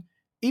someone,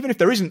 even if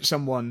there isn't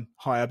someone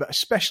higher, but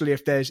especially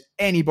if there's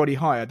anybody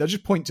higher, they'll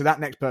just point to that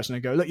next person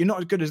and go, look, you're not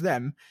as good as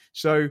them.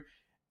 So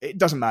it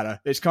doesn't matter.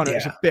 It's kind of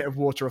it's a bit of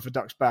water off a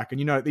duck's back.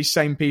 And these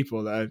same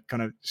people that are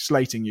kind of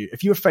slating you,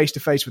 if you were face to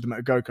face with them at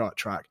a go-kart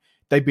track,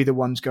 they'd be the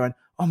ones going,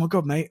 oh my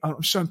God, mate,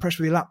 I'm so impressed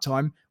with your lap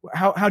time.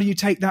 How do you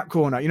take that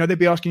corner? They'd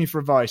be asking you for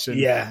advice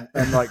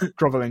and like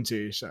groveling to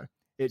you. So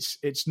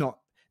it's not,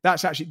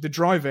 that's actually the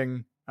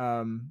driving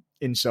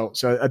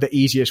insults are the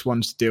easiest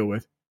ones to deal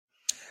with.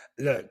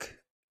 Look,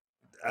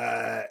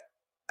 at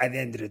the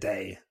end of the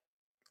day,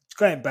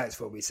 going back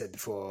to what we said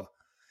before,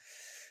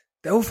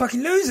 they're all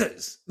fucking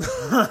losers. Do you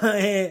know what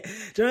I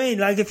mean?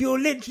 Like, if you're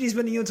literally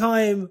spending your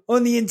time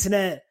on the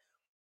internet,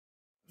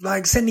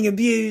 like sending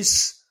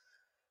abuse,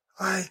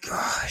 like,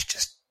 it's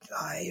just,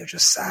 you're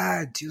just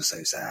sad. You're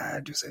so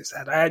sad. You're so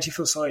sad. I actually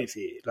feel sorry for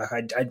you. Like,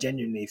 I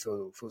genuinely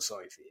feel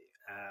sorry for you.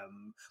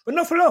 But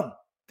not for long,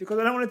 because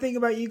I don't want to think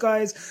about you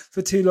guys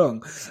for too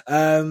long.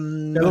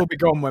 They'll all be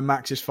gone when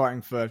Max is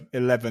fighting for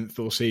 11th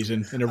all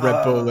season in a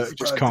Red Bull that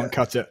just can't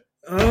cut it.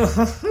 I'm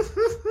gonna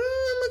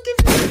give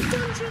you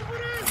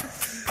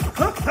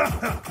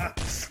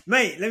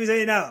mate, let me tell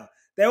you now.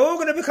 They're all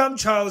going to become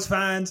Charles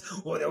fans,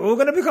 or they're all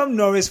going to become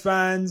Norris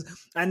fans,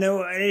 and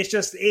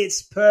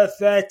it's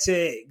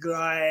pathetic.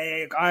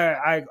 Like,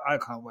 I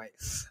can't wait.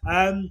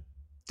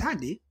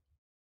 Tandy,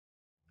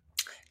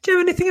 do you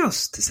have anything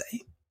else to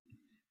say?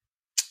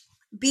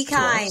 Be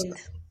kind.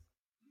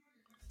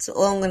 That's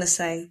all I'm going to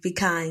say. Be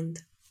kind.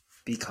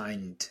 Be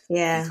kind.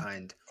 Yeah. Be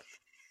kind.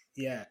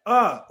 Yeah.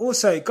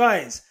 Also,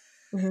 guys,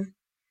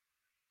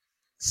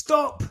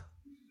 stop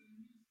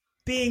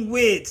being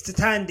weird to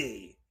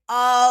Tandy.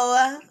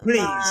 Oh,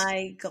 please.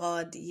 My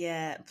God.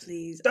 Yeah,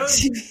 please. Don't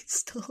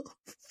stop.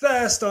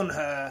 Thirst on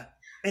her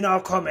in our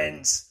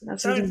comments.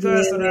 Don't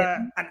thirst on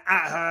her and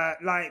at her.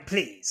 Like,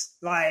 please.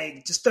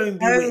 Like, just don't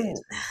be weird.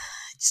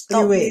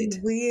 Stop being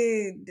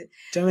weird.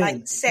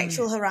 Like,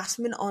 sexual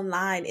harassment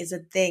online is a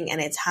thing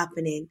and it's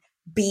happening.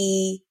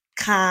 Be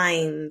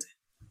kind.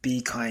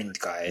 Be kind,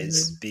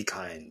 guys. Be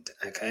kind.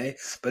 Okay?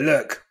 But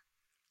look,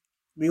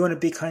 we want to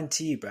be kind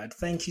to you, Brad.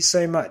 Thank you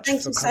so much.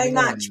 Thank you so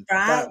much,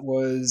 Brad. That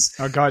was...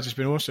 Oh, guys, it's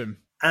been awesome.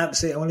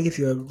 Absolutely. I want to give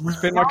you a... It's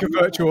been like a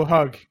virtual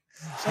hug.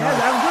 Yeah, I'm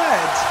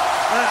glad.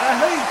 I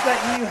hope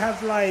that you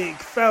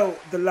have felt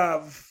the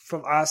love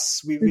from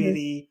us. We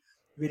really,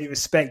 really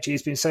respect you.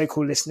 It's been so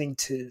cool listening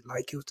to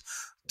your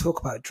talk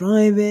about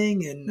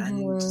driving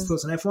and just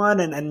thoughts on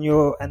F1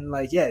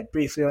 and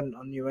briefly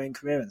on your own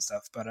career and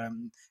stuff. But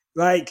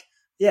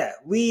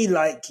we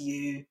like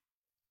you.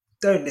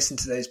 Don't listen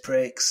to those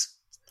pricks.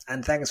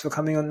 And thanks for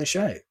coming on the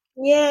show.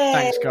 Yeah.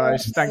 Thanks,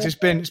 guys. Thanks.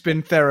 It's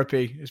been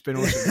therapy. It's been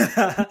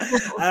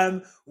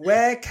awesome.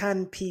 Where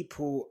can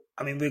people?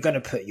 I mean, we're going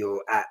to put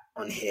your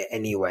on here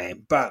anyway,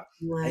 but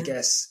I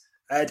guess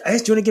do you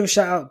want to give a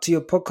shout out to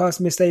your podcast,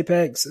 Missed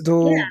Apex, at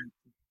all?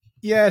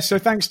 Yeah. So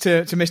thanks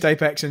to Missed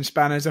Apex and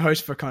Spanner as a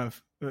host for kind of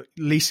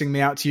leasing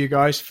me out to you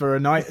guys for a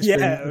night.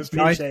 I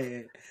appreciate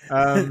it.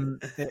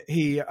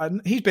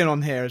 He's been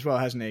on here as well,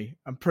 hasn't he?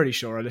 I'm pretty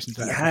sure I listened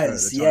to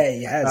that.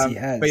 He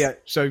has. But yeah,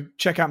 so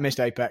check out Missed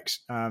Apex.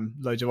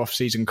 Loads of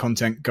off-season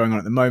content going on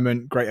at the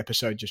moment. Great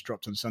episode just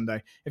dropped on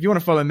Sunday. If you want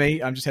to follow me,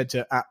 just head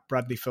to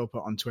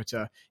 @BradleyPhilpot on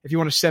Twitter. If you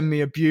want to send me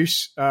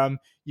abuse,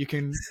 you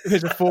can.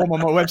 There's a form on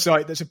my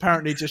website that's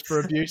apparently just for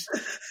abuse.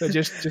 So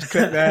just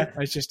click there.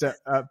 It's just at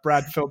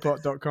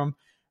bradphilpot.com.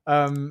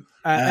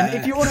 And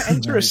if you want to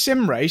enter a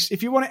sim race,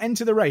 if you want to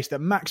enter the race that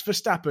Max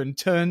Verstappen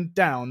turned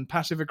down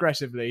passive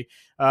aggressively,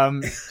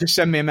 just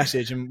send me a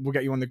message and we'll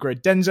get you on the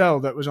grid.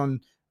 Denzel, that was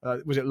on,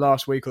 was it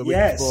last week or the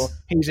week before?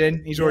 He's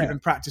in. He's already been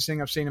practicing.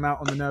 I've seen him out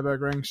on the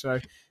Nürburgring. So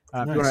if you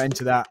want to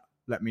enter that,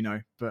 let me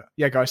know. But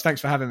yeah, guys,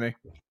 thanks for having me.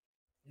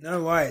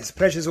 No worries.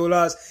 Pleasure's all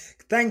ours.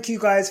 Thank you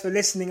guys for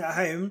listening at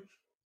home.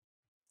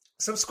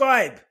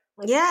 Subscribe.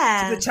 To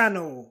the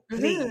channel,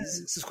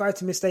 please. Subscribe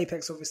to Missed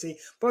Apex, obviously,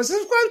 but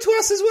subscribe to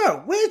us as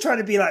well. We're trying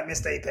to be like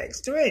Missed Apex.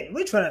 Do you mean?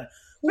 We're trying to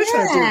do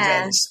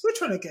events. We're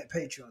trying to get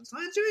Patreons.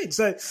 Do you mean?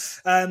 So,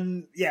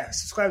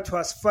 subscribe to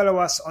us. Follow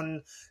us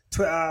on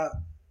Twitter,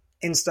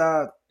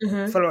 Insta.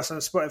 Follow us on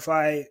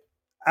Spotify,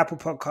 Apple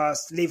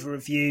Podcasts. Leave a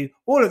review.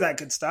 All of that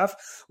good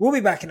stuff. We'll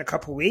be back in a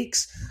couple of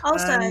weeks.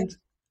 Also,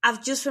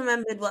 I've just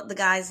remembered what the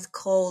guy's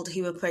called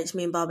who approached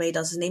me in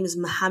Barbados. His name is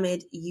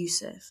Mohammed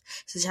Yusuf.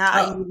 So shout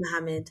out you,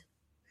 Mohammed.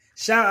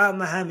 Shout out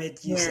Mohammed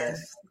Yusuf.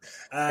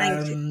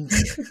 Thank you.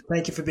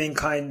 Thank you for being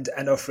kind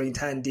and offering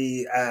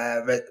Tandy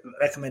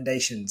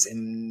recommendations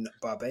in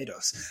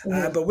Barbados.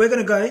 But we're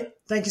going to go.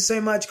 Thank you so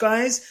much,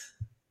 guys.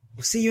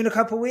 We'll see you in a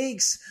couple of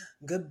weeks.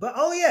 Goodbye.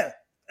 Oh, yeah.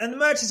 And the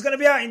merch is going to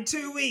be out in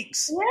 2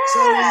 weeks.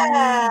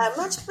 Yeah.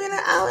 Merch will be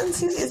out in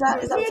 2 weeks. Is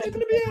that merch is going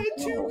to be out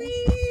in 2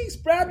 weeks.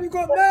 Brad, we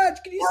got merch.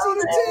 Can you see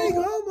the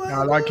thing? Oh, my God.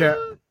 I like it.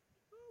 Oh,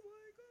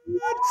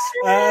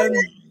 my God.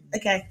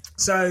 Okay.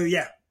 So,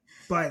 yeah.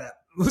 Buy that.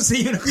 We'll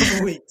see you in a couple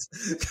of weeks.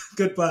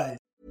 Goodbye.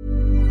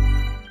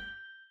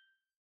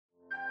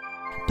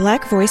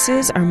 Black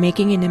voices are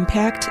making an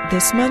impact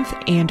this month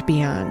and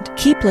beyond.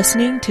 Keep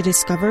listening to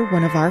discover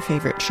one of our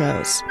favorite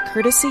shows,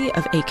 courtesy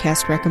of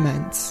Acast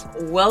Recommends.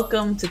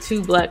 Welcome to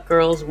Two Black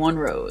Girls, One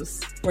Rose.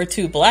 We're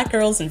two black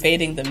girls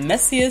invading the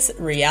messiest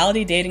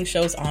reality dating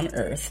shows on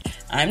earth.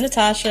 I'm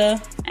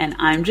Natasha. And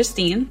I'm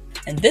Justine.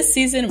 And this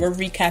season, we're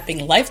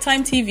recapping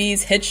Lifetime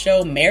TV's hit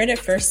show Married at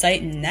First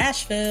Sight in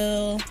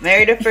Nashville.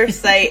 Married at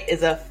First Sight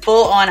is a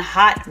full-on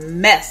hot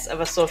mess of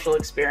a social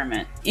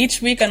experiment.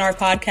 Each week on our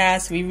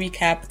podcast, we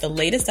recap the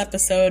latest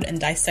episode and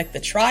dissect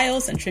the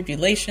trials and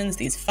tribulations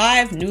these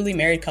 5 newly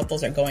married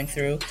couples are going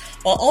through,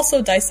 while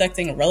also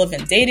dissecting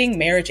relevant dating,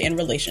 marriage, and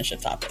relationship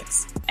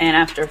topics. And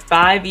after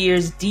 5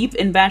 years deep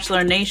in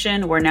Bachelor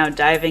Nation, we're now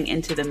diving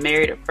into the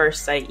Married at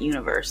First Sight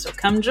universe. So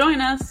come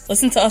join us.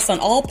 Listen to us on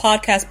all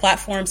podcast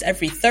platforms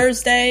every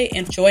Thursday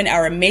and join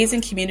our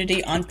amazing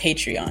community on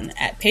Patreon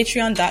at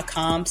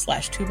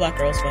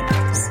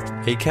patreon.com/twoblackgirls1rose.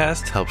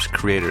 Acast helps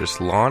creators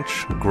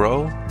launch,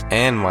 grow,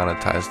 and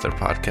monetize their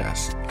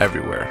podcasts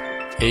everywhere.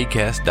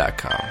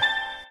 Acast.com.